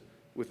commissions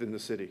within the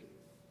city.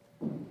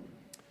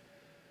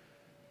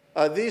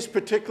 These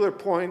particular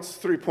points,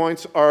 3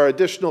 points, are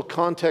additional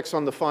context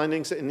on the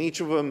findings, and each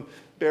of them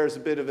bears a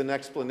bit of an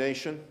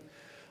explanation.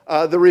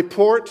 The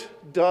report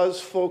does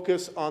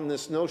focus on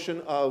this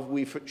notion of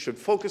we should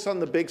focus on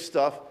the big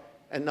stuff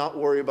and not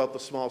worry about the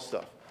small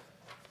stuff.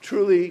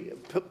 Truly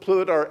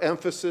put our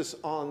emphasis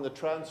on the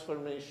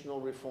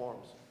transformational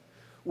reforms.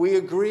 We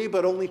agree,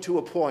 but only to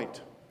a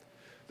point.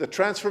 The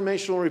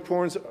transformational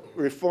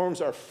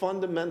reforms are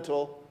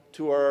fundamental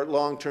to our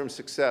long-term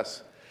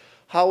success.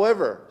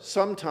 However,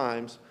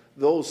 sometimes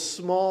those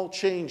small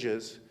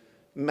changes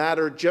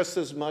matter just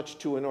as much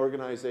to an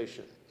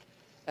organization.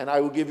 And I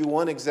will give you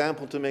one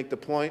example to make the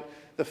point.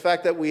 The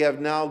fact that we have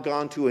now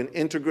gone to an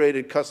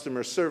integrated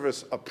customer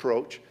service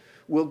approach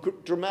will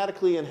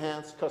dramatically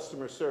enhance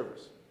customer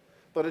service.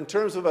 But in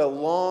terms of a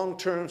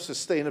long-term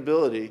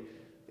sustainability,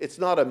 it's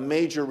not a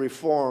major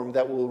reform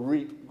that will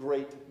reap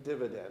great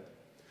dividend.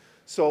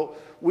 So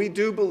we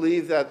do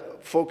believe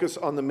that focus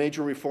on the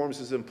major reforms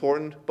is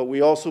important, but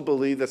we also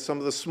believe that some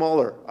of the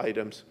smaller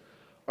items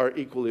are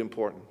equally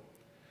important.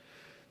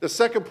 The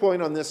second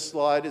point on this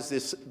slide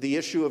is the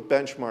issue of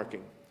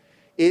benchmarking.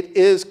 It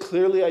is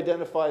clearly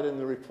identified in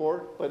the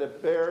report, but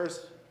it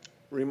bears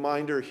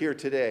reminder here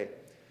today.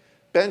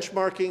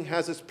 Benchmarking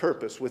has its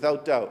purpose,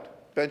 without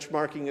doubt.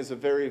 Benchmarking is a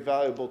very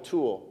valuable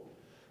tool,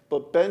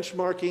 but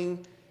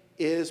benchmarking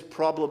is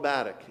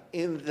problematic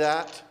in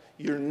that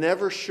you're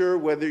never sure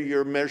whether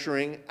you're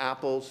measuring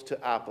apples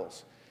to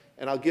apples.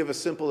 And I'll give a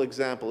simple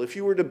example. If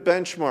you were to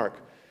benchmark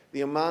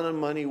the amount of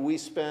money we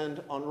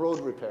spend on road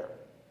repair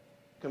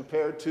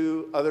compared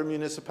to other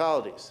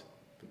municipalities,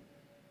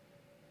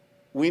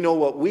 we know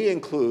what we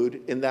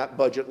include in that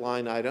budget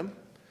line item,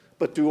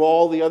 but do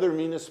all the other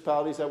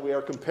municipalities that we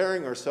are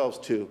comparing ourselves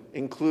to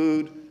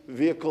include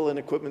vehicle and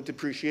equipment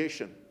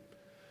depreciation,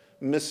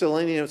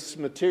 miscellaneous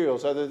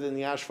materials other than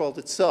the asphalt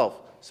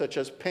itself, such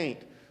as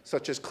paint,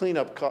 such as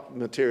cleanup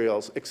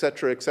materials, et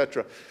cetera, et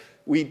cetera.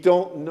 We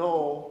don't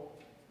know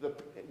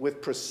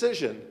with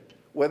precision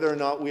whether or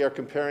not we are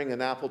comparing an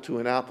apple to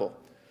an apple.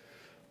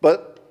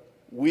 But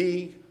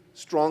we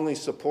strongly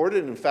support it,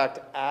 and in fact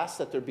ask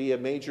that there be a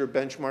major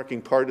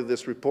benchmarking part of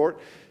this report,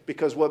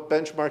 because what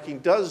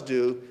benchmarking does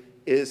do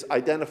is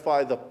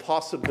identify the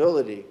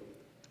possibility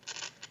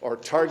or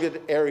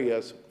target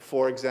areas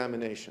for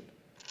examination.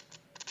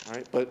 All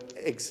right, but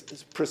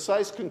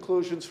precise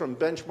conclusions from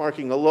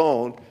benchmarking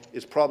alone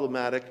is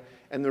problematic,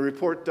 and the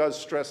report does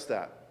stress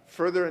that.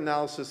 Further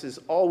analysis is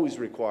always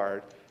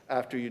required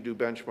after you do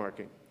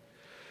benchmarking.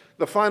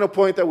 The final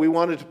point that we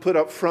wanted to put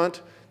up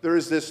front, there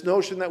is this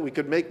notion that we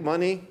could make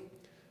money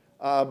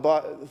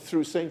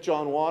through St.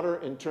 John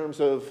Water in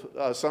terms of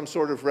some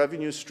sort of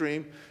revenue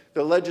stream.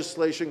 The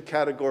legislation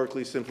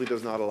categorically simply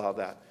does not allow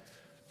that.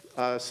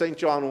 St.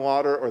 John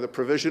Water, or the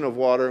provision of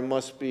water,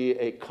 must be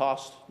a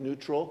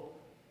cost-neutral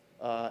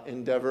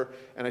endeavor,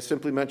 and I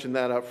simply mentioned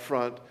that up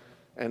front,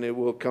 and it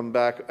will come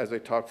back as I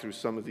talk through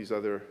some of these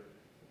other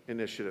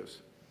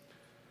initiatives.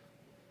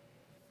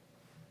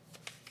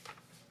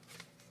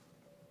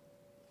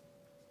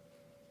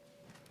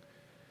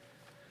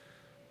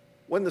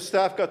 When the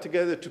staff got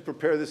together to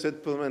prepare this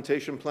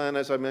implementation plan,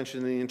 as I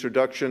mentioned in the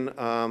introduction,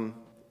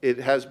 it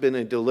has been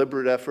a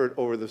deliberate effort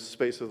over the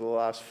space of the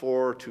last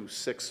 4 to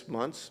 6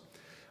 months.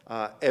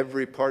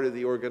 Every part of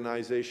the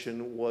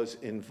organization was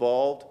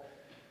involved.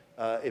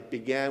 It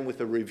began with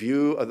a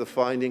review of the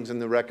findings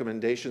and the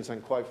recommendations,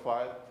 and quite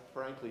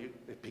frankly,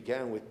 it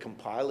began with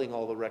compiling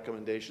all the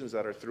recommendations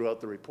that are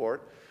throughout the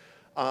report.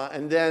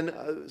 And then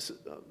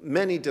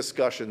many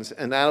discussions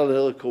and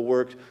analytical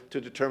work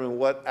to determine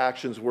what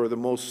actions were the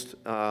most,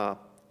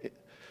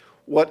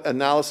 what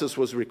analysis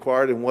was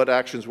required and what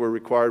actions were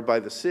required by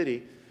the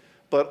city.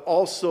 But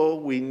also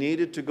we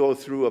needed to go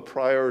through a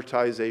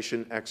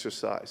prioritization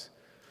exercise.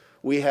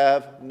 We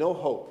have no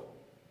hope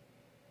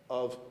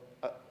of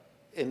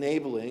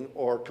enabling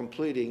or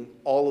completing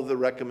all of the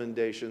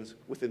recommendations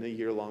within a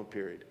year-long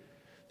period.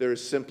 There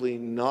is simply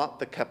not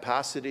the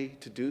capacity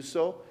to do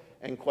so.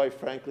 And quite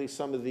frankly,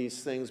 some of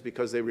these things,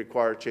 because they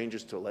require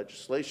changes to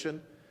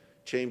legislation,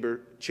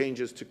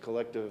 changes to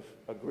collective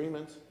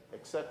agreements,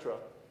 etc.,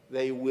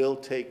 they will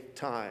take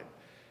time.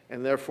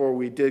 And therefore,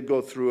 we did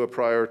go through a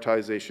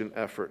prioritization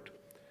effort.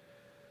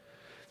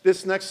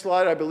 This next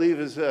slide, I believe,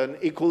 is an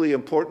equally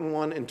important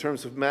one in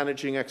terms of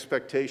managing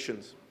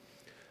expectations.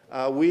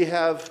 We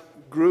have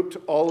grouped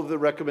all of the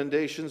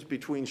recommendations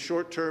between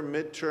short-term,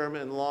 mid-term,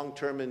 and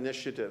long-term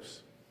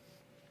initiatives.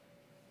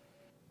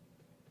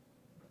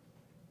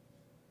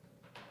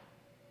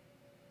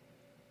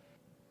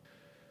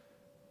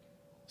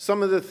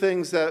 Some of the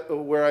things that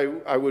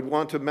where I would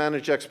want to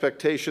manage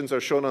expectations are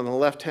shown on the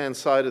left-hand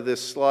side of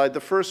this slide. The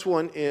first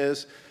one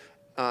is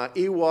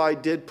EY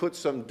did put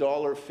some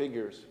dollar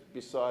figures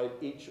beside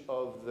each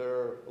of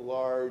their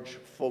large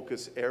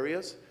focus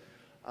areas.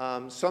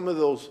 Some of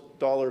those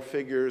dollar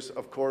figures,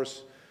 of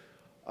course,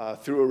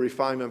 through a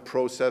refinement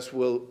process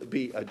will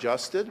be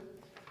adjusted.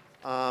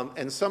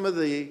 And some of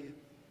the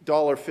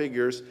dollar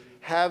figures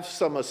have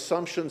some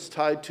assumptions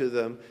tied to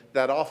them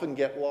that often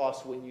get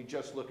lost when you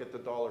just look at the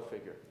dollar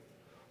figure.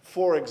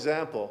 For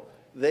example,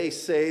 they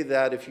say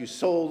that if you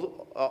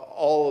sold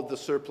all of the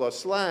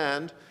surplus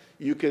land,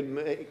 you could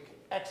make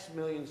X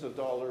millions of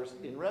dollars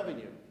in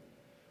revenue.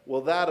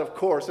 Well, that, of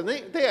course, and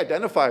they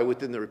identify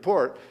within the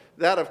report,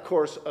 that, of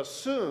course,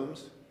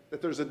 assumes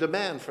that there's a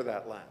demand for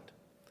that land.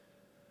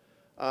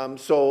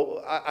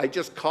 So I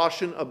just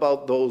caution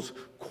about those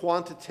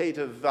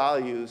quantitative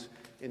values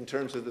in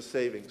terms of the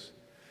savings.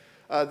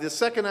 The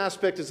second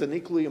aspect is an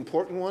equally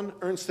important one.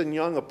 Ernst &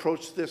 Young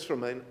approached this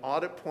from an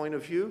audit point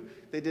of view.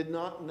 They did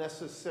not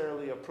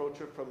necessarily approach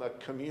it from a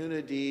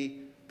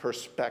community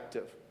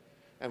perspective.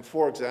 And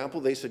for example,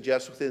 they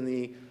suggest within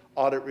the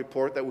audit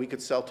report that we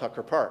could sell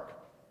Tucker Park.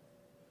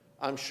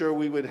 I'm sure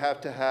we would have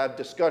to have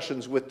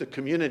discussions with the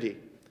community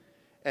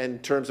in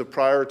terms of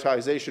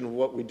prioritization of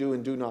what we do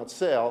and do not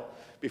sell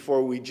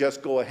before we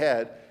just go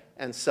ahead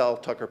and sell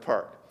Tucker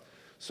Park.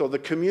 So the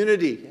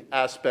community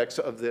aspects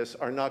of this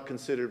are not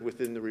considered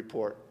within the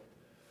report.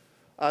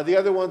 The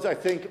other ones I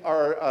think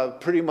are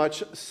pretty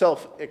much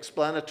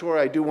self-explanatory.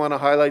 I do want to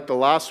highlight the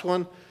last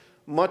one.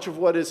 Much of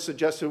what is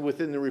suggested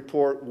within the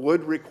report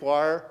would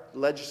require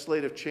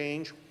legislative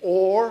change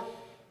or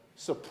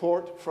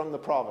support from the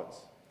province.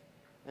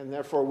 And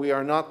therefore, we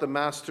are not the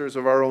masters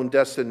of our own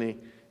destiny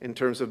in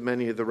terms of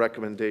many of the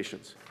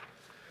recommendations.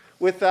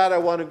 With that, I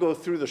want to go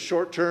through the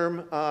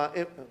short-term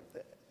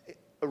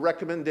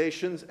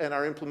recommendations and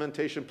our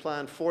implementation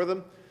plan for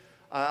them.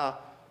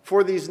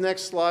 For these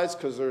next slides,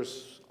 because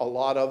there's a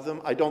lot of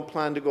them, I don't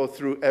plan to go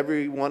through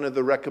every one of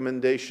the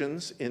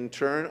recommendations in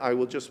turn. I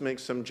will just make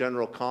some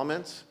general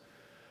comments.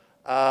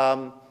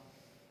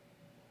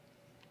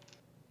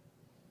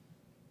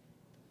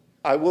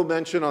 I will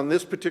mention on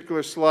this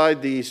particular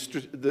slide the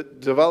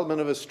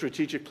development of a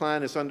strategic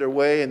plan is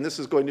underway, and this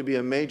is going to be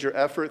a major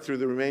effort through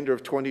the remainder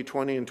of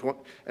 2020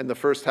 and the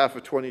first half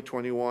of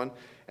 2021,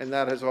 and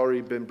that has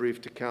already been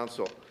briefed to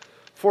Council.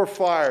 For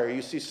fire,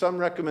 you see some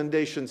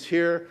recommendations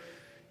here.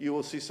 You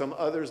will see some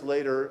others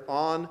later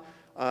on.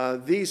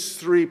 These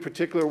three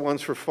particular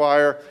ones for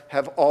fire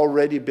have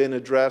already been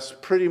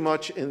addressed pretty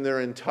much in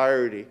their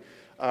entirety.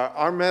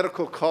 Our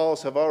medical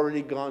calls have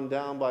already gone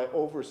down by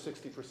over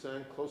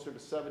 60%, closer to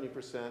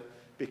 70%,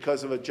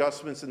 because of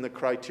adjustments in the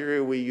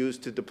criteria we use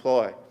to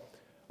deploy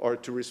or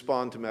to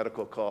respond to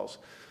medical calls.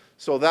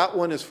 So that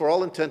one is, for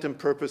all intent and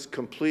purpose,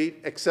 complete,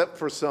 except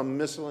for some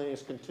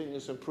miscellaneous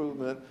continuous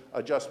improvement,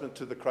 adjustment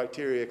to the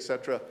criteria,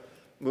 etc.,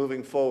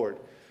 moving forward.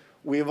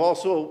 We have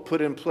also put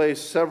in place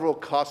several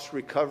cost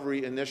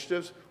recovery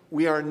initiatives.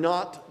 We are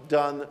not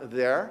done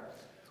there.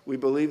 We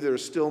believe there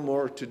is still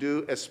more to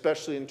do,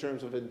 especially in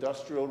terms of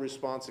industrial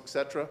response,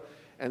 etc.,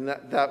 and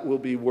that will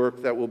be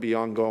work that will be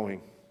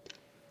ongoing.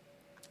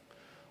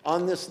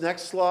 On this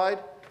next slide,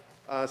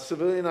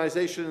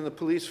 civilianization in the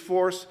police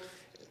force.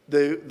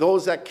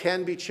 Those that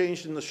can be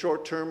changed in the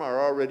short term are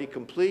already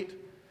complete.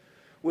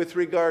 With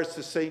regards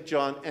to St.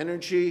 John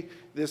Energy,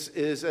 this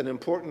is an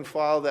important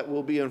file that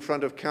will be in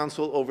front of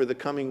council over the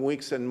coming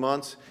weeks and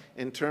months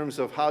in terms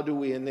of how do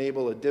we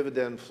enable a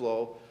dividend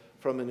flow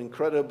from an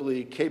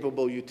incredibly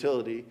capable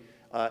utility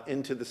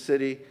into the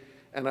city.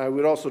 And I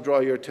would also draw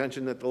your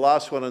attention that the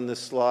last one on this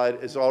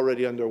slide is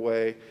already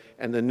underway,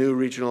 and the new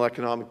Regional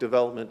Economic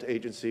Development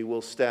Agency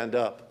will stand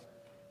up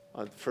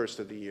on the first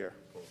of the year.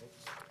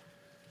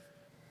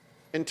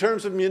 In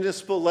terms of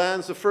municipal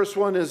lands, the first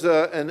one is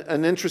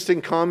an interesting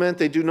comment.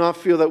 They do not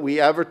feel that we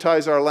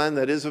advertise our land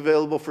that is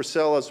available for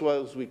sale as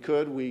well as we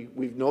could.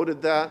 We've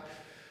noted that.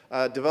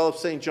 Develop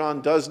St.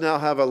 John does now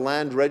have a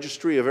land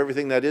registry of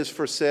everything that is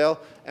for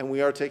sale, and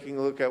we are taking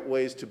a look at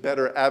ways to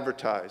better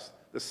advertise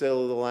the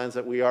sale of the lands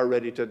that we are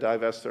ready to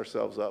divest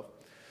ourselves of.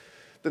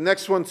 The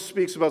next one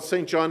speaks about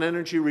St. John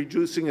Energy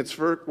reducing its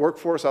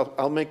workforce.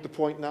 I'll make the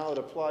point now. It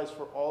applies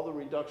for all the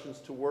reductions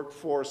to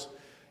workforce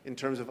in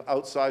terms of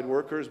outside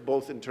workers,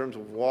 both in terms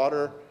of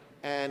water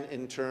and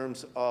in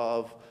terms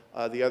of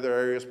the other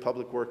areas,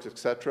 public works,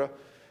 etc.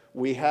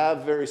 We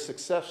have very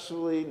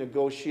successfully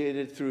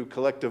negotiated through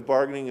collective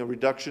bargaining a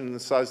reduction in the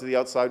size of the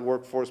outside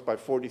workforce by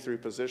 43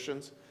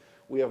 positions.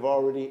 We have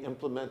already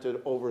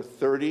implemented over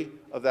 30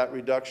 of that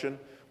reduction,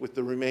 with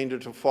the remainder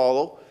to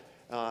follow.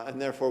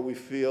 And therefore, we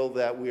feel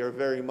that we are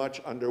very much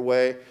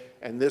underway,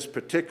 and this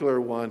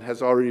particular one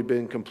has already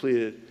been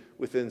completed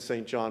within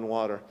St. John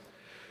Water.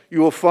 You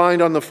will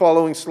find on the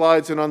following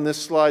slides and on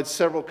this slide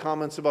several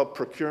comments about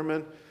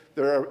procurement.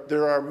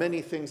 There are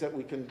many things that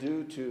we can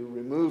do to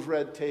remove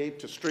red tape,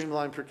 to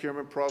streamline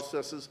procurement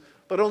processes,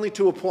 but only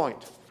to a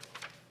point.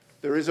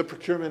 There is a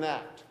Procurement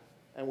Act,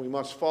 and we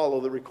must follow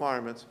the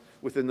requirements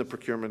within the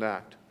Procurement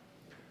Act.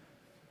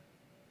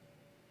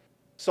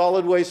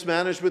 Solid waste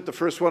management, the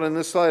first one on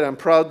this slide. I'm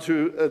proud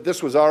to,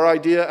 this was our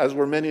idea, as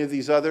were many of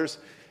these others,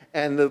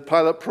 and the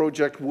pilot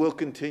project will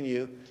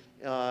continue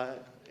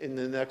in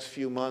the next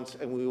few months,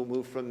 and we will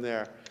move from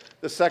there.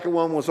 The second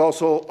one was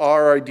also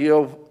our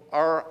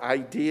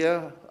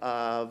idea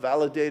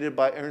validated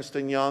by Ernst &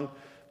 Young,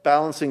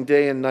 balancing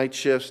day and night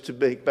shifts to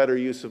make better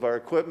use of our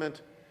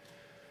equipment.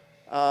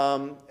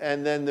 And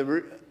then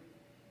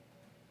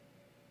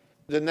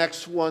the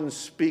next one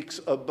speaks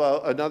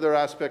about another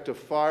aspect of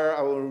fire.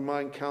 I will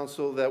remind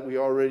council that we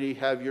already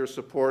have your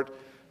support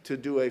to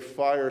do a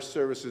fire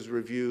services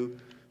review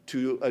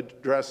to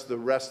address the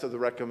rest of the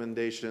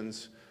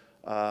recommendations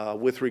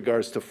with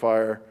regards to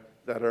fire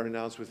that are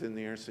announced within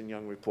the Ernst &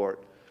 Young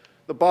report.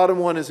 The bottom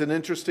one is an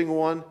interesting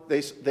one.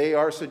 They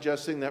are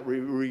suggesting that we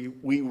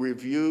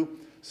review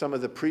some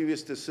of the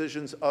previous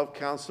decisions of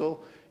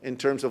council in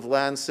terms of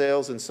land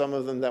sales, and some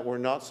of them that were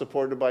not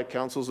supported by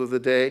councils of the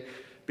day,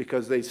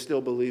 because they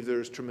still believe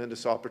there is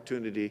tremendous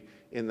opportunity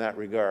in that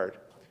regard.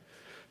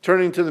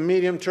 Turning to the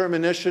medium-term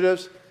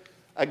initiatives,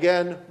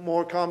 again,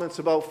 more comments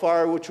about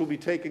fire, which will be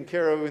taken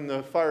care of in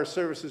the fire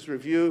services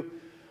review.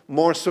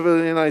 More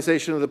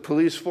civilianization of the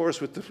police force,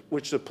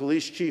 which the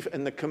police chief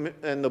and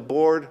the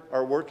board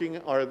are working,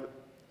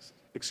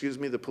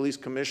 the police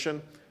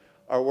commission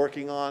are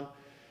working on.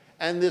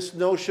 And this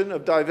notion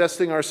of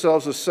divesting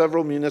ourselves of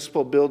several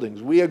municipal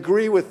buildings. We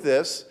agree with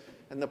this,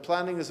 and the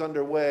planning is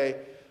underway,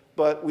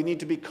 but we need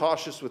to be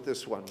cautious with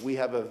this one. We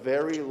have a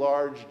very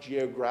large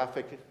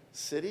geographic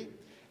city,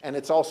 and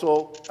it's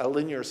also a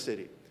linear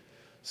city.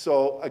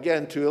 So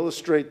again, to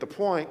illustrate the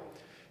point,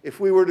 if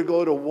we were to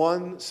go to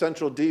one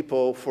central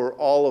depot for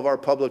all of our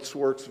public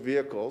works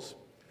vehicles,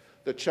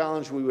 the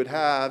challenge we would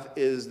have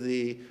is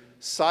the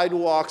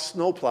sidewalk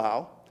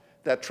snowplow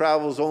that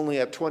travels only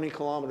at 20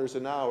 kilometers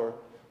an hour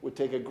would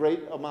take a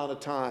great amount of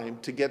time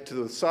to get to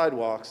the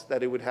sidewalks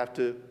that it would have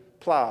to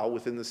plow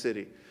within the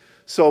city.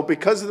 So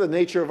because of the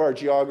nature of our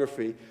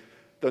geography,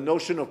 the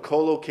notion of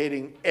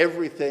co-locating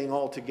everything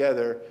all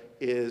together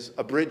is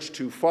a bridge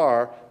too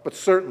far, but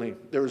certainly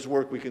there is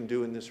work we can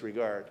do in this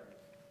regard.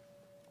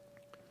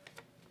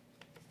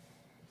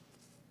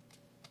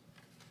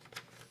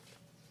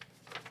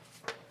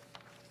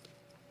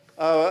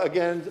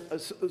 Again,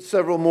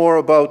 several more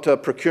about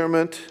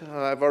procurement.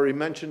 I've already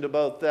mentioned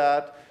about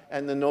that,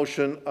 and the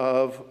notion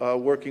of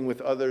working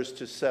with others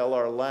to sell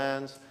our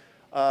lands.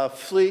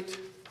 Fleet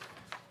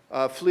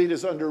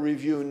is under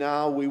review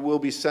now. We will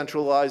be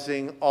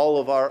centralizing all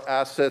of our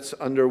assets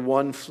under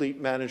one fleet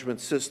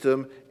management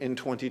system in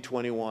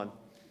 2021.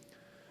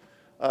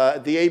 The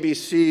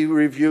ABC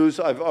reviews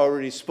I've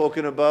already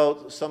spoken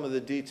about. Some of the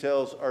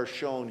details are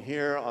shown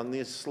here on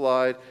this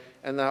slide,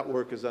 and that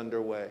work is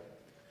underway.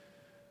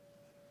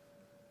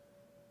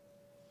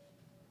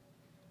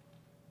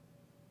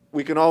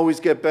 We can always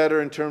get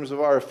better in terms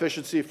of our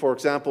efficiency, for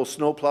example,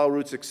 snowplow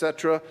routes,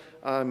 etc.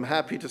 I'm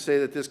happy to say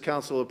that this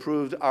council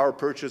approved our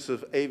purchase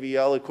of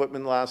AVL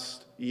equipment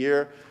last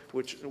year,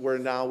 where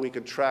now we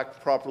can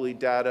track properly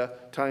data,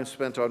 time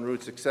spent on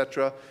routes,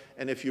 etc.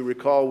 And if you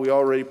recall, we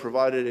already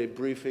provided a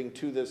briefing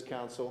to this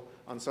council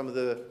on some of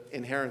the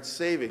inherent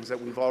savings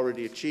that we've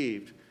already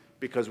achieved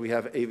because we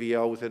have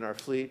AVL within our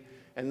fleet,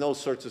 and those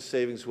sorts of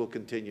savings will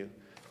continue.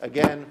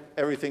 Again,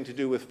 everything to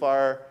do with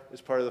fire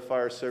is part of the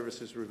fire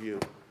services review.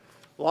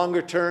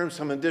 Longer term,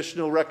 some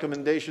additional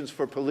recommendations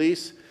for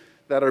police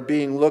that are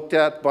being looked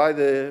at by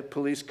the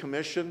Police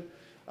Commission.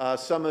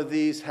 Some of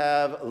these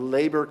have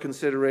labor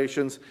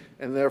considerations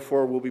and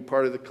therefore will be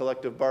part of the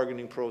collective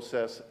bargaining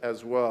process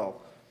as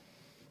well.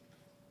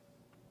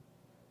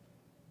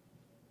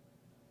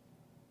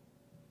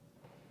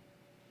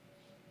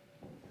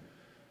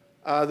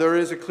 There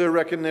is a clear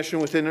recognition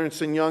within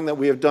Ernst & Young that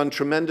we have done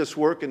tremendous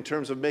work in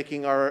terms of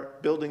making our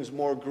buildings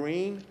more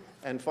green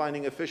and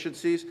finding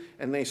efficiencies,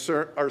 and they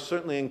are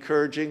certainly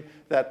encouraging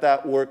that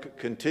that work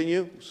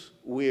continues.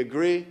 We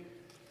agree.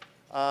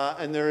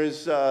 And there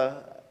is,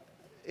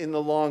 in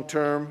the long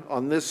term,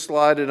 on this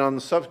slide and on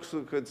the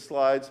subsequent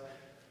slides,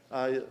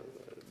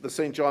 the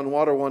St. John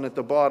Water one at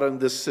the bottom,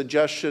 this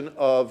suggestion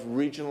of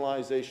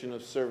regionalization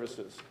of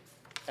services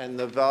and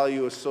the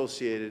value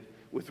associated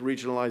with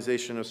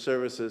regionalization of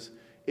services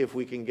if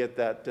we can get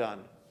that done.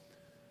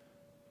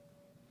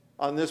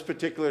 On this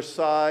particular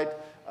side,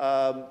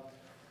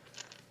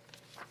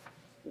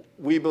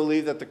 we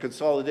believe that the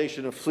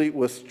consolidation of fleet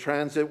with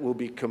transit will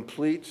be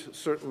complete,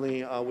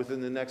 certainly within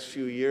the next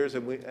few years,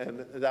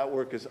 and that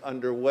work is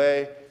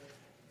underway.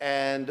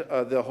 And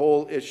the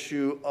whole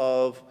issue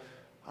of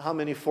how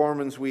many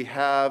foremans we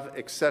have,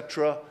 et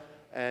cetera,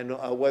 and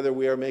whether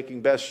we are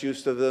making best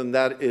use of them,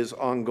 that is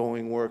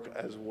ongoing work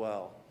as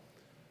well.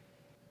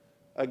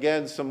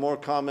 Again, some more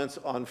comments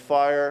on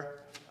fire.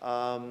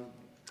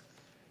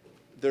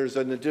 There's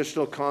an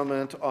additional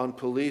comment on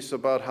police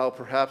about how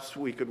perhaps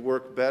we could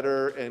work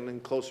better and in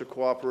closer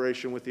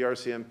cooperation with the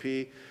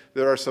RCMP.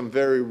 There are some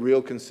very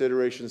real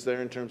considerations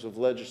there in terms of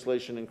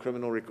legislation and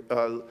criminal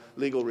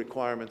legal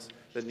requirements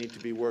that need to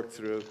be worked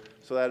through.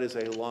 So that is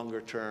a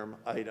longer-term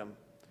item.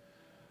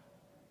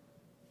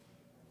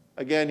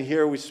 Again,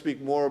 here we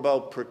speak more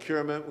about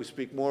procurement. We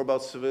speak more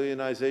about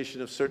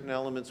civilianization of certain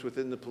elements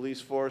within the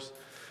police force.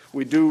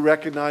 We do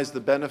recognize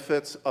the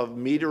benefits of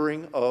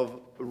metering of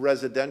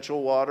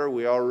residential water.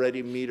 We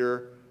already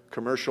meter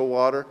commercial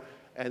water,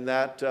 and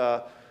that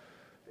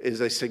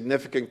is a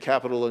significant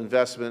capital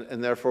investment,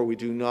 and therefore we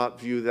do not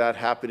view that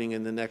happening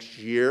in the next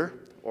year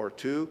or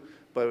two,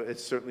 but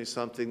it's certainly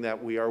something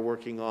that we are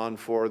working on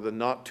for the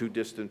not too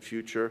distant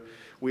future.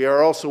 We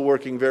are also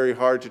working very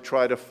hard to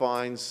try to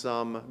find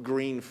some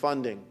green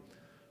funding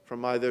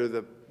from either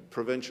the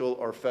provincial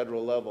or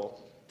federal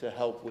level to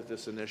help with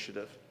this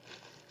initiative.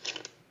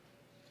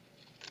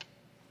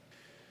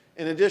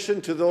 In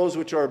addition to those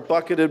which are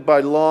bucketed by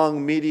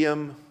long,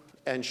 medium,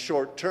 and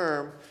short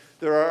term,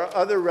 there are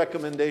other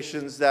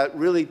recommendations that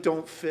really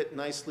don't fit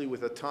nicely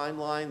with a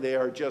timeline. They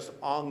are just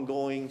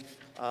ongoing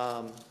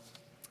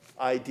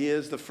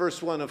ideas. The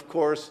first one, of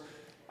course,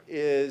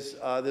 is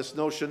this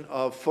notion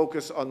of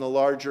focus on the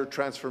larger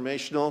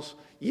transformationals.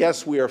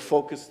 Yes, we are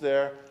focused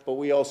there, but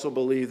we also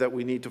believe that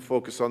we need to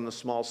focus on the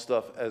small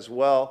stuff as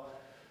well.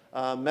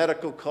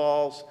 Medical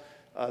calls.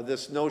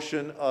 This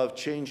notion of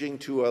changing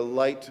to a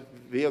light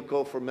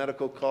vehicle for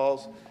medical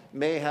calls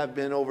may have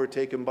been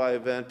overtaken by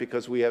event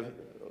because we have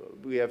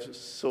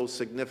so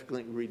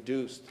significantly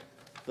reduced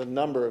the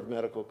number of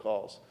medical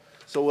calls.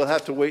 So we'll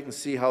have to wait and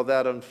see how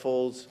that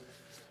unfolds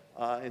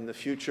in the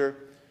future.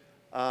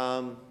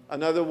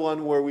 Another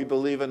one where we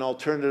believe an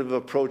alternative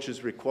approach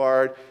is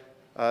required.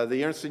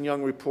 The Ernst &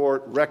 Young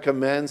report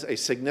recommends a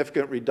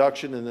significant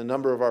reduction in the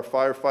number of our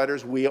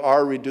firefighters. We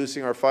are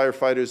reducing our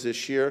firefighters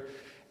this year.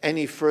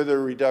 Any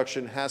further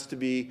reduction has to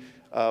be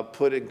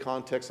put in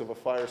context of a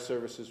fire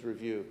services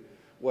review.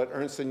 What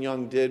Ernst &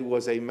 Young did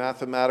was a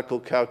mathematical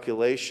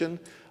calculation,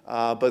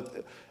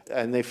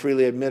 and they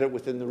freely admit it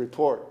within the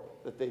report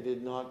that they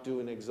did not do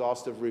an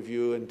exhaustive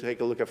review and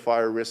take a look at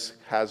fire risk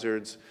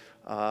hazards,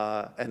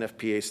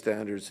 NFPA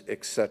standards,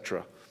 et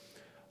cetera.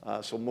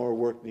 So more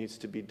work needs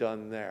to be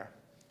done there.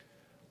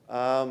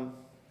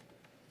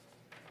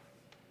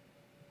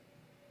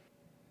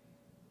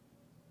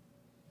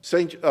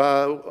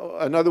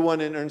 Another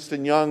one in Ernst &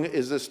 Young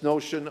is this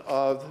notion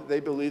of they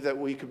believe that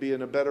we could be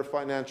in a better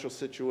financial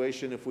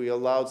situation if we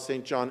allowed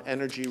St. John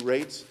Energy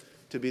rates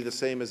to be the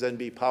same as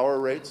NB Power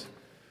rates.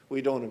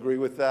 We don't agree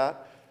with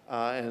that,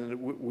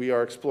 and we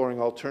are exploring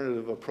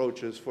alternative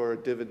approaches for a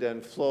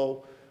dividend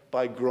flow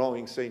by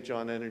growing St.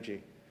 John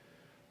Energy.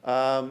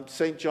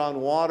 St.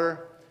 John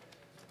Water,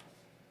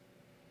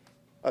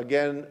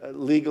 again,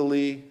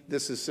 legally,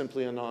 this is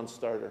simply a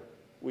non-starter.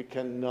 We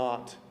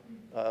cannot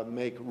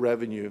make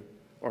revenue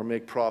or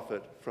make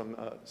profit from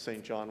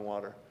St. John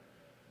Water.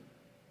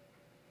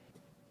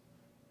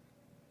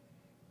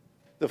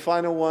 The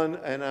final one,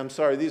 and I'm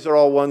sorry, these are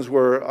all ones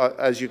where,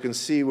 as you can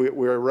see,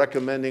 we're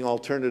recommending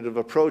alternative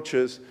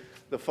approaches.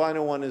 The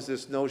final one is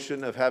this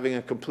notion of having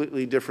a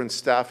completely different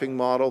staffing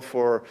model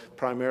for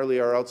primarily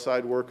our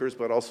outside workers,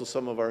 but also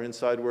some of our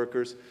inside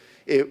workers.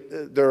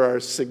 There are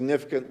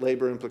significant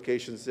labor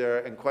implications there,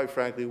 and quite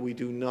frankly, we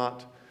do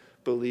not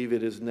believe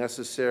it is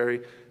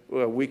necessary.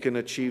 We can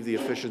achieve the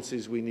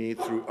efficiencies we need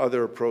through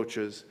other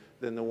approaches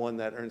than the one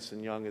that Ernst &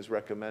 Young is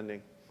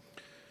recommending.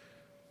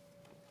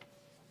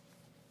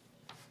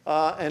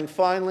 And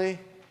finally,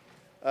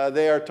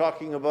 They are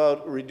talking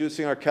about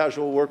reducing our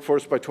casual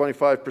workforce by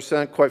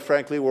 25%. Quite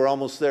frankly, we're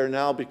almost there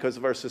now because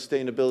of our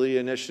sustainability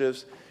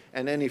initiatives.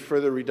 And any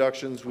further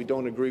reductions we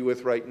don't agree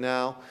with right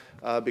now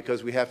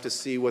because we have to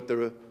see what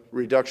the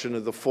reduction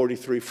of the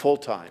 43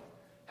 full-time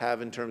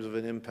have in terms of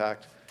an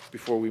impact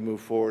before we move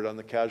forward on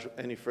the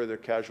any further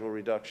casual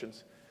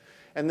reductions.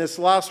 And this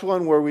last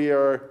one, where we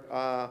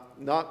are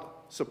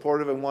not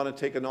supportive and want to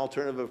take an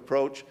alternative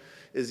approach,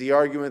 is the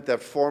argument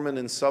that foremen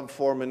and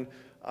sub-foremen,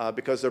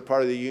 because they're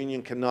part of the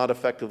union, cannot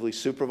effectively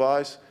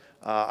supervise.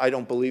 I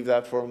don't believe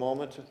that for a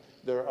moment.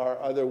 There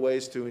are other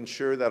ways to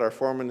ensure that our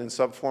foremen and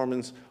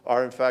sub-foremen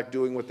are in fact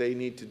doing what they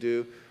need to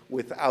do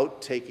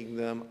without taking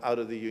them out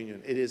of the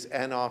union. It is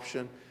an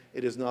option.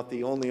 It is not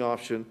the only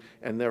option,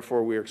 and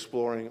therefore we are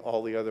exploring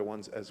all the other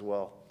ones as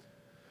well.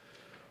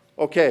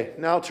 Okay,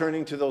 now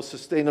turning to those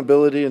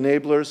sustainability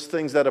enablers,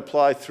 things that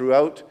apply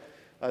throughout.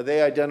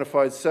 They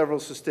identified several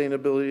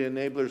sustainability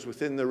enablers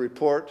within the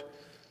report.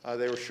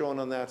 They were shown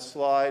on that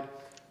slide.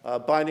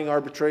 Binding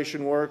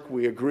arbitration work,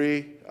 we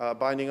agree.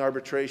 Binding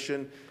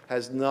arbitration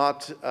has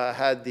not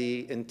had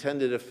the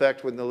intended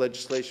effect when the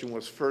legislation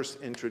was first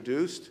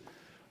introduced,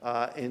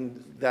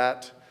 in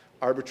that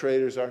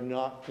arbitrators are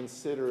not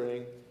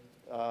considering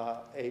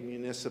a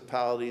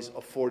municipality's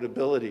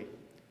affordability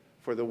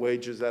for the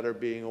wages that are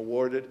being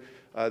awarded.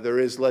 There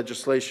is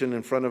legislation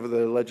in front of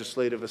the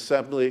Legislative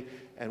Assembly,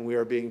 and we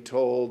are being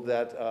told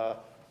that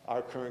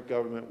our current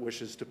government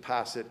wishes to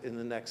pass it in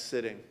the next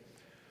sitting.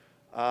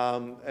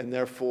 And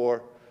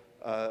therefore,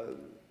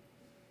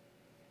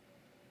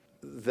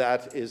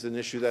 that is an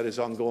issue that is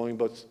ongoing,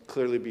 but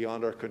clearly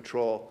beyond our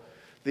control.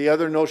 The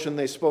other notion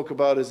they spoke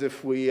about is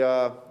if we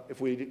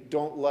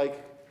don't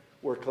like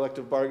where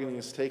collective bargaining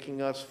is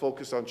taking us,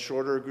 focus on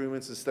shorter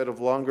agreements instead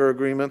of longer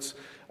agreements.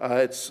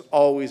 It's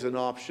always an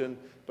option,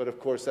 but of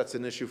course that's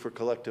an issue for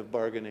collective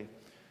bargaining.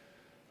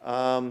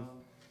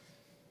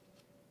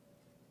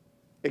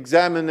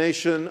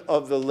 Examination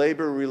of the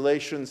labor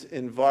relations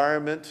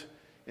environment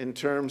in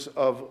terms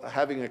of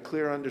having a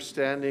clear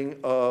understanding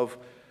of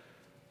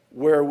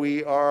where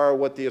we are,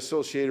 what the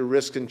associated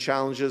risks and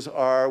challenges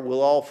are,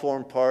 will all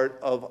form part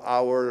of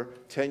our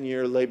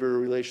 10-year labor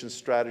relations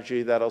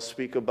strategy that I'll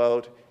speak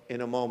about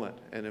in a moment.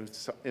 And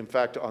in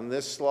fact, on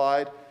this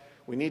slide,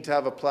 we need to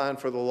have a plan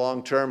for the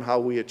long term, how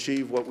we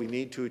achieve what we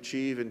need to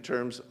achieve in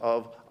terms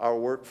of our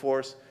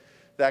workforce.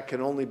 That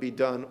can only be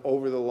done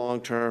over the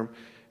long term,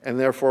 and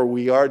therefore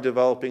we are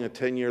developing a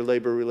 10-year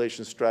labor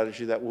relations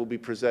strategy that will be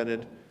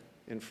presented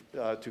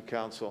to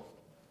Council.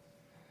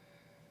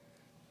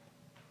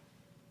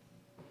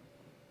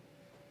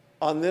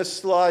 On this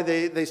slide,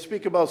 they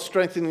speak about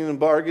strengthening the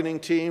bargaining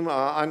team.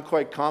 I'm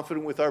quite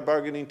confident with our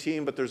bargaining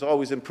team, but there's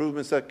always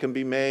improvements that can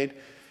be made.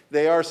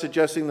 They are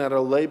suggesting that a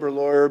labor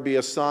lawyer be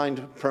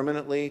assigned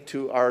permanently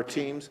to our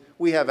teams.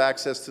 We have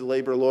access to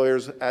labor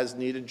lawyers as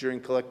needed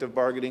during collective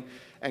bargaining,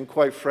 and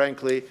quite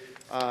frankly,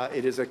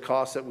 it is a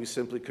cost that we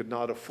simply could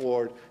not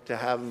afford to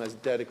have them as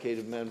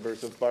dedicated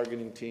members of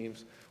bargaining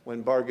teams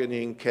when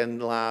bargaining can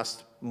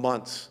last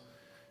months,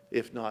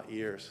 if not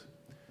years.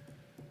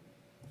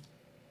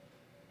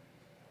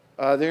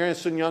 The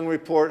Ernst & Young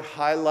report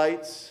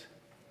highlights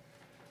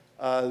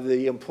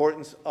the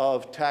importance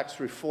of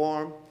tax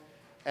reform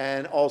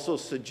and also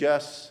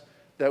suggests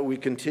that we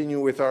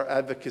continue with our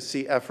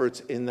advocacy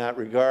efforts in that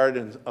regard.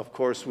 And of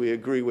course, we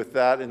agree with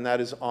that, and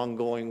that is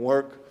ongoing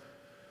work.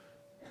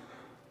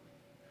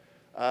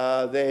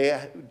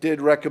 They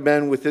did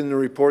recommend within the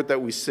report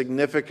that we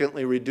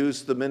significantly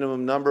reduce the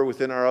minimum number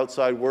within our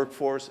outside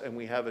workforce, and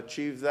we have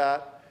achieved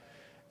that.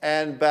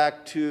 And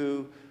back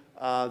to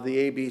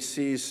the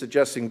ABCs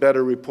suggesting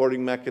better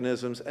reporting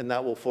mechanisms, and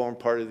that will form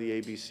part of the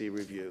ABC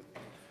review.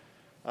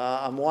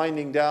 I'm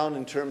winding down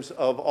in terms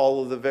of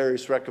all of the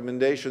various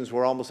recommendations.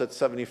 We're almost at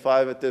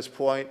 75 at this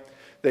point.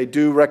 They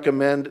do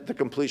recommend the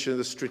completion of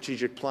the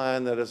strategic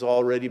plan that has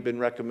already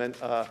been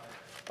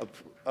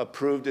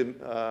approved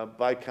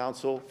by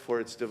Council for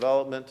its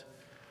development.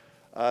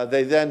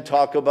 They then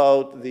talk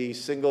about the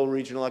single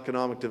regional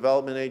economic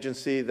development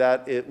agency,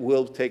 that it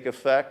will take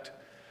effect.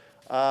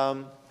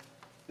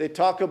 They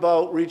talk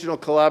about regional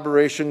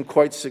collaboration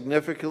quite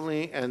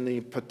significantly and the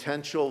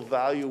potential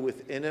value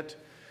within it.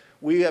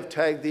 We have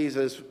tagged these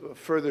as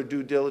further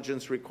due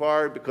diligence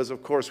required because,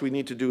 of course, we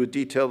need to do a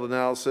detailed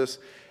analysis,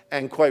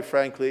 and quite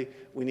frankly,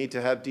 we need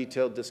to have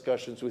detailed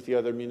discussions with the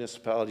other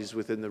municipalities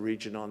within the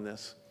region on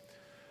this.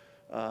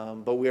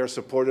 But we are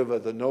supportive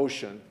of the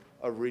notion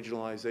of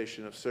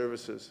regionalization of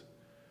services.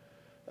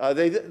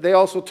 They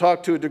also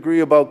talk to a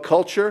degree about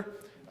culture.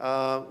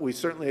 We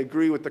certainly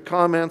agree with the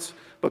comments,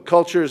 but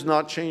culture is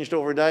not changed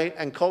overnight,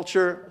 and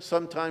culture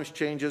sometimes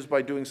changes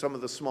by doing some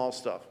of the small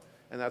stuff,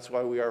 and that's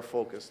why we are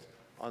focused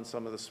on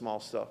some of the small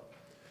stuff.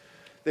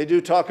 They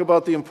do talk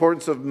about the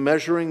importance of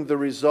measuring the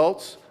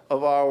results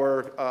of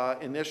our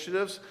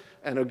initiatives,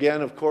 and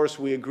again, of course,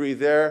 we agree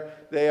there.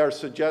 They are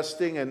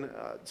suggesting, and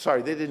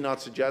sorry, they did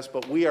not suggest,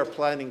 but we are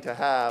planning to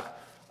have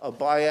a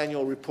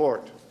biannual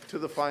report to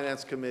the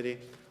Finance Committee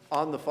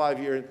on the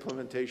 5-year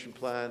implementation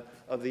plan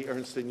of the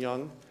Ernst &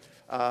 Young.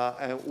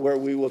 and where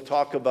we will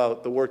talk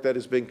about the work that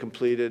has been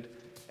completed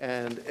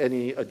and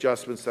any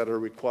adjustments that are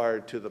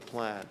required to the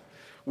plan.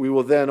 We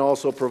will then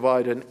also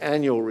provide an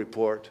annual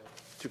report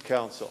to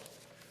council.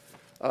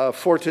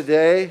 For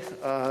today,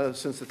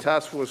 since the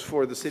task was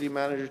for the city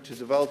manager to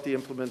develop the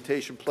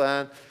implementation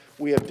plan,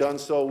 we have done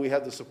so. We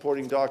have the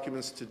supporting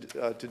documents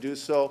to do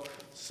so.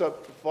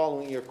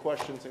 Following your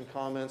questions and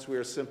comments, we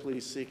are simply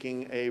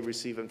seeking a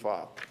receive and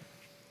file.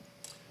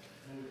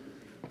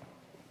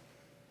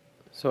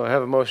 So I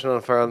have a motion on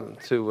the file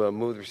to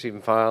move the receive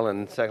and file,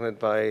 and seconded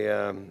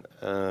by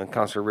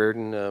Councillor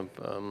Reardon.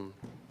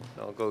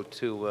 I'll go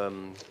to,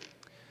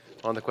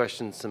 on the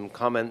question, some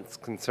comments,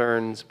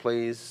 concerns,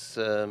 please.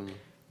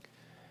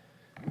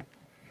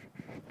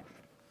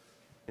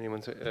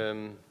 Anyone?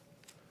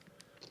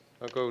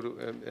 I'll go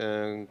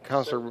to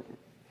Councillor.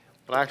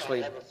 Well,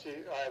 actually, I have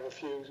a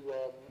few.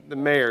 the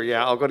mayor.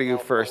 Yeah, I'll go to you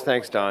first.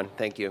 Thanks, Don.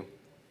 Thank you.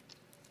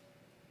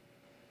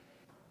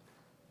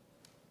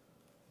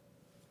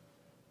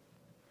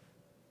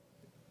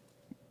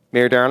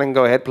 Mayor Darling,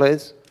 go ahead,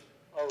 please.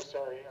 Oh,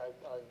 sorry,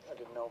 I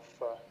didn't know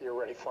if you're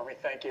ready for me.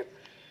 Thank you.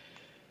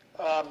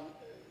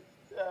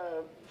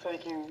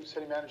 Thank you,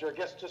 City Manager. I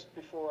guess just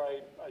before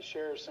I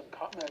share some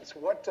comments,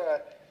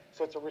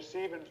 so it's a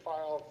receive and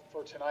file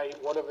for tonight.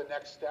 What are the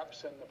next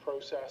steps in the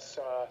process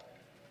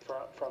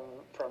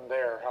from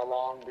there? How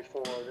long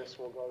before this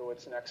will go to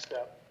its next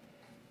step?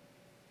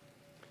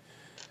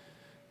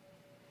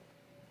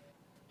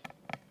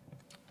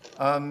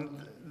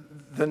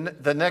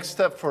 The next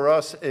step for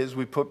us is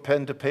we put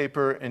pen to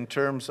paper in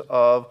terms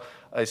of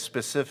a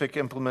specific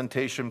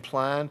implementation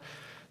plan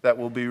that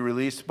will be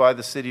released by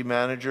the city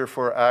manager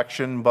for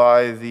action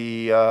by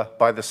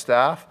the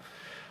staff.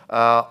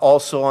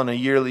 Also on a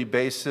yearly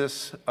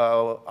basis,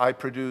 I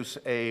produce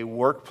a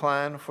work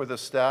plan for the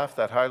staff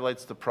that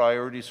highlights the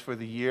priorities for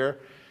the year,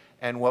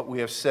 and what we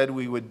have said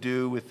we would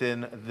do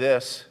within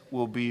this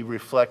will be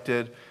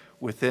reflected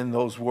within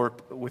those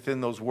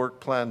work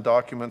plan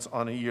documents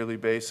on a yearly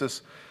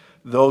basis.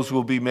 Those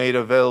will be made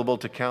available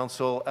to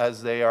council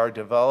as they are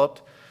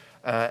developed.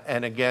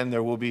 And again,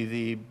 there will be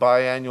the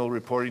biannual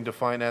reporting to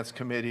Finance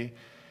Committee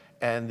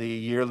and the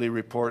yearly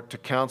report to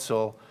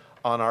council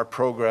on our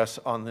progress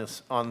on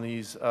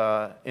these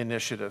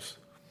initiatives.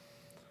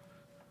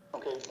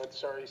 Okay, but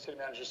sorry, City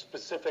Manager,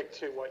 specific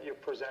to what you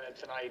presented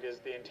tonight, is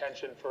the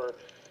intention for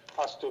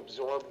us to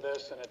absorb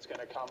this and it's going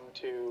to come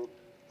to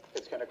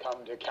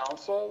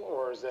council,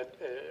 or is it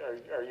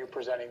are you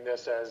presenting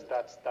this as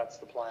that's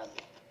the plan?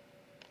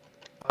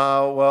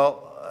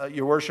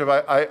 Your Worship,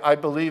 I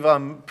believe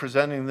I'm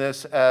presenting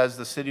this as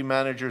the city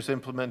manager's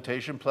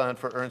implementation plan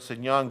for Ernst &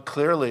 Young.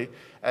 Clearly,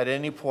 at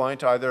any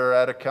point, either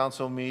at a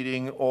council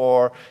meeting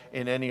or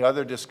in any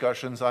other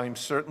discussions, I'm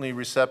certainly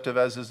receptive,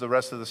 as is the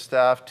rest of the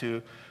staff,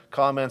 to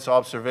comments,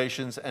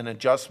 observations, and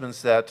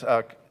adjustments that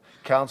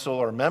council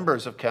or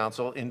members of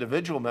council,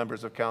 individual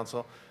members of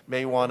council,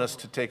 may want us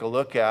to take a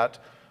look at.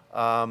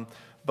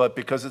 But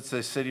because it's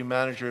a city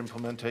manager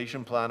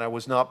implementation plan, I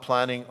was not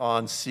planning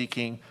on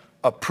seeking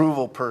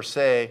approval per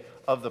se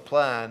of the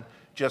plan,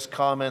 just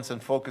comments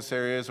and focus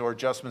areas or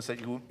adjustments that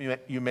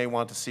you may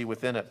want to see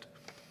within it.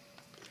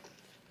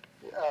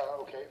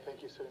 Okay,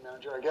 thank you, City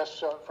Manager. I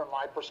guess from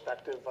my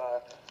perspective,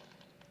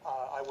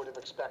 I would have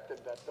expected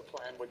that the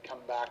plan would come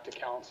back to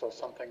council,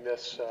 something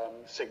this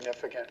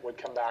significant would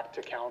come back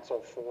to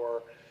council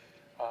for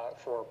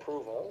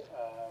approval.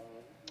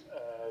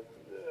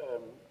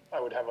 I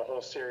would have a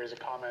whole series of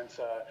comments.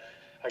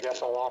 I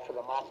guess I'll offer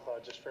them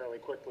up just fairly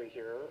quickly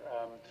here.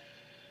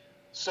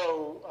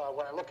 So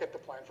when I look at the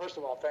plan, first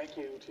of all, thank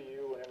you to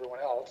you and everyone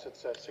else.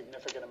 It's a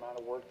significant amount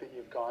of work that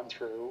you've gone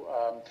through.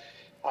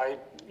 I,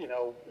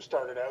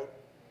 started out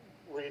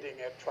reading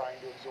it, trying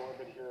to absorb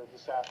it here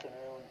this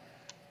afternoon,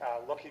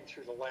 looking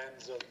through the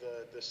lens of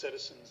the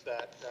citizens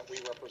that we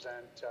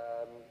represent,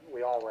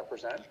 we all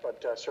represent,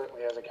 but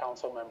certainly as a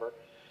council member,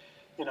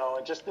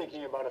 and just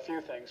thinking about a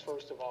few things.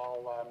 First of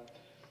all,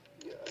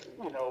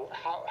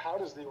 how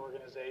does the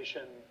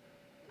organization,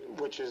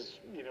 which is,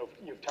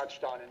 you've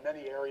touched on in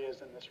many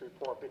areas in this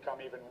report, become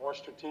even more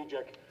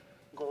strategic,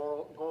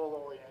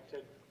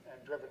 goal-oriented,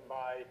 and driven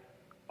by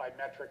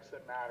metrics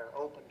that matter,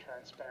 open,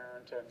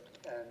 transparent,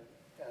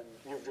 and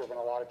you've driven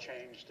a lot of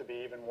change to be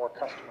even more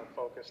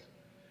customer-focused.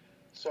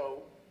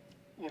 So,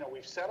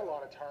 we've set a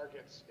lot of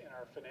targets in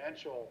our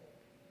financial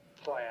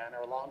plan,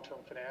 our long-term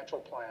financial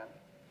plan,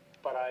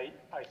 but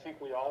I think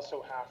we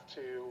also have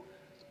to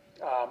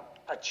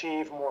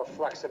achieve more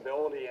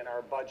flexibility in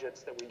our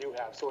budgets that we do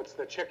have. So it's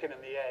the chicken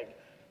and the egg.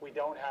 We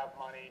don't have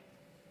money.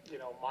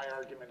 My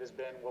argument has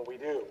been, well, we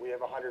do. We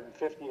have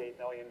 $158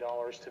 million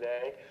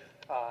today,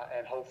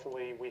 and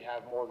hopefully we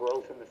have more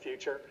growth in the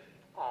future.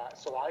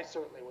 So I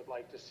certainly would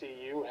like to see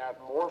you have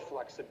more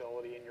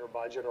flexibility in your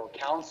budget, or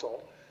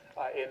council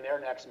in their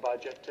next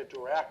budget, to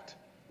direct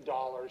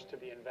dollars to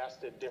be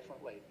invested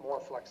differently. More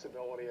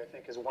flexibility, I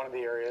think, is one of the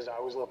areas I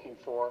was looking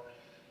for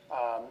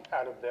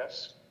out of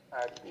this.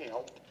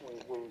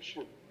 We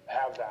should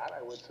have that,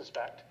 I would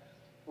suspect.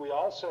 We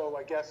also,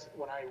 I guess,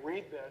 when I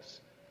read this,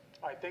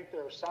 I think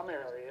there are some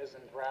areas,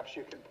 and perhaps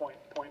you can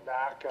point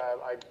back,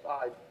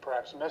 I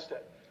perhaps missed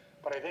it,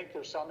 but I think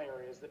there's some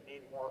areas that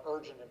need more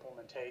urgent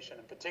implementation,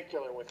 in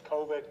particular with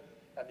COVID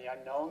and the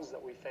unknowns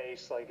that we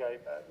face, like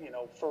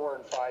 4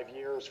 and 5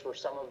 years for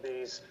some of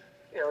these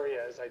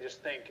areas, I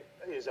just think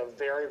is a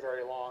very,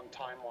 very long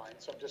timeline.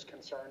 So I'm just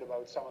concerned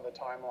about some of the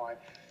timeline.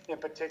 In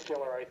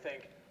particular, I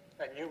think,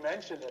 and you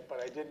mentioned it,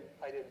 but I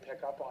didn't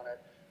pick up on it,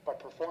 but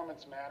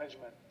performance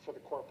management for the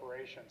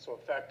corporation. So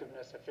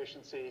effectiveness,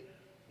 efficiency,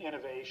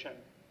 innovation,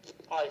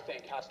 I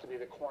think has to be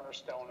the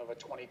cornerstone of a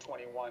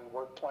 2021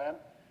 work plan.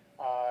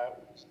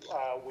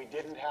 We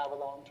didn't have a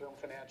long-term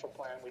financial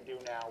plan, we do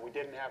now. We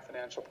didn't have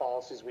financial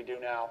policies, we do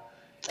now.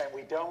 And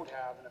we don't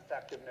have an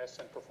effectiveness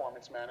and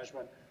performance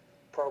management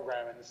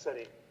program in the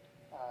city.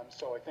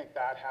 So I think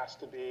that has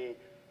to be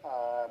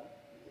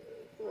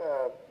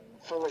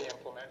fully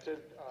implemented.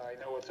 I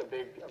know it's a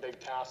big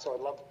task, so I'd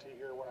love to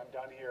hear when I'm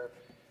done here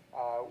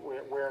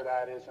where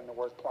that is in the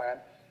work plan.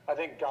 I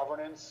think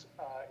governance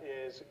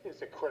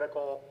is a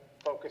critical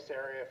focus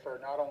area for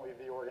not only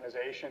the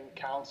organization,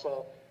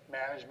 council,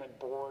 management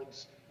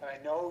boards, and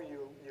I know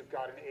you've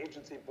got an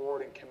agency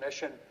board and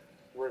commission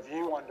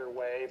review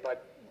underway,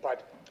 but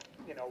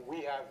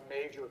we have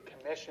major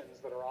commissions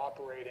that are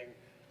operating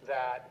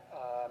that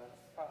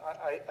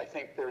I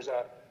think there's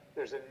a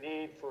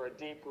need for a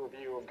deep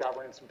review of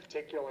governance, in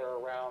particular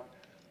around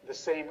the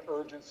same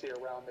urgency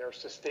around their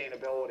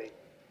sustainability.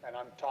 And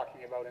I'm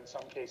talking about, in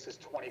some cases,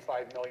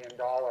 $25 million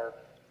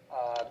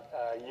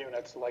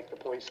units like the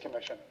Police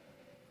Commission.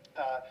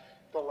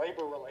 The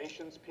labor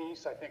relations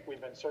piece, I think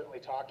we've been certainly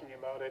talking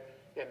about it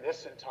in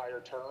this entire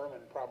term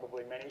and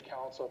probably many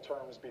council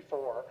terms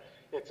before.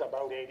 It's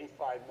about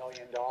 $85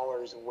 million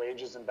in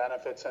wages and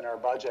benefits in our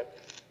budget.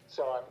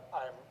 So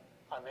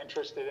I'm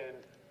interested in,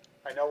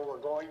 I know we're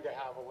going to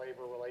have a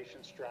labor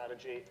relations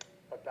strategy,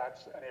 but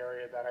that's an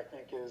area that I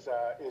think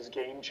is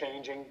game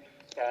changing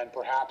and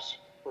perhaps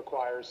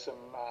requires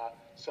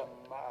some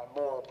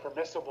more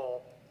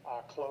permissible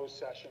closed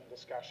session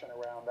discussion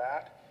around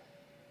that.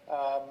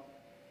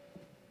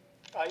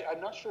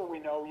 I'm not sure we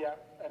know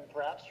yet, and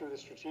perhaps through the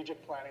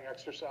strategic planning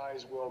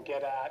exercise, we'll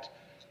get at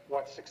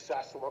what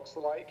success looks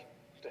like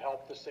to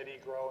help the city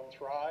grow and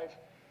thrive.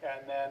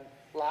 And then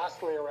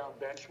lastly, around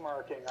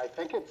benchmarking, I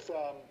think it's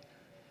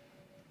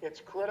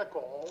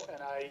critical,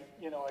 and I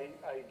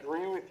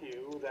agree with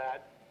you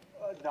that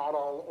not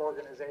all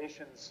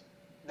organizations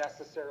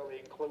necessarily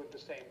include the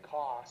same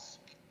costs,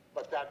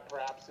 but that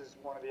perhaps is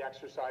one of the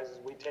exercises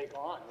we take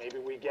on. Maybe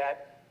we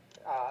get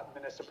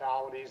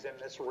municipalities in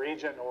this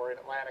region or in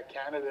Atlantic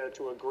Canada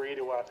to agree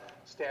to a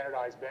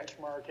standardized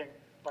benchmarking,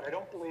 but I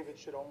don't believe it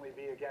should only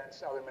be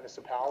against other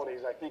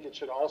municipalities. I think it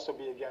should also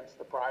be against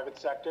the private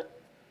sector,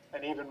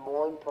 and even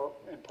more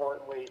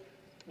importantly,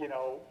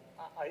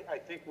 I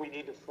think we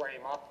need to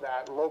frame up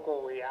that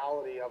local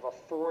reality of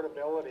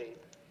affordability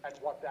and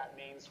what that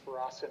means for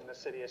us in the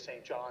city of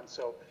St. John.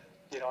 So,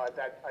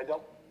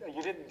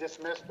 you didn't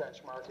dismiss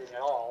benchmarking at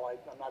all.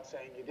 I'm not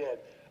saying you did.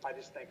 I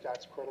just think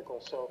that's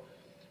critical. So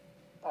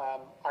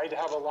I'd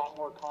have a lot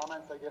more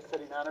comments. I guess,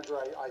 City Manager,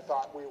 I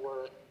thought we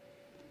were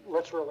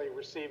literally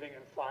receiving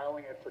and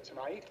filing it for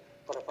tonight.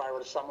 But if I were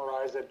to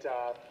summarize it,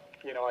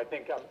 I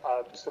think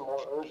some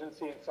more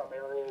urgency in some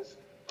areas.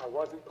 I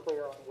wasn't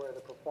clear on where the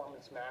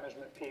performance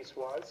management piece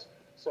was.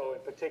 So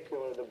in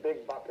particular, the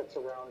big buckets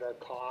around our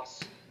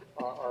costs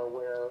are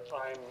where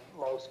I'm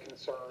most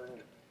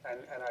concerned, and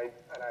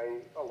I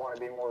want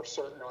to be more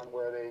certain on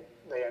where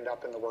they end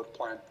up in the work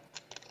plan.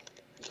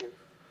 Thank you.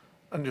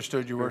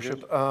 Understood, Your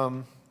Worship.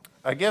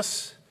 I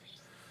guess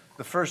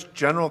the first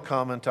general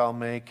comment I'll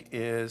make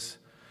is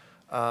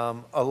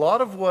a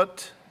lot of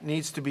what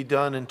needs to be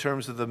done in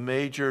terms of the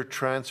major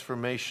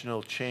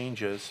transformational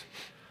changes,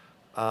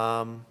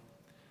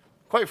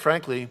 quite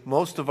frankly,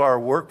 most of our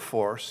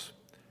workforce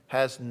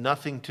has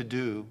nothing to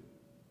do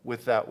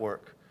with that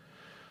work.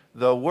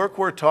 The work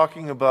we're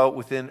talking about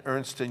within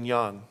Ernst &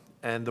 Young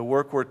and the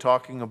work we're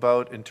talking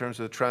about in terms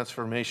of the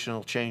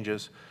transformational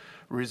changes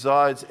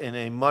resides in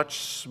a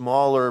much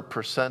smaller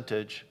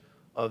percentage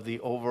of the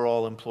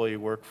overall employee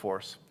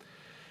workforce.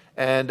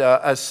 And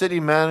as city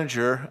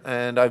manager,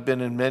 and I've been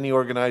in many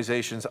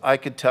organizations, I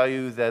could tell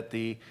you that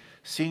the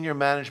senior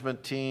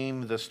management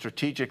team, the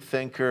strategic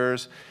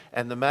thinkers,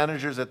 and the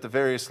managers at the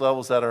various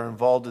levels that are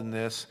involved in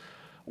this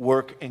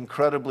work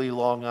incredibly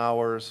long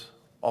hours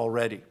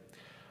already.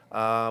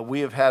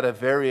 We have had a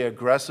very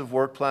aggressive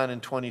work plan in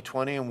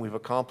 2020, and we've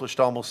accomplished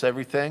almost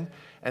everything,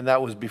 and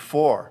that was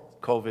before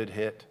COVID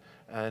hit,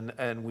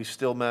 and we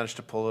still managed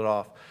to pull it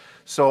off.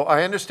 So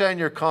I understand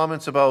your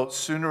comments about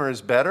sooner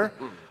is better,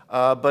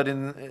 but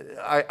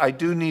I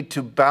do need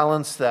to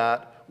balance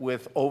that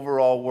with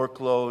overall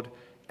workload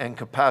and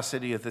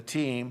capacity of the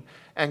team.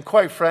 And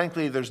quite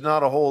frankly, there's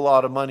not a whole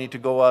lot of money to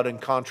go out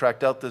and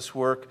contract out this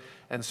work.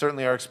 And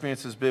certainly our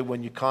experience has been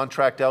when you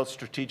contract out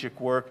strategic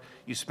work,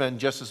 you spend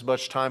just as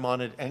much time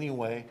on it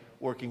anyway,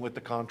 working with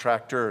the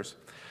contractors.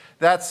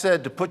 That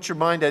said, to put your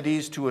mind at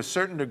ease to a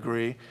certain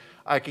degree,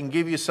 I can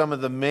give you some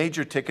of the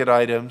major ticket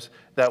items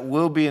that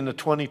will be in the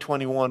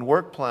 2021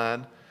 work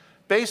plan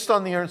based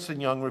on the Ernst &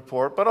 Young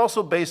report, but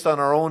also based on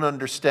our own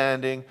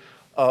understanding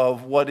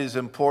of what is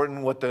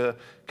important, what the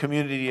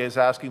community is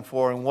asking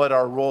for, and what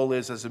our role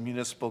is as a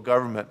municipal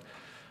government.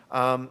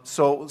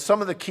 So some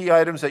of the key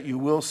items that you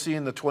will see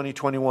in the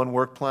 2021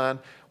 work plan,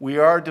 we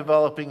are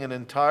developing an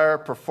entire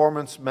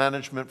performance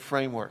management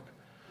framework.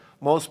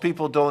 Most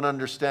people don't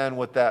understand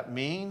what that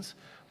means,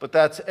 but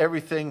that's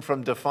everything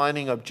from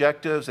defining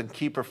objectives and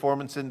key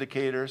performance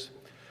indicators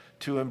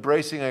to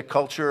embracing a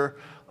culture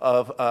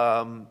of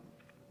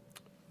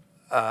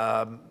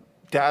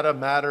data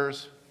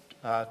matters,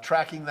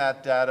 tracking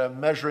that data,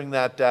 measuring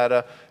that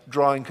data,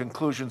 drawing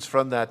conclusions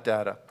from that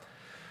data.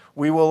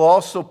 We will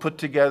also put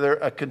together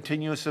a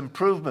continuous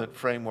improvement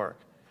framework.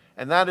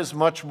 And that is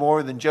much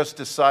more than just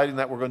deciding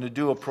that we're going to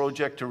do a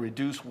project to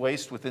reduce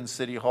waste within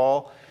City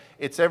Hall.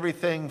 It's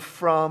everything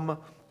from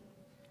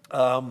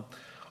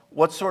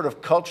what sort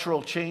of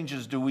cultural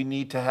changes do we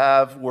need to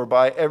have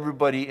whereby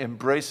everybody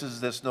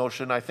embraces this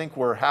notion. I think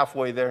we're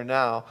halfway there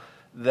now,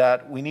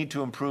 that we need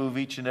to improve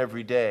each and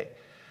every day.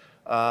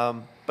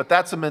 But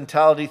that's a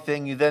mentality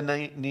thing. You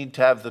then need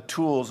to have the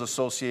tools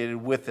associated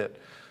with it.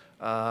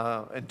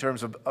 In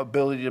terms of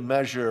ability to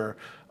measure,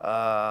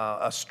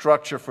 a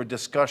structure for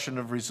discussion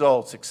of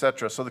results,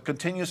 etc. So the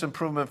continuous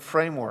improvement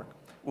framework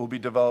will be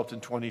developed in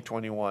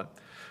 2021.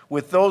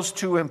 With those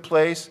two in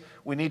place,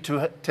 we need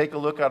to take a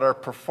look at our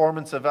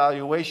performance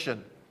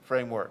evaluation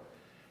framework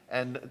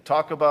and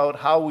talk about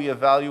how we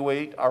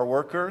evaluate our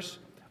workers,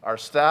 our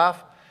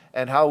staff,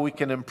 and how we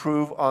can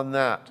improve on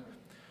that.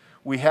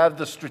 We have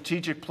the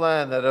strategic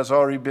plan that has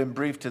already been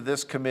briefed to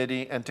this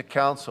committee and to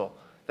council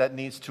that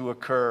needs to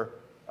occur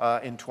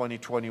in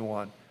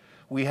 2021.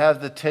 We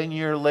have the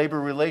 10-year labor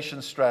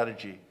relations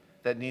strategy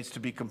that needs to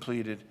be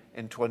completed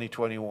in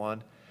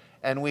 2021.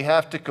 And we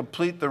have to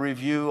complete the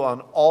review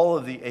on all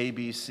of the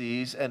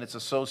ABCs and its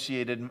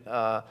associated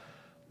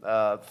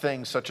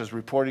things such as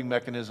reporting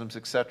mechanisms,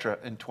 et cetera,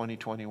 in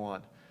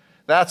 2021.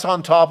 That's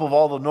on top of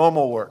all the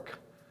normal work,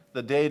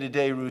 the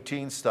day-to-day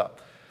routine stuff.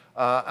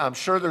 I'm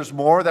sure there's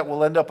more that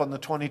will end up on the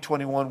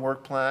 2021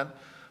 work plan,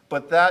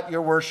 but that,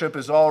 Your Worship,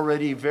 is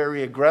already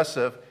very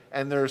aggressive,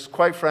 and there's,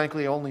 quite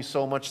frankly, only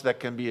so much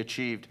that can be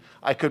achieved.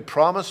 I could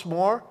promise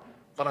more,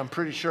 but I'm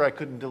pretty sure I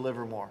couldn't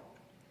deliver more.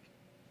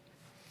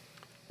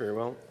 Very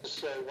well.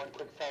 Just one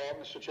quick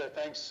follow-up, Mr. Chair.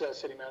 Thanks,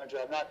 City Manager.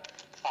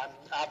 I'm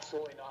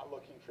absolutely not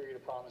looking for you to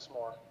promise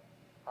more.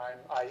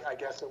 I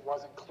guess it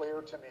wasn't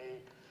clear to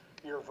me.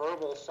 Your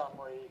verbal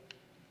summary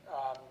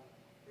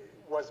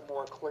was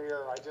more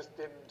clear. I just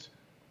didn't.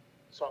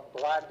 So I'm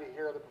glad to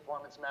hear the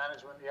performance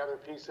management, the other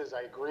pieces.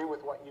 I agree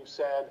with what you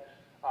said.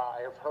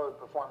 I have heard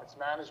performance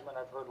management.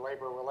 I've heard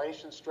labor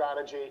relations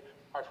strategy.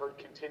 I've heard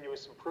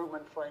continuous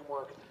improvement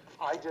framework.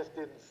 I just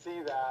didn't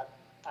see that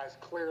as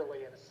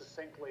clearly and as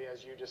succinctly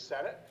as you just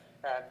said it,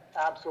 and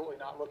absolutely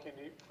not looking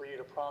for you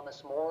to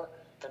promise more.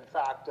 In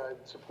fact,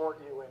 I'd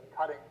support you in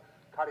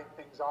cutting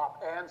things off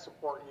and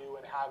support you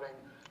in having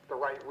the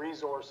right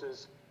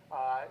resources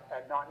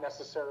and not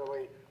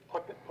necessarily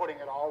putting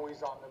it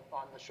always on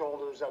the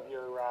shoulders of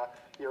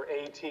your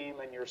A team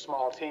and your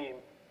small team.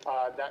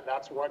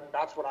 That's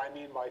what I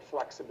mean by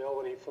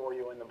flexibility for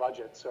you in the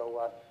budget.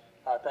 So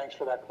thanks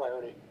for that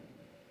clarity.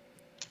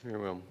 Very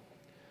well.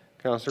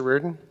 Councillor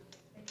Reardon?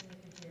 Thank you,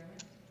 Mr. Chairman.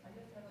 I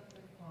just have a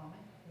quick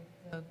comment.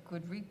 It's a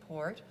good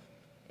report.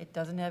 It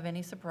doesn't have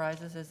any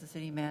surprises, as the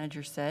city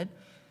manager said.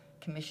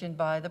 Commissioned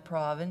by the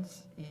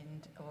province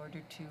in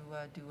order to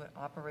do an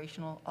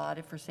operational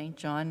audit for St.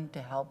 John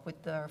to help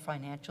with our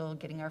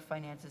getting our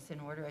finances in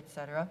order,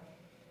 etc.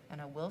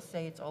 And I will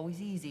say it's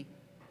always easy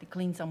to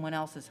clean someone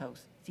else's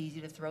house. It's easy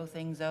to throw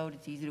things out.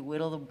 It's easy to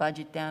whittle the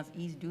budget down. It's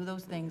easy to do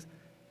those things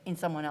in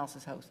someone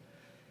else's house.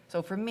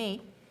 So for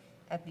me,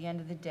 at the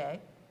end of the day,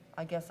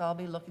 I guess I'll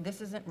be looking,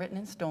 this isn't written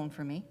in stone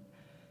for me.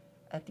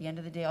 At the end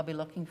of the day, I'll be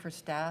looking for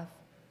staff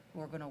who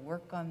are going to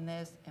work on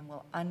this and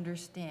will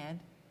understand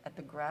at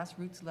the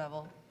grassroots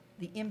level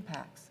the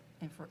impacts.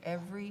 And for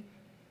every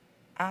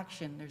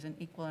action, there's an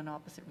equal and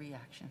opposite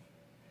reaction.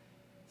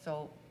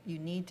 So you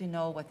need to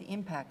know what the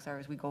impacts are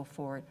as we go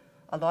forward.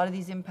 A lot of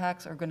these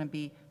impacts are going to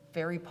be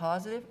very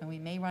positive, and we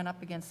may run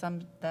up against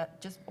some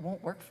that just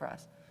won't work for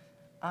us.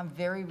 I'm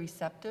very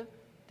receptive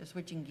to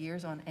switching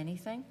gears on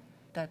anything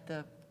that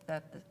the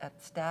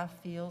staff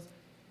feels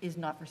is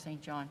not for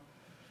St. John.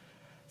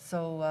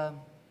 So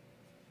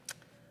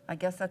I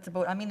guess that's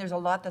about, I mean, there's a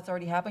lot that's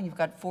already happened. You've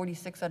got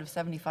 46 out of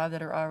 75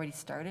 that are already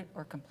started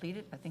or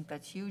completed. I think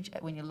that's huge.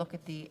 When you look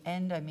at the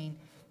end, I mean,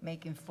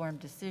 make informed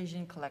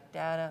decision, collect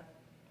data,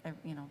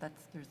 you know,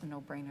 there's a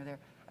no-brainer there.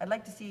 I'd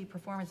like to see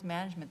performance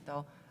management,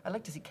 though. I'd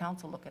like to see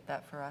council look at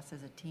that for us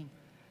as a team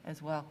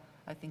as well.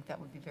 I think that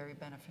would be very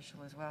beneficial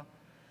as well.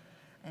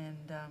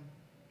 And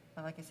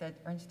like I said,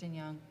 Ernst &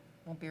 Young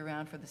won't be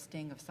around for the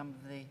sting of some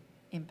of the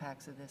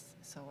impacts of this.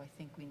 So I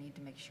think we need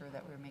to make sure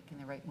that we're making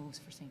the right moves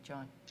for St.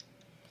 John.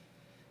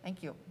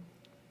 Thank you.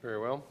 Very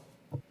well.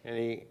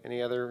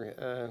 Any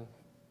other?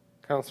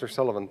 Councillor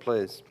Sullivan,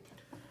 please.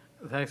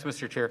 Thanks,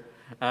 Mr. Chair.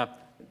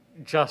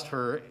 Just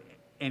for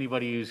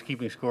anybody who's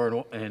keeping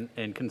score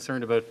and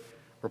concerned about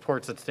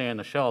reports that stay on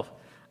the shelf,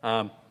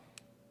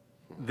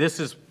 This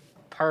is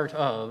part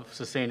of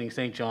sustaining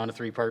St. John, a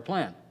three-part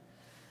plan.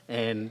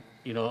 And,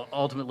 you know,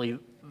 ultimately,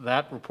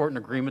 that report and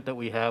agreement that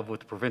we have with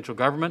the provincial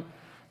government,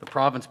 the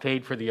province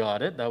paid for the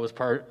audit. That was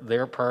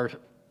their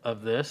part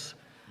of this.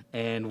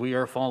 And we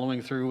are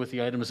following through with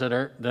the items that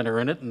are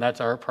in it, and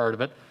that's our part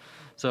of it.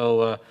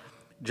 So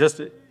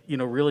just, you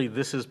know, really,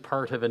 this is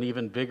part of an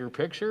even bigger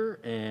picture,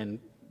 and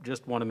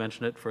just want to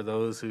mention it for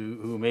those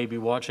who may be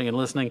watching and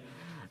listening,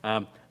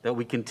 that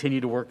we continue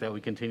to work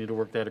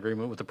that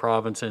agreement with the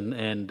province,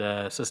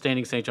 and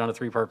sustaining St. John, a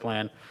three-part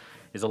plan,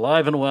 is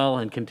alive and well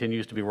and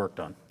continues to be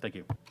worked on. Thank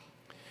you.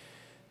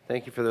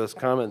 Thank you for those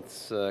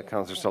comments,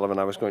 Councillor Sullivan.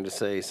 I was going to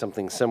say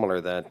something similar,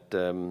 that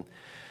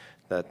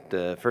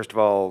first of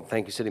all,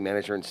 thank you, City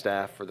Manager and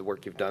staff, for the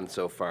work you've done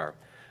so far.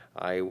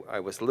 I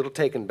was a little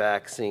taken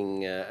back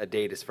seeing a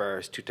date as far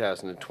as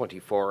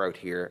 2024 out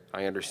here.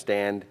 I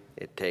understand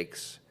it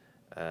takes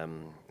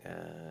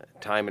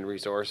time and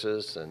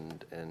resources,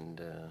 and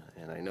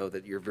I know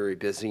that you're very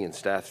busy and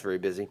staff's very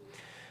busy.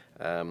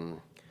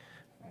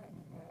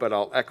 But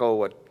I'll echo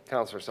what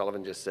Councillor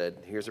Sullivan just said.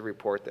 Here's a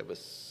report that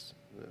was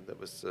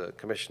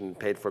commissioned and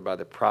paid for by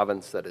the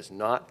province, that is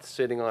not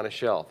sitting on a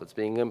shelf. It's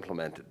being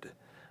implemented,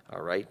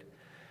 all right?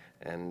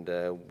 And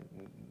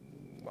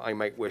I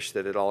might wish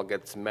that it all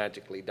gets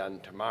magically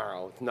done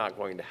tomorrow. It's not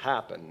going to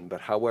happen.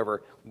 But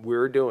however,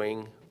 we're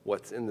doing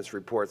what's in this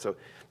report. So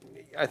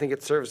I think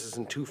it serves us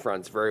in two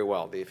fronts very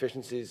well. The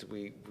efficiencies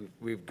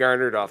we've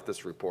garnered off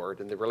this report,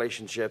 and the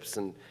relationships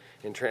and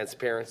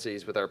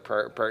transparencies with our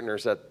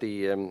partners at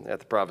the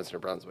province of New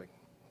Brunswick.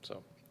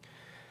 So.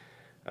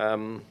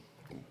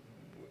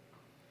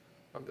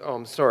 Oh,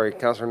 I'm sorry,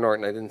 Councillor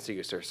Norton, I didn't see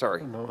you, sir.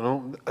 Sorry.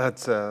 No,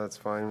 that's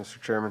fine,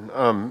 Mr.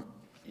 Chairman.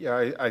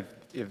 Yeah,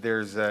 if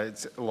there's,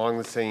 it's along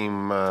the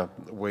same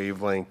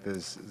wavelength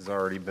as has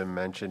already been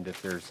mentioned.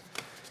 If there's,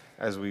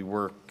 as we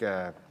work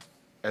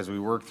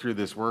through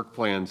this work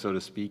plan, so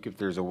to speak, if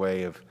there's a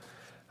way of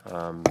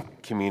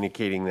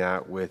communicating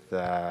that with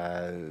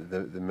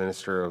the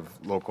Minister of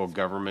Local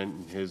Government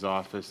and his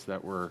office,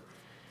 that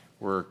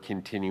we're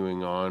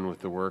continuing on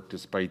with the work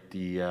despite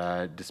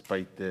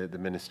the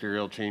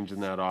ministerial change in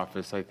that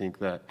office. I think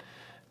that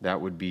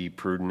would be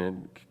prudent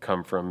and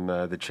come from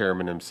the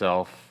chairman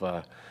himself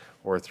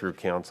or through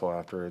council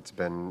after it's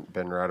been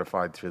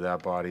ratified through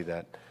that body.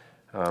 That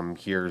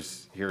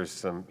here's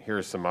some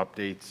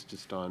updates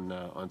just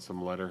on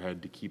some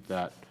letterhead to keep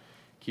that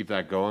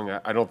going.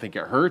 I don't think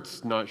it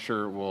hurts. Not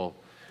sure it will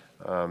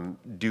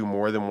do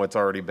more than what's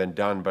already been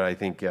done, but I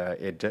think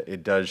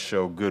it does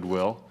show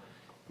goodwill.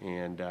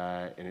 And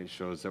it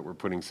shows that we're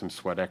putting some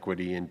sweat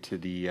equity into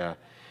the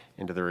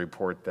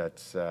report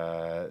that's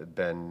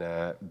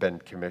been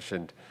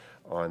commissioned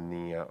on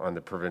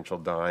the provincial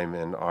dime,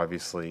 and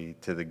obviously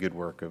to the good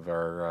work of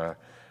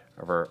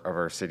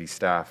our city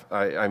staff.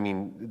 I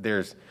mean,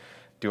 is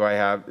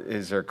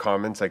there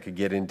comments? I could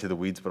get into the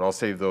weeds, but I'll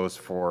save those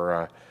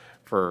for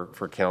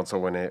council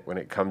when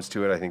it comes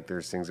to it. I think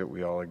there's things that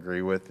we all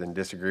agree with and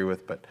disagree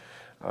with, but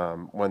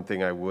one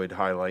thing I would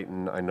highlight,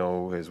 and I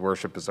know His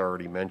Worship has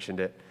already mentioned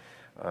it,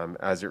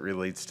 as it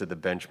relates to the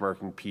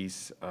benchmarking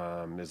piece.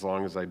 As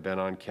long as I've been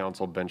on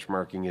council,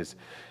 benchmarking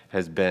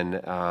has been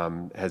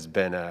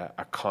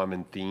a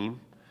common theme,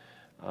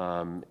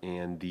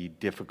 and the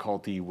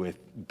difficulty with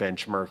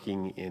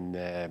benchmarking in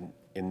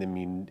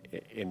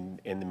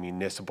the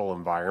municipal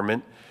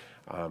environment,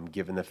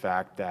 given the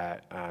fact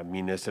that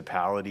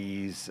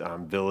municipalities,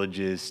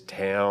 villages,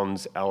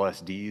 towns,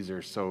 LSDs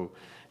are so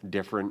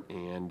different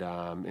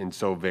and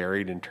so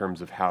varied in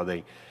terms of how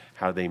they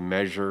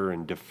measure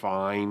and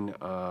define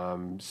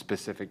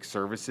specific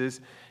services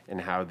and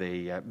how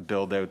they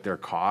build out their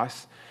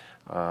costs.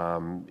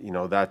 You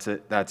know, that's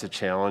a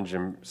challenge,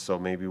 and so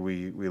maybe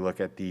we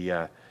look at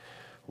the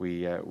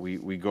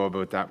we go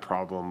about that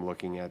problem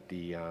looking at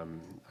the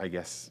I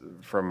guess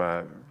from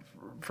a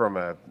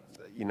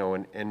you know,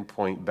 an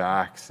endpoint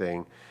back,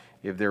 saying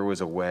if there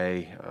was a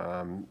way,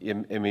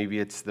 and maybe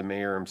it's the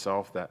mayor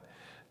himself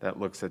that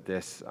looks at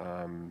this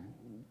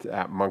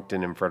at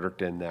Moncton and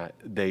Fredericton, that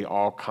they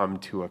all come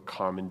to a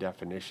common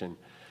definition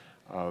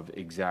of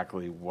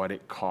exactly what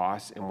it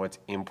costs and what's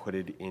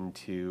inputted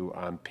into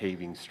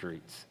paving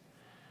streets.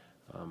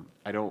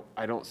 I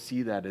don't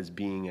see that as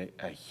being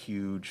a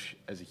huge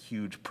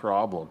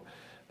problem,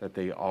 that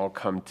they all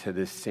come to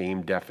this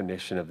same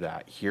definition of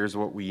that. Here's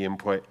what we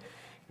input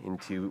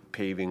into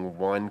paving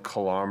 1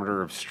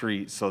 kilometer of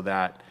street, so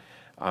that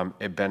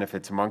it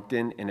benefits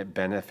Moncton and it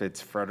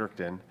benefits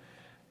Fredericton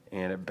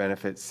and it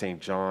benefits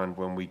St. John.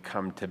 When we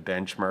come to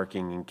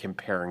benchmarking and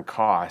comparing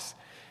costs,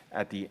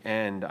 at the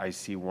end, I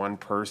see one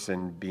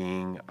person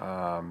being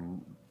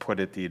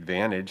put at the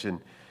advantage, and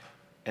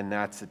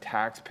that's the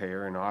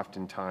taxpayer, and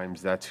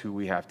oftentimes that's who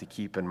we have to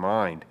keep in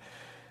mind.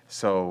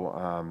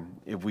 So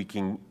if we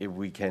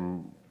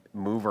can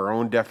move our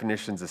own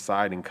definitions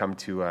aside and come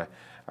to a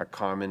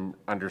common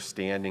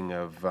understanding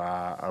of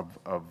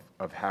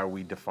how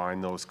we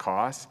define those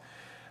costs,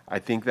 I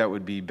think that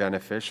would be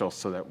beneficial,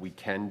 so that we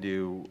can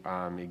do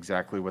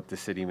exactly what the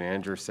city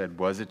manager said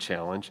was a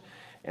challenge,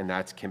 and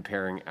that's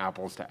comparing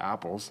apples to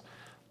apples.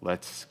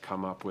 Let's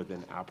come up with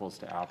an apples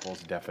to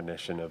apples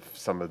definition of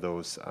some of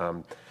those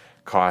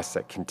costs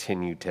that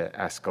continue to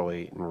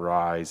escalate and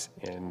rise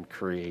and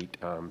create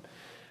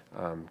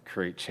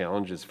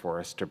challenges for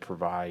us to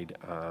provide,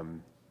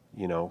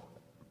 you know,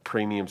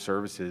 premium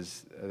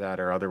services that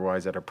are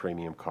otherwise at a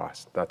premium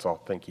cost. That's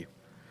all. Thank you.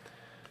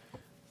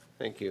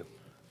 Thank you.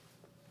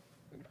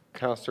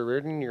 Councillor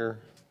Reardon, you're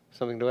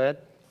something to add?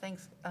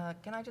 Thanks.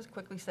 Can I just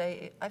quickly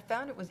say, I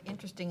found it was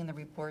interesting in the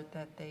report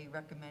that they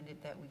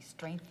recommended that we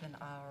strengthen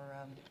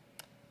our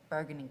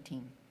bargaining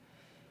team.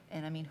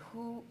 And I mean,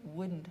 who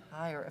wouldn't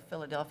hire a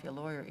Philadelphia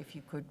lawyer if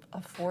you could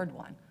afford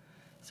one?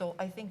 So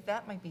I think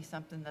that might be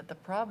something that the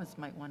province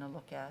might want to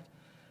look at,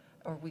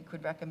 or we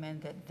could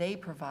recommend that they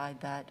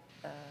provide that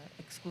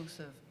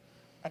exclusive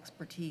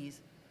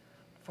expertise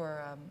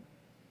for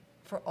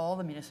all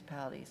the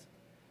municipalities.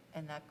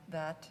 And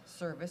that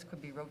service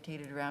could be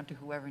rotated around to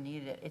whoever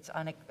needed it. It's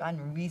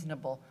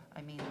unreasonable.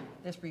 I mean,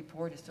 this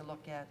report is to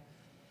look at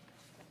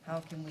how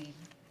can we,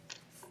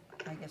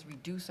 I guess,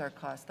 reduce our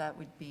costs. That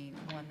would be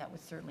one that would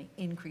certainly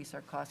increase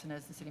our costs. And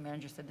as the city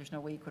manager said, there's no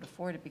way you could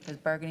afford it because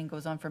bargaining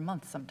goes on for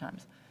months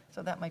sometimes.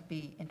 So that might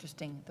be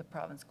interesting. The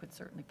province could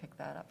certainly pick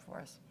that up for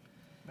us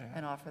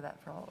and offer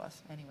that for all of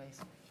us.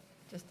 Anyways,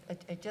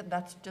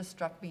 that's just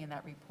struck me in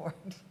that report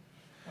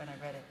when I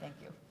read it. Thank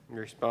you.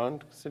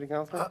 Respond, City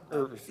Councilor?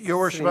 Your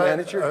Worship,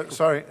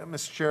 sorry,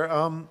 Mr. Chair.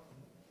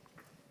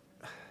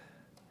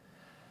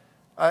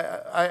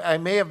 I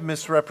may have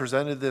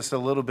misrepresented this a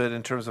little bit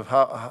in terms of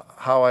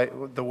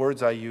the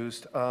words I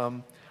used.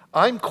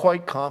 I'm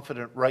quite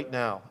confident right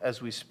now,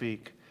 as we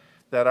speak,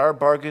 that our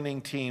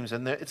bargaining teams,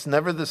 and it's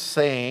never the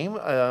same.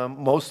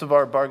 Most of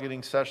our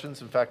bargaining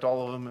sessions, in fact,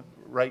 all of them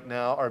right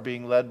now, are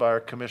being led by our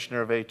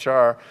Commissioner of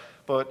HR.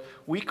 But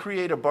we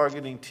create a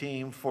bargaining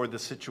team for the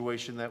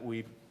situation that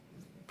we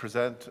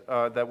present,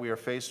 that we are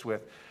faced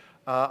with.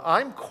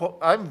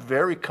 I'm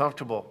very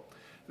comfortable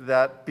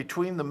that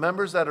between the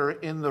members that are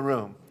in the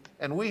room,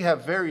 and we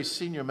have very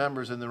senior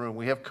members in the room,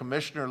 we have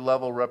commissioner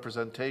level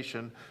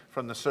representation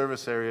from the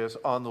service areas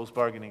on those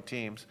bargaining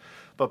teams.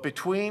 But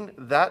between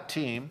that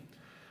team,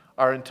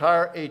 our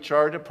entire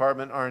HR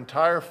department, our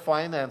entire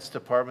finance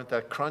department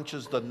that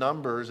crunches the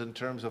numbers in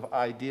terms of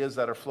ideas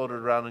that are floated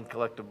around in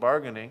collective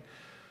bargaining,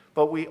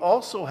 but we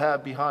also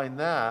have behind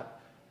that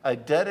a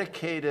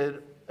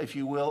dedicated, if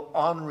you will,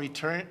 on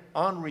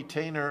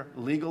retainer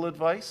legal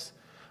advice.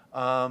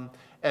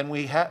 And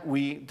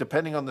we,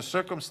 depending on the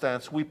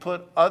circumstance, we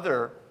put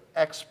other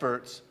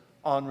experts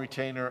on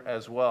retainer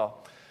as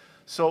well.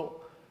 So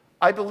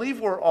I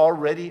believe we're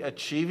already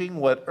achieving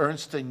what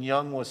Ernst &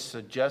 Young was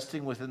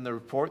suggesting within the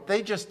report.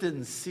 They just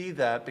didn't see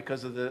that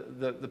because of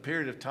the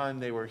period of time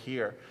they were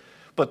here.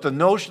 But the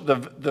notion,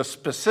 the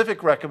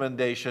specific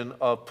recommendation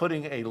of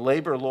putting a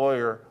labor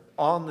lawyer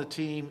on the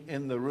team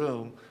in the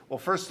room, well,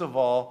 first of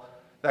all,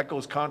 that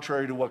goes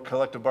contrary to what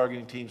collective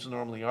bargaining teams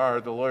normally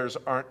are. The lawyers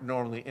aren't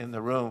normally in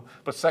the room.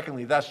 But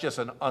secondly, that's just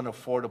an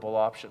unaffordable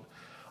option.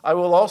 I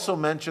will also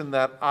mention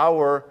that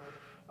our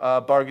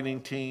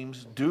bargaining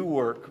teams do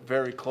work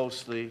very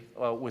closely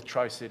with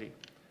Tri-City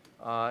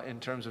in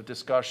terms of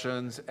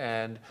discussions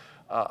and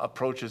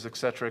approaches, et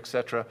cetera, et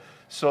cetera.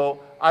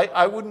 So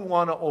I wouldn't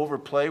want to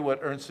overplay what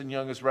Ernst &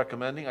 Young is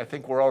recommending. I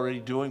think we're already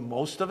doing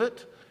most of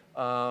it.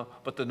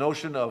 But the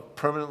notion of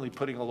permanently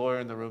putting a lawyer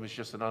in the room is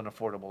just an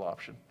unaffordable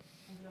option.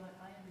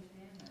 I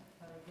understand that,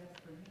 but I guess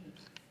for me,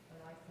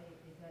 what I say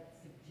is that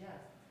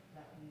suggests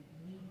that we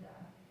need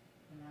that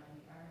and that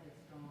we aren't as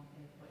strong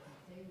as what you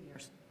say we are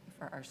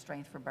for our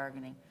strength for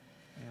bargaining.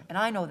 Yeah. And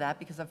I know that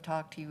because I've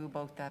talked to you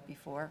about that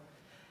before.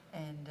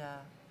 And,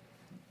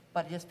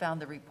 but I just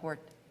found the report,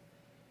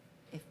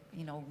 if,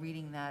 you know,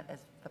 reading that as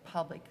the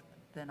public,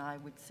 then I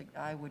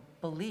would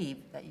believe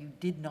that you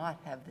did not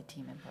have the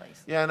team in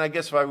place. Yeah, and I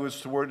guess if I was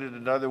to word it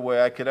another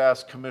way, I could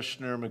ask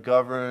Commissioner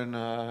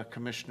McGovern,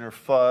 Commissioner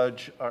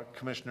Fudge,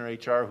 Commissioner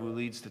HR, who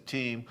leads the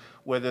team,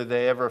 whether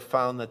they ever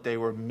found that they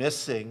were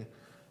missing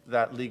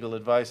that legal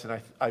advice,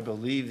 and I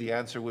believe the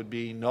answer would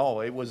be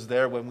no. It was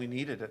there when we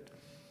needed it.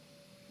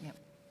 Yep.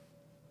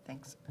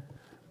 Thanks.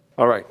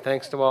 All right,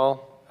 thanks to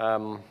all.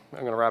 I'm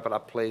going to wrap it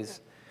up,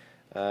 please.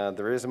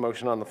 There is a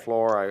motion on the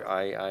floor.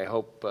 I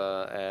hope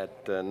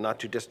at not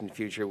too distant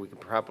future we can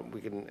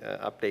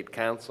update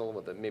council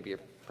with maybe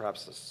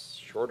perhaps a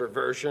shorter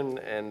version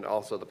and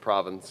also the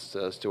province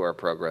as to our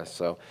progress.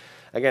 So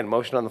again,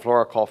 motion on the floor.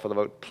 I'll call for the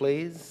vote,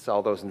 please.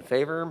 All those in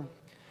favor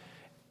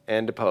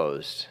and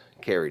opposed?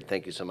 Carried.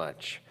 Thank you so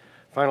much.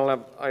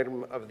 Final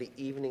item of the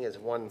evening is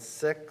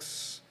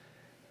 1.6,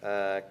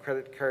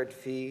 credit card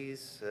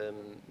fees.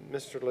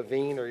 Mr.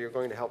 Levine, are you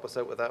going to help us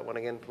out with that one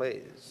again,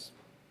 please?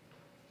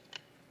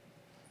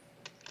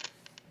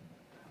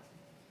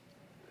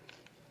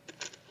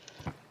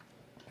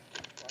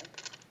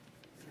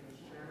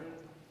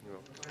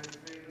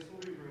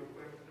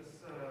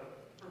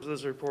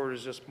 This report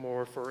is just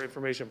more for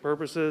information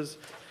purposes.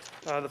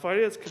 The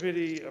Finance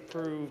Committee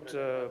approved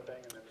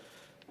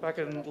back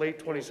in late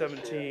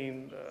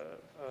 2017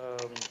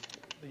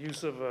 the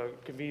use of a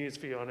convenience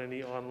fee on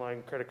any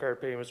online credit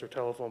card payments or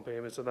telephone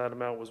payments, and that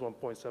amount was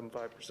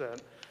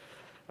 1.75%.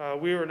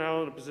 We are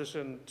now in a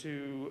position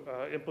to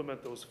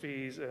implement those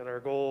fees, and our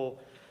goal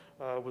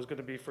was going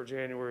to be for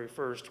January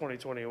 1st,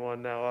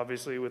 2021. Now,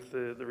 obviously, with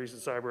the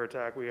recent cyber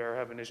attack, we are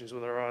having issues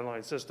with our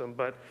online system,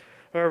 but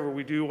however,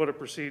 we do want to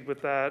proceed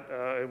with that,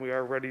 and we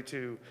are ready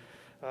to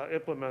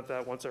implement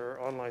that once our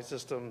online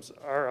systems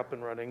are up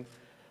and running.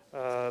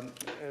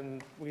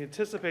 And we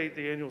anticipate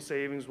the annual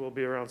savings will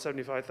be around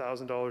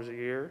 $75,000 a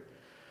year.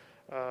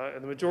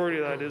 And the majority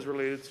of that is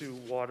related to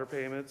water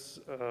payments.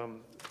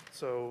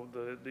 So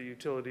the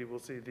utility will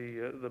see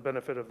the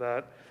benefit of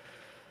that.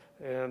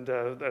 And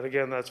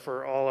again, that's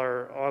for all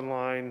our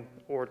online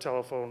or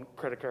telephone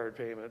credit card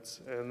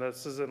payments. And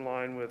this is in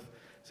line with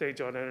St.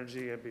 John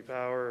Energy, NB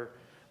Power,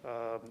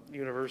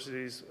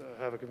 universities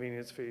have a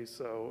convenience fee.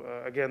 So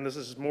again, this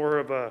is more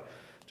of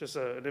just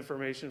an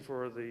information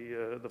for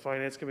the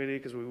Finance Committee,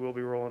 because we will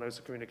be rolling out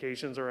some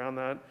communications around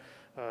that,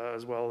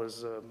 as well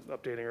as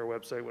updating our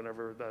website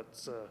whenever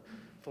that's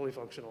fully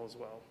functional as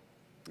well.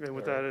 And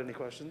with that, any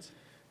questions?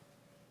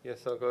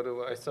 Yes, I'll go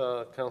to, I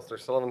saw Councillor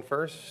Sullivan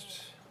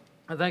first.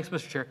 Thanks,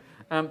 Mr. Chair.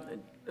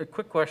 A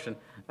quick question.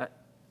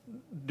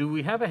 Do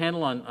we have a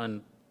handle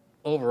on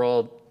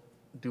overall,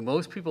 do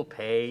most people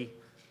pay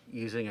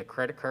using a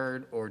credit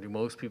card, or do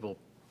most people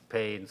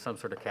pay in some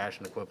sort of cash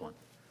and equivalent?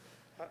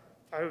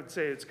 I would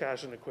say it's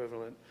cash and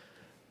equivalent.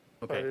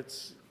 Okay. But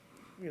it's,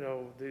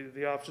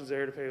 the option's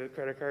there to pay with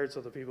credit card,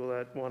 so the people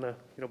that want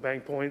to,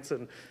 bank points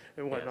and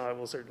whatnot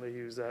will certainly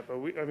use that. But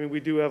we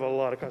do have a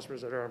lot of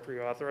customers that are on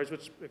pre-authorized,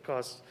 which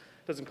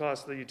doesn't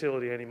cost the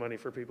utility any money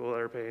for people that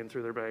are paying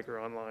through their bank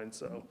or online,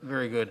 so.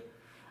 Very good.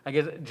 I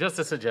guess just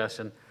a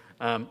suggestion,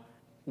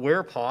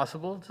 where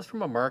possible, just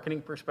from a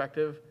marketing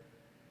perspective,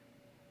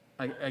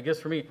 I guess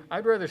for me,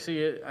 I'd rather see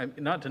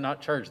it, not to not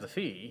charge the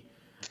fee,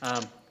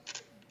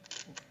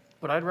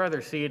 but I'd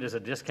rather see it as a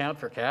discount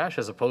for cash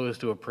as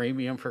opposed to a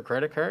premium for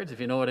credit cards,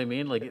 if you know what I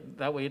mean. Like,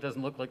 that way it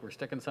doesn't look like we're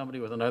sticking somebody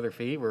with another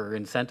fee. We're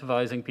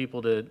incentivizing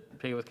people to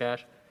pay with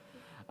cash.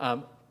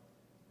 I'm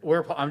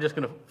just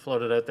going to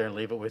float it out there and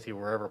leave it with you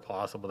wherever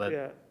possible.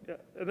 Yeah.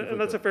 And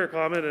that's a fair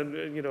comment,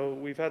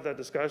 and, we've had that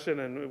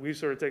discussion, and we've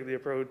sort of taken the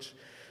approach.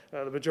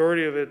 The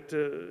majority of it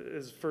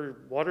is for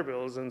water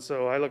bills, and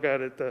so I look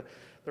at it,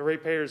 the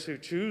ratepayers who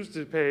choose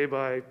to pay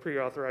by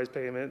pre-authorized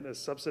payment is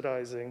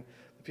subsidizing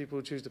the people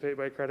who choose to pay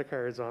by credit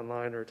cards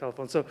online or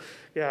telephone. So,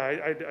 yeah,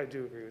 I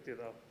do agree with you,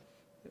 though.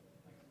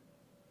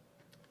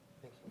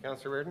 Thank you.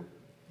 Councillor Reardon?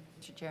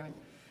 Mr. Chairman.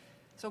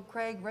 So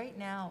Craig, right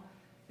now,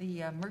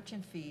 the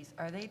merchant fees,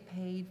 are they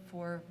paid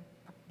for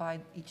by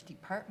each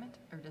department,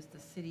 or does the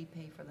city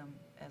pay for them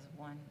as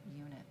one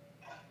unit?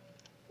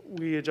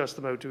 We adjust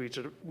them out to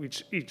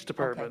each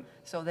department. Okay.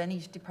 So then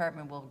each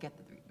department will get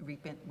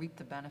reap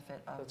the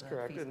benefit of That's the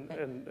correct. fees.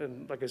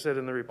 And like I said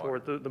in the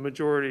report, the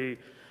majority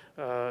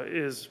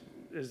is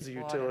the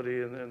Water.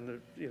 utility, and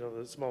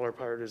the smaller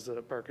part is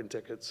the parking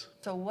tickets.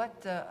 So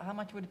how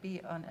much would it be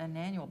on an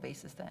annual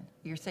basis then?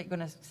 You're going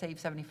to save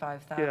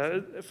 75,000?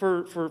 Yeah,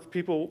 for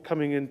people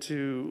coming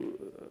into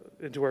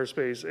our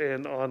space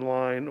and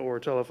online or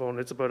telephone,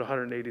 it's about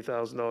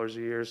 $180,000 a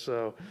year.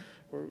 So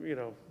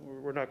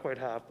we're not quite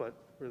half, but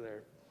we're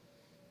there.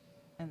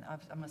 And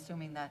I'm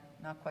assuming that,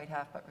 not quite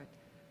half,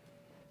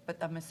 but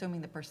I'm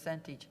assuming the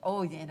percentage.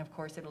 Oh, yeah, and of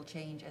course it'll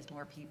change as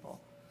more people.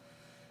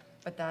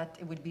 But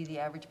it would be the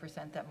average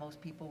percent that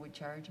most people would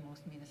charge,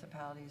 most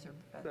municipalities or.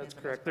 That's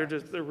correct.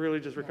 They're really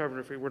just recovering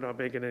a fee. We're not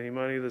making any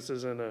money. This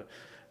isn't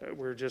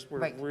we're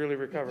Right. really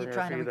recovering You're our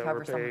trying to fee that we're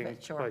recover some of paying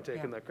it, sure, by yeah.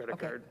 taking that credit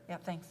Okay. card. Yeah,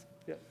 thanks.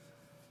 Yeah.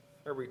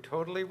 Are we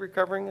totally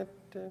recovering it,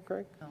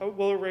 Craig?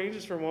 Well, it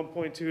ranges from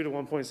 1.2 to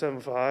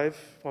 1.75,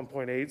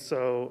 1.8.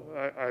 So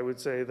I would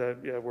say that,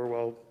 yeah,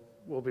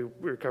 we'll be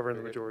recovering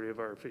the majority of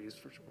our fees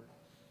for sure.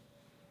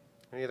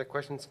 Any other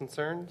questions,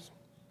 concerns?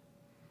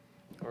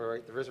 All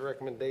right, there is a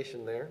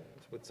recommendation there.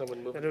 Would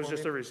someone move it And it was for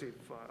just me? a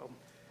receipt file.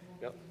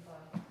 Yep.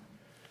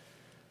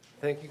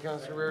 Thank you,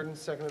 Councillor Reardon,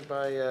 seconded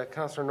by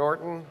Councillor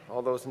Norton.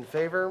 All those in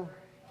favor?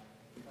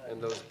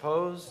 And those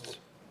opposed?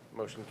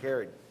 Motion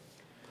carried.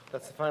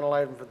 That's the final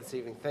item for this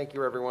evening. Thank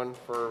you, everyone,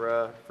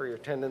 for your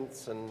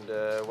attendance and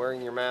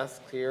wearing your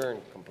masks here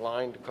and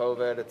complying to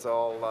COVID. It's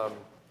all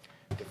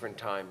different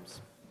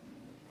times.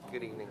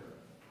 Good evening.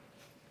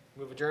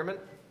 Move adjournment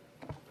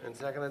and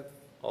seconded.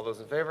 All those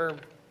in favor?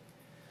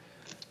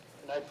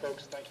 Good night,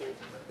 folks. Thank you.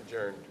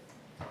 Adjourned.